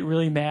pretended to get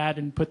really mad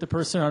and put the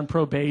person on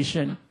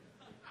probation.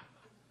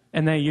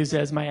 And then I used it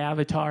as my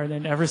avatar. And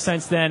then ever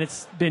since then,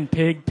 it's been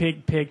pig,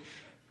 pig, pig.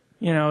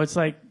 It's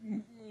like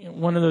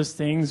one of those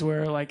things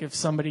where, like, if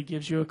somebody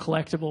gives you a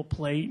collectible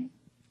plate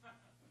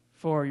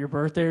for your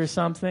birthday or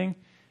something,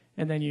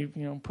 and then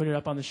you put it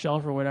up on the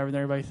shelf or whatever, and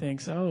everybody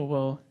thinks, oh,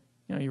 well,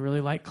 you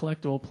really like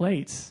collectible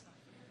plates.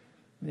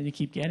 And then you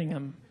keep getting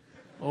them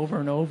over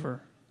and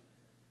over.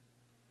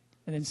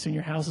 And then soon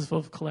your house is full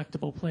of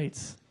collectible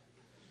plates.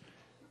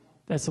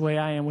 That's the way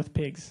I am with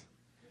pigs.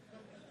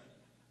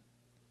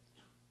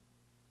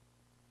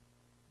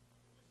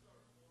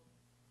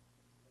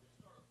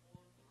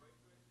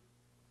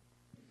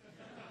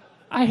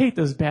 I hate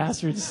those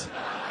bastards.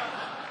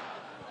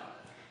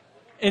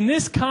 And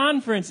this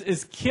conference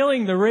is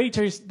killing the rate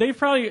tracers.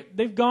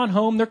 They've gone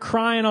home, they're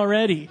crying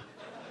already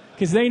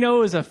because they know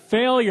it was a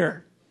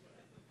failure.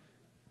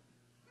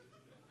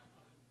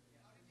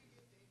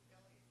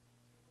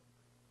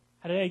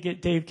 How did I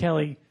get Dave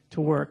Kelly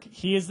to work?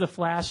 He is the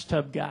Flash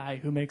Tub guy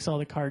who makes all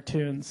the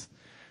cartoons.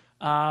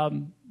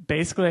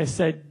 Basically, I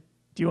said,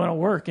 do you want to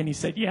work? And he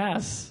said,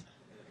 yes.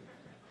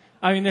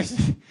 I mean,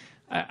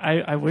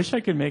 I wish I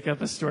could make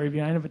up a story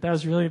behind it, but that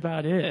was really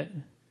about it.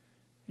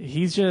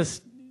 He's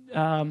just,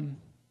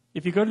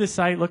 if you go to the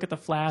site, look at the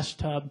Flash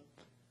Tub,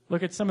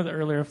 look at some of the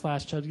earlier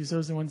Flash Tubs, because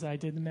those are the ones I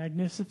did the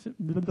magnificent,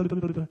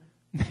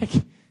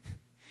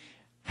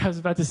 I was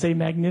about to say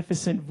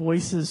magnificent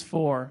voices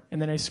for,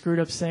 and then I screwed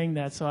up saying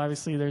that, so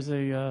obviously there's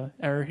a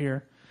error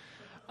here.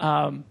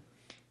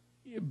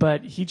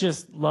 But he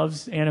just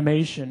loves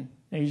animation,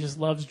 and he just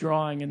loves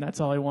drawing, and that's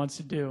all he wants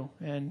to do,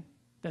 and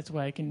that's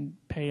why I can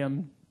pay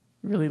him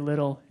really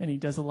little, and he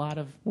does a lot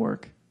of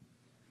work.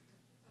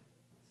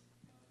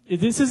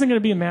 This isn't going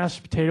to be a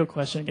mashed potato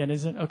question again,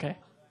 is it? Okay.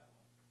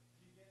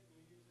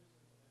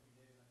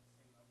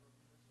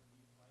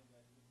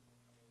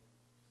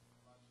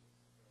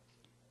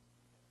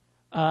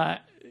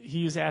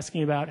 He was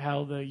asking about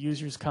how the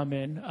users come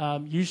in.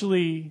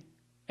 Usually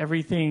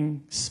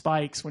everything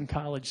spikes when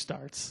college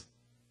starts.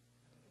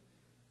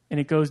 And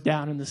it goes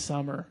down in the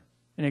summer.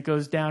 And it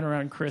goes down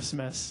around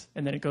Christmas.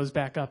 And then it goes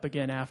back up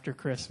again after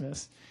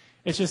Christmas.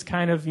 It's just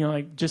kind of,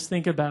 just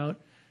think about,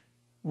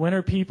 when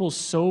are people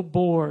so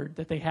bored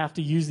that they have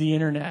to use the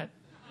internet?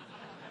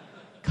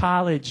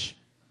 College.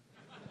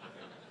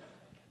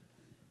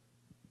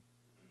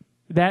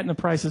 That and The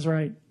Price is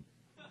Right.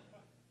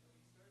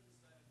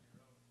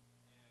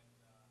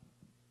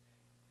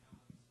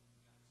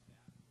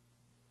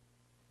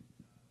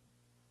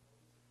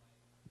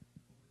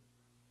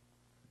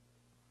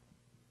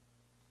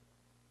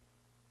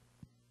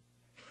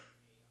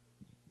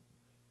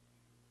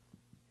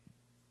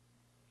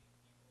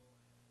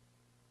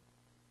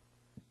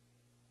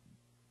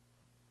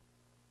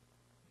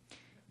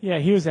 Yeah,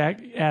 he was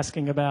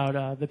asking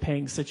about the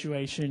paying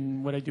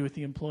situation, what I do with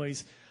the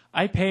employees.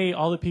 I pay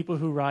all the people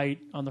who write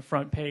on the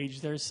front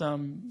page. There's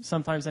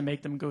sometimes I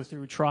make them go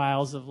through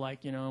trials of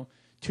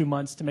 2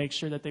 months to make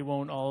sure that they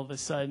won't all of a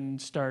sudden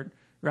start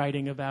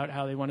writing about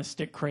how they want to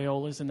stick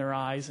Crayolas in their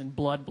eyes and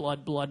blood.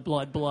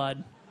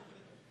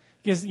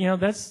 Because,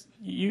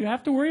 you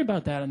have to worry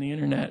about that on the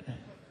internet.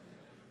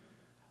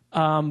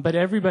 But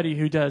everybody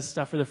who does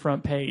stuff for the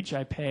front page,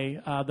 I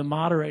pay. The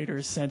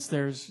moderators, since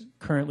there's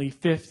currently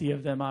 50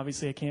 of them,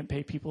 obviously I can't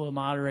pay people to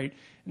moderate.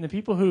 And the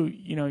people who,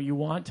 you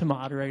want to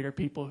moderate are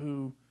people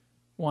who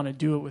want to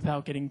do it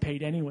without getting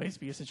paid anyways,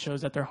 because it shows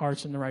that their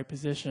heart's in the right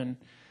position.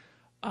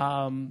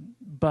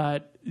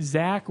 But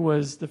Zach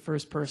was the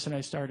first person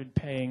I started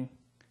paying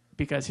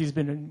because he's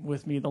been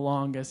with me the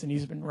longest, and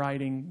he's been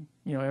writing,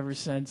 ever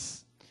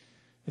since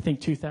I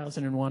think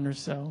 2001 or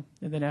so.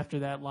 And then after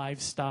that,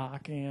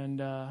 Livestock,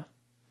 and I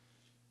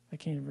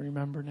can't even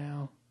remember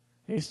now.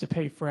 I used to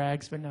pay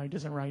Frags, but now he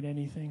doesn't write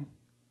anything.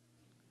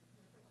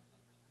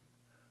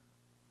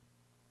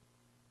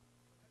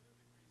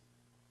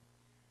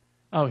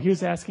 Oh, he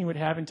was asking what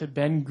happened to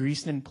Ben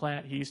Greaston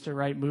Platt. He used to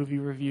write movie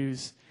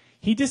reviews.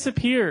 He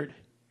disappeared.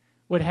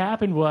 What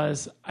happened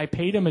was I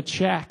paid him a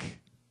check,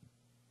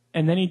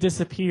 and then he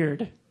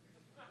disappeared.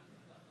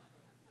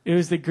 It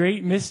was the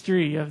great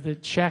mystery of the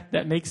check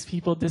that makes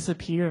people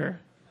disappear.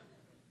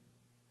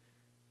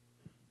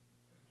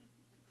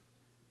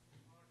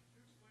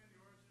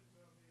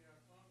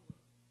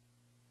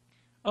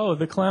 Oh,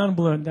 the clown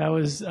balloon. That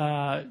was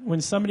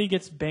when somebody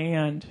gets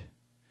banned,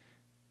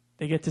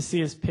 they get to see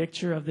his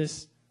picture of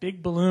this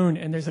big balloon,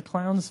 and there's a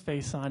clown's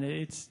face on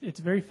it. It's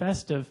very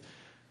festive.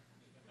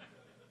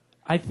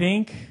 I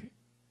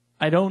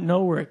don't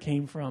know where it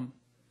came from.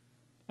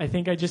 I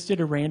think I just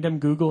did a random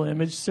Google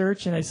image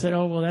search, and I said,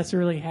 oh, well, that's a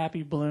really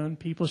happy balloon.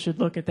 People should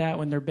look at that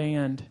when they're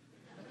banned.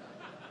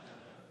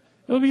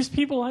 Well, because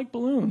people like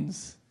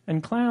balloons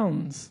and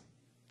clowns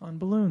on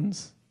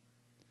balloons.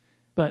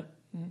 But,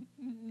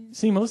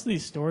 see, most of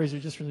these stories are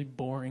just really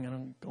boring. I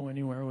don't go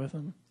anywhere with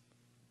them.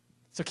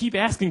 So keep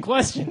asking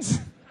questions.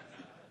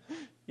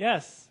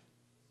 Yes?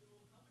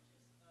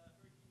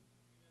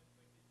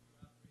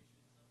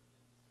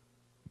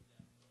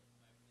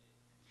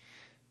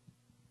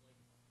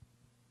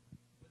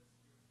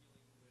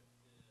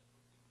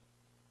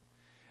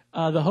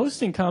 The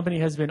hosting company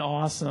has been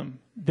awesome.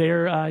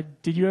 Did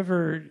you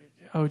ever,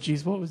 oh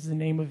geez, what was the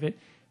name of it?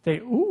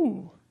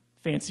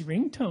 Fancy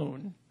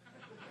ringtone.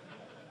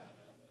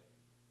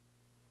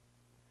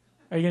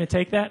 Are you going to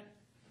take that?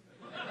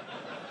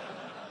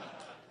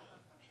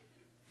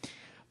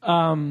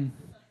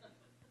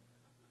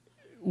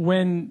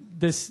 When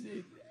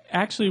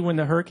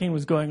the hurricane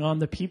was going on,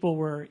 the people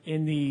were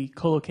in the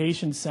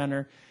co-location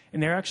center,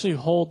 and they're actually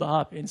holed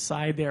up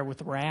inside there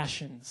with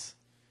rations,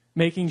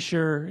 making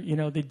sure,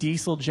 the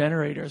diesel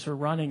generators were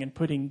running and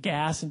putting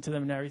gas into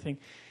them and everything.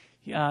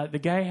 The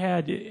guy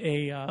had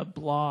a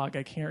blog.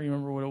 I can't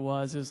remember what it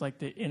was. It was like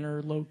the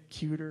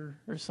Interlocutor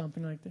or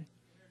something like that.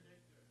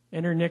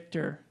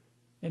 Internetter,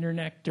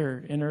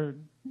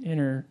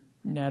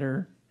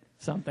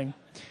 something.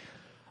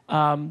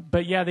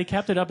 But yeah, they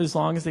kept it up as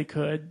long as they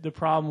could. The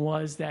problem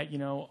was that,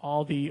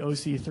 all the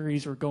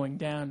OC3s were going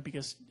down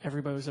because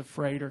everybody was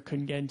afraid or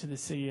couldn't get into the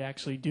city to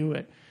actually do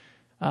it.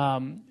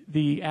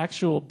 The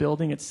actual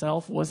building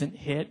itself wasn't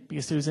hit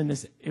because it was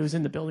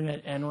in the building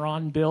that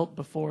Enron built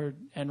before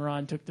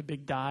Enron took the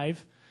big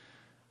dive.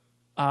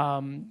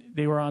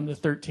 They were on the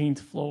 13th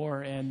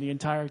floor, and the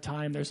entire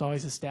time there's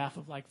always a staff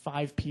of like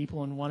 5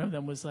 people, and one of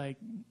them was like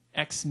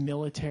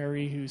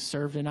ex-military who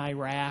served in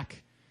Iraq.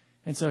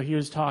 And so he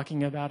was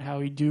talking about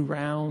how he'd do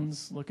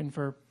rounds looking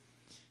for,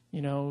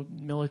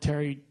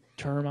 military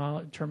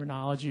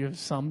terminology of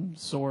some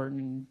sort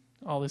and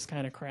all this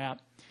kind of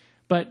crap.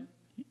 But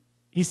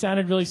he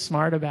sounded really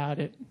smart about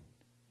it,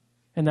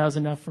 and that was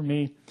enough for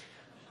me.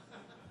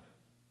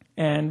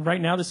 And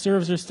right now the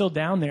servers are still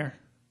down there,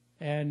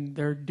 and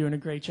they're doing a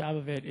great job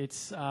of it.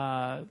 It's,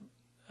 I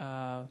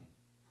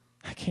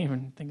can't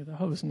even think of the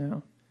host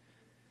now.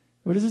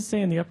 What does it say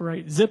in the upper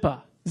right?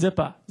 Zippa.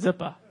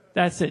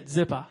 That's it,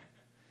 Zippa.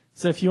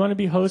 So if you want to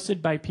be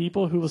hosted by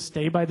people who will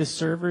stay by the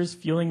servers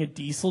fueling a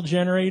diesel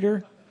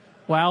generator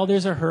while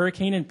there's a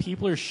hurricane and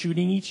people are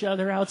shooting each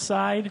other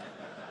outside,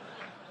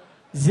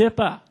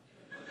 Zippa.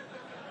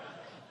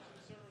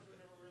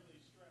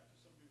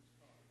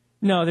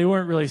 No, they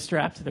weren't really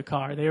strapped to the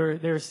car. They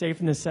were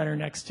safe in the center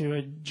next to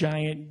a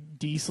giant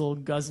diesel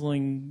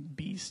guzzling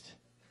beast.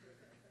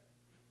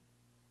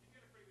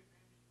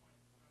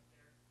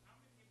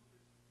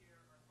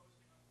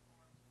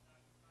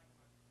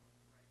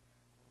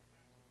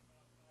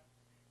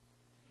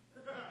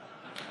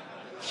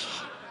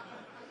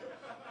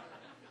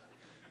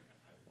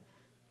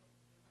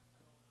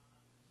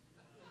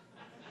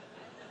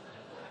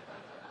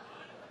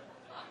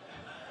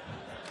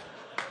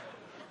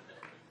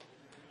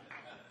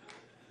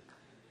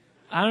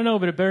 I don't know,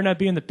 but it better not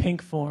be in the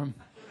pink form.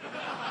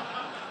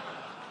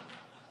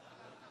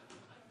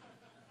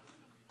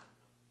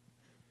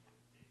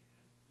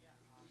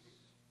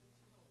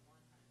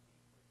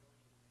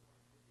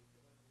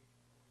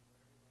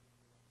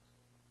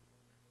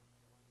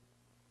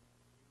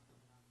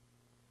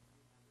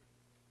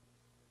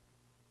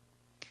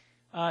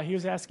 He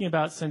was asking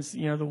about since,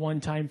 the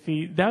one-time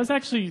fee. That was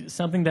actually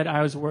something that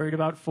I was worried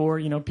about for,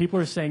 people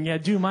are saying, yeah,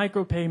 do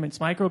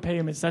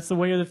micropayments. That's the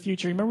way of the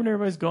future. Remember when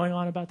everybody was going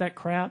on about that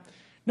crap?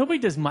 Nobody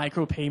does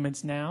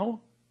micropayments now.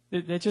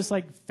 That just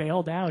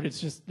failed out. It's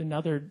just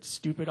another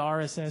stupid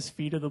RSS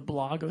feed of the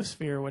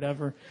blogosphere or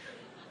whatever.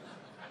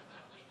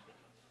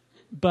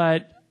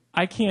 But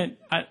I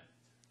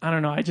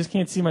don't know. I just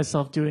can't see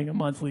myself doing a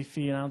monthly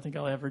fee, and I don't think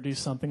I'll ever do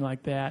something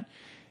like that.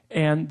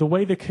 And the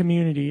way the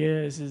community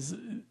is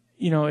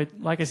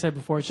like I said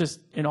before, it's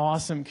just an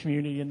awesome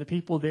community, and the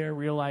people there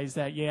realize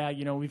that,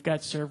 we've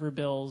got server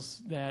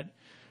bills that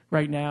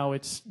right now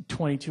it's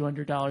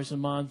 $2,200 a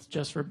month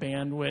just for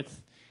bandwidth,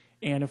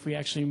 and if we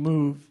actually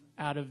move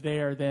out of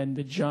there, then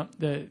the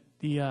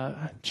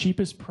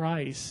cheapest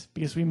price,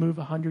 because we move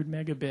 100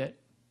 megabit,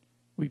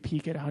 we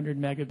peak at 100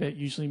 megabit,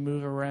 usually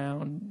move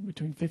around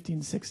between 50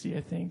 and 60, I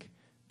think,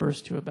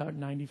 burst to about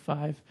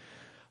 95.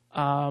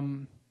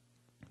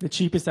 The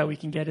cheapest that we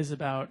can get is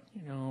about,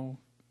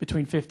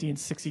 between $50 and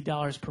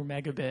 $60 per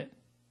megabit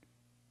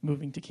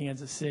moving to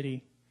Kansas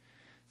City.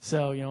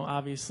 So,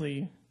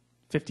 obviously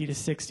 50 to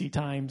 60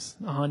 times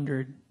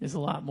 100 is a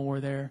lot more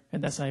there,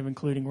 and that's not even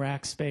including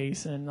rack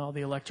space and all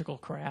the electrical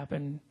crap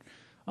and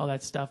all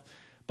that stuff.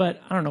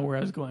 But I don't know where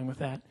I was going with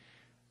that.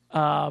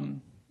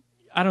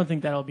 I don't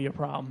think that'll be a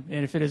problem,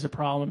 and if it is a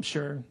problem, I'm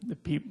sure the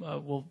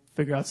people will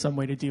figure out some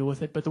way to deal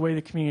with it. But the way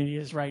the community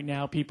is right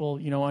now, people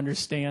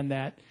understand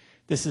that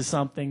this is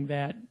something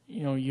that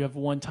you have a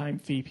one-time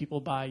fee. People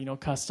buy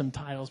custom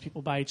tiles.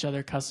 People buy each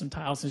other custom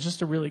tiles. It's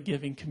just a really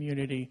giving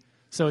community.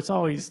 So it's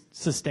always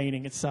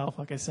sustaining itself,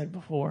 like I said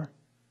before.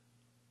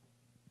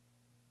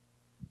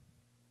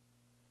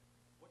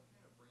 What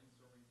kind of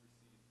brainstorming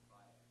proceeded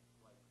by it?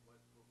 Like, what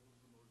was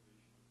the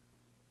motivation?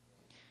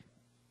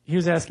 He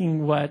was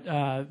asking what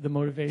the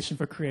motivation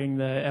for creating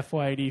the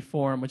FYD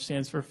forum, which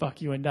stands for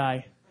Fuck You and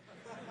Die.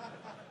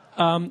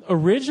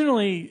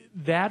 Originally,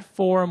 that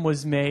forum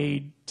was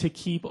made to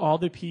keep all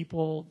the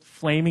people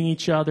flaming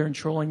each other and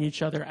trolling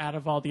each other out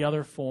of all the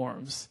other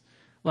forums.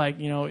 Like,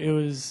 it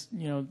was,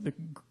 the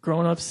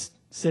grown-ups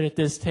sit at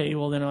this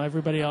table, then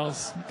everybody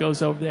else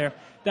goes over there.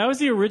 That was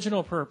the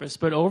original purpose.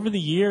 But over the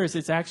years,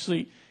 it's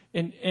actually,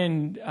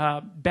 and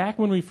back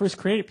when we first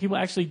created it, people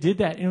actually did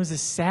that. And it was the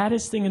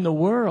saddest thing in the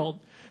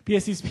world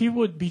because these people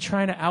would be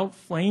trying to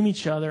outflame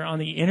each other on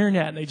the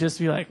internet. And they'd just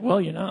be like,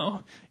 well,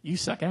 you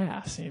suck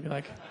ass. And you'd be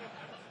like,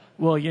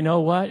 well, you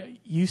know what?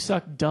 You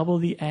suck double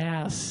the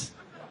ass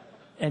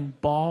and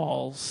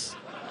balls.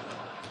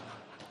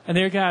 And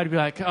their guy would be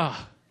like,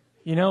 oh,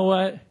 you know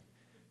what?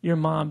 Your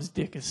mom's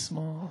dick is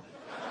small.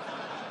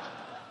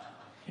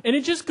 And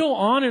it just go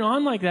on and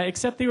on like that,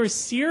 except they were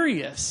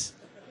serious.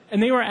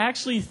 And they were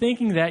actually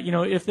thinking that,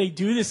 if they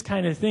do this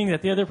kind of thing,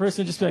 that the other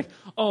person would just be like,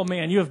 oh,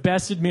 man, you have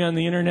bested me on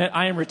the internet.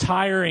 I am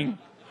retiring.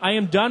 I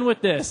am done with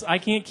this. I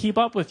can't keep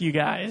up with you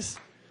guys.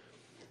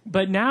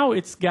 But now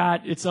it's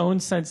got its own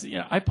sense.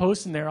 I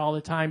post in there all the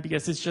time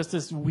because it's just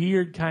this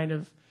weird kind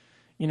of,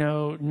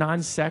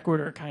 non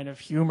sequitur kind of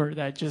humor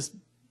that just,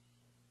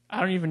 I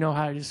don't even know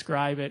how to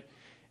describe it.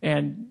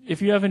 And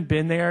if you haven't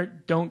been there,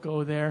 don't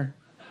go there.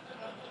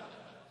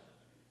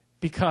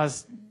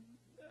 Because,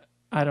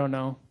 I don't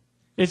know.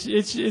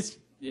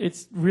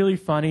 It's really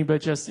funny,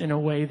 but just in a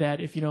way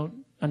that if you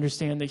don't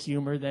understand the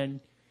humor, then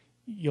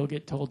you'll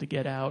get told to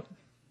get out.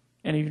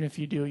 And even if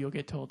you do, you'll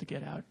get told to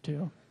get out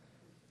too.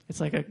 It's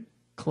like a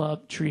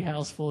club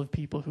treehouse full of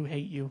people who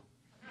hate you.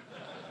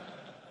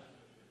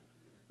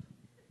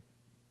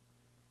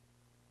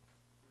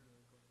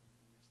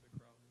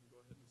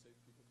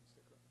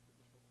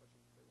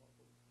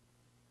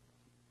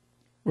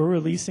 We're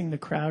releasing the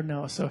crowd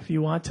now, so if you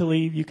want to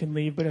leave, you can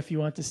leave. But if you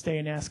want to stay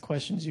and ask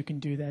questions, you can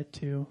do that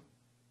too.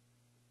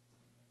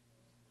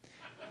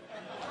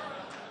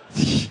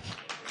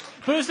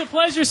 But it was a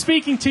pleasure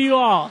speaking to you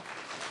all.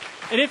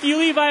 And if you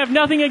leave, I have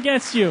nothing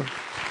against you. Thanks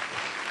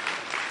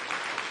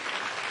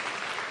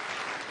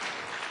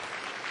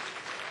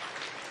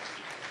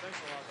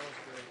a lot. That was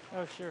great.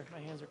 Oh, sure. My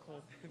hands are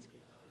cold.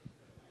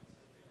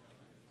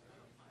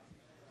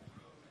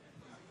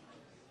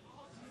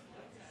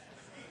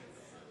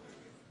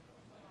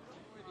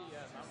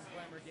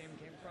 Game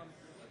came from.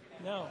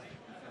 No.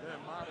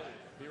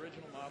 The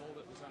original model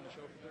that was on the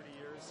show for 30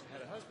 years, had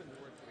a husband who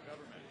worked for the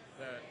government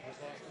that was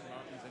lost in the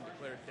mountains and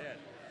declared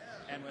dead.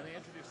 And when they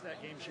introduced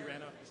that game, she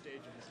ran off the stage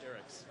in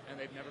hysterics, and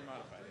they've never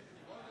modified it.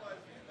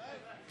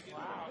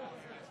 Wow.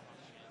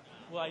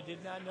 Well, I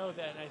did not know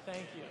that, and I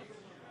thank you.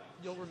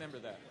 You'll remember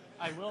that.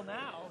 I will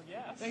now,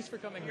 yes. Thanks for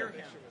coming here.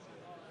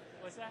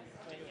 What's that?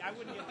 I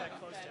wouldn't get that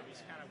close to him.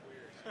 He's kind of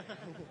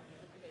weird.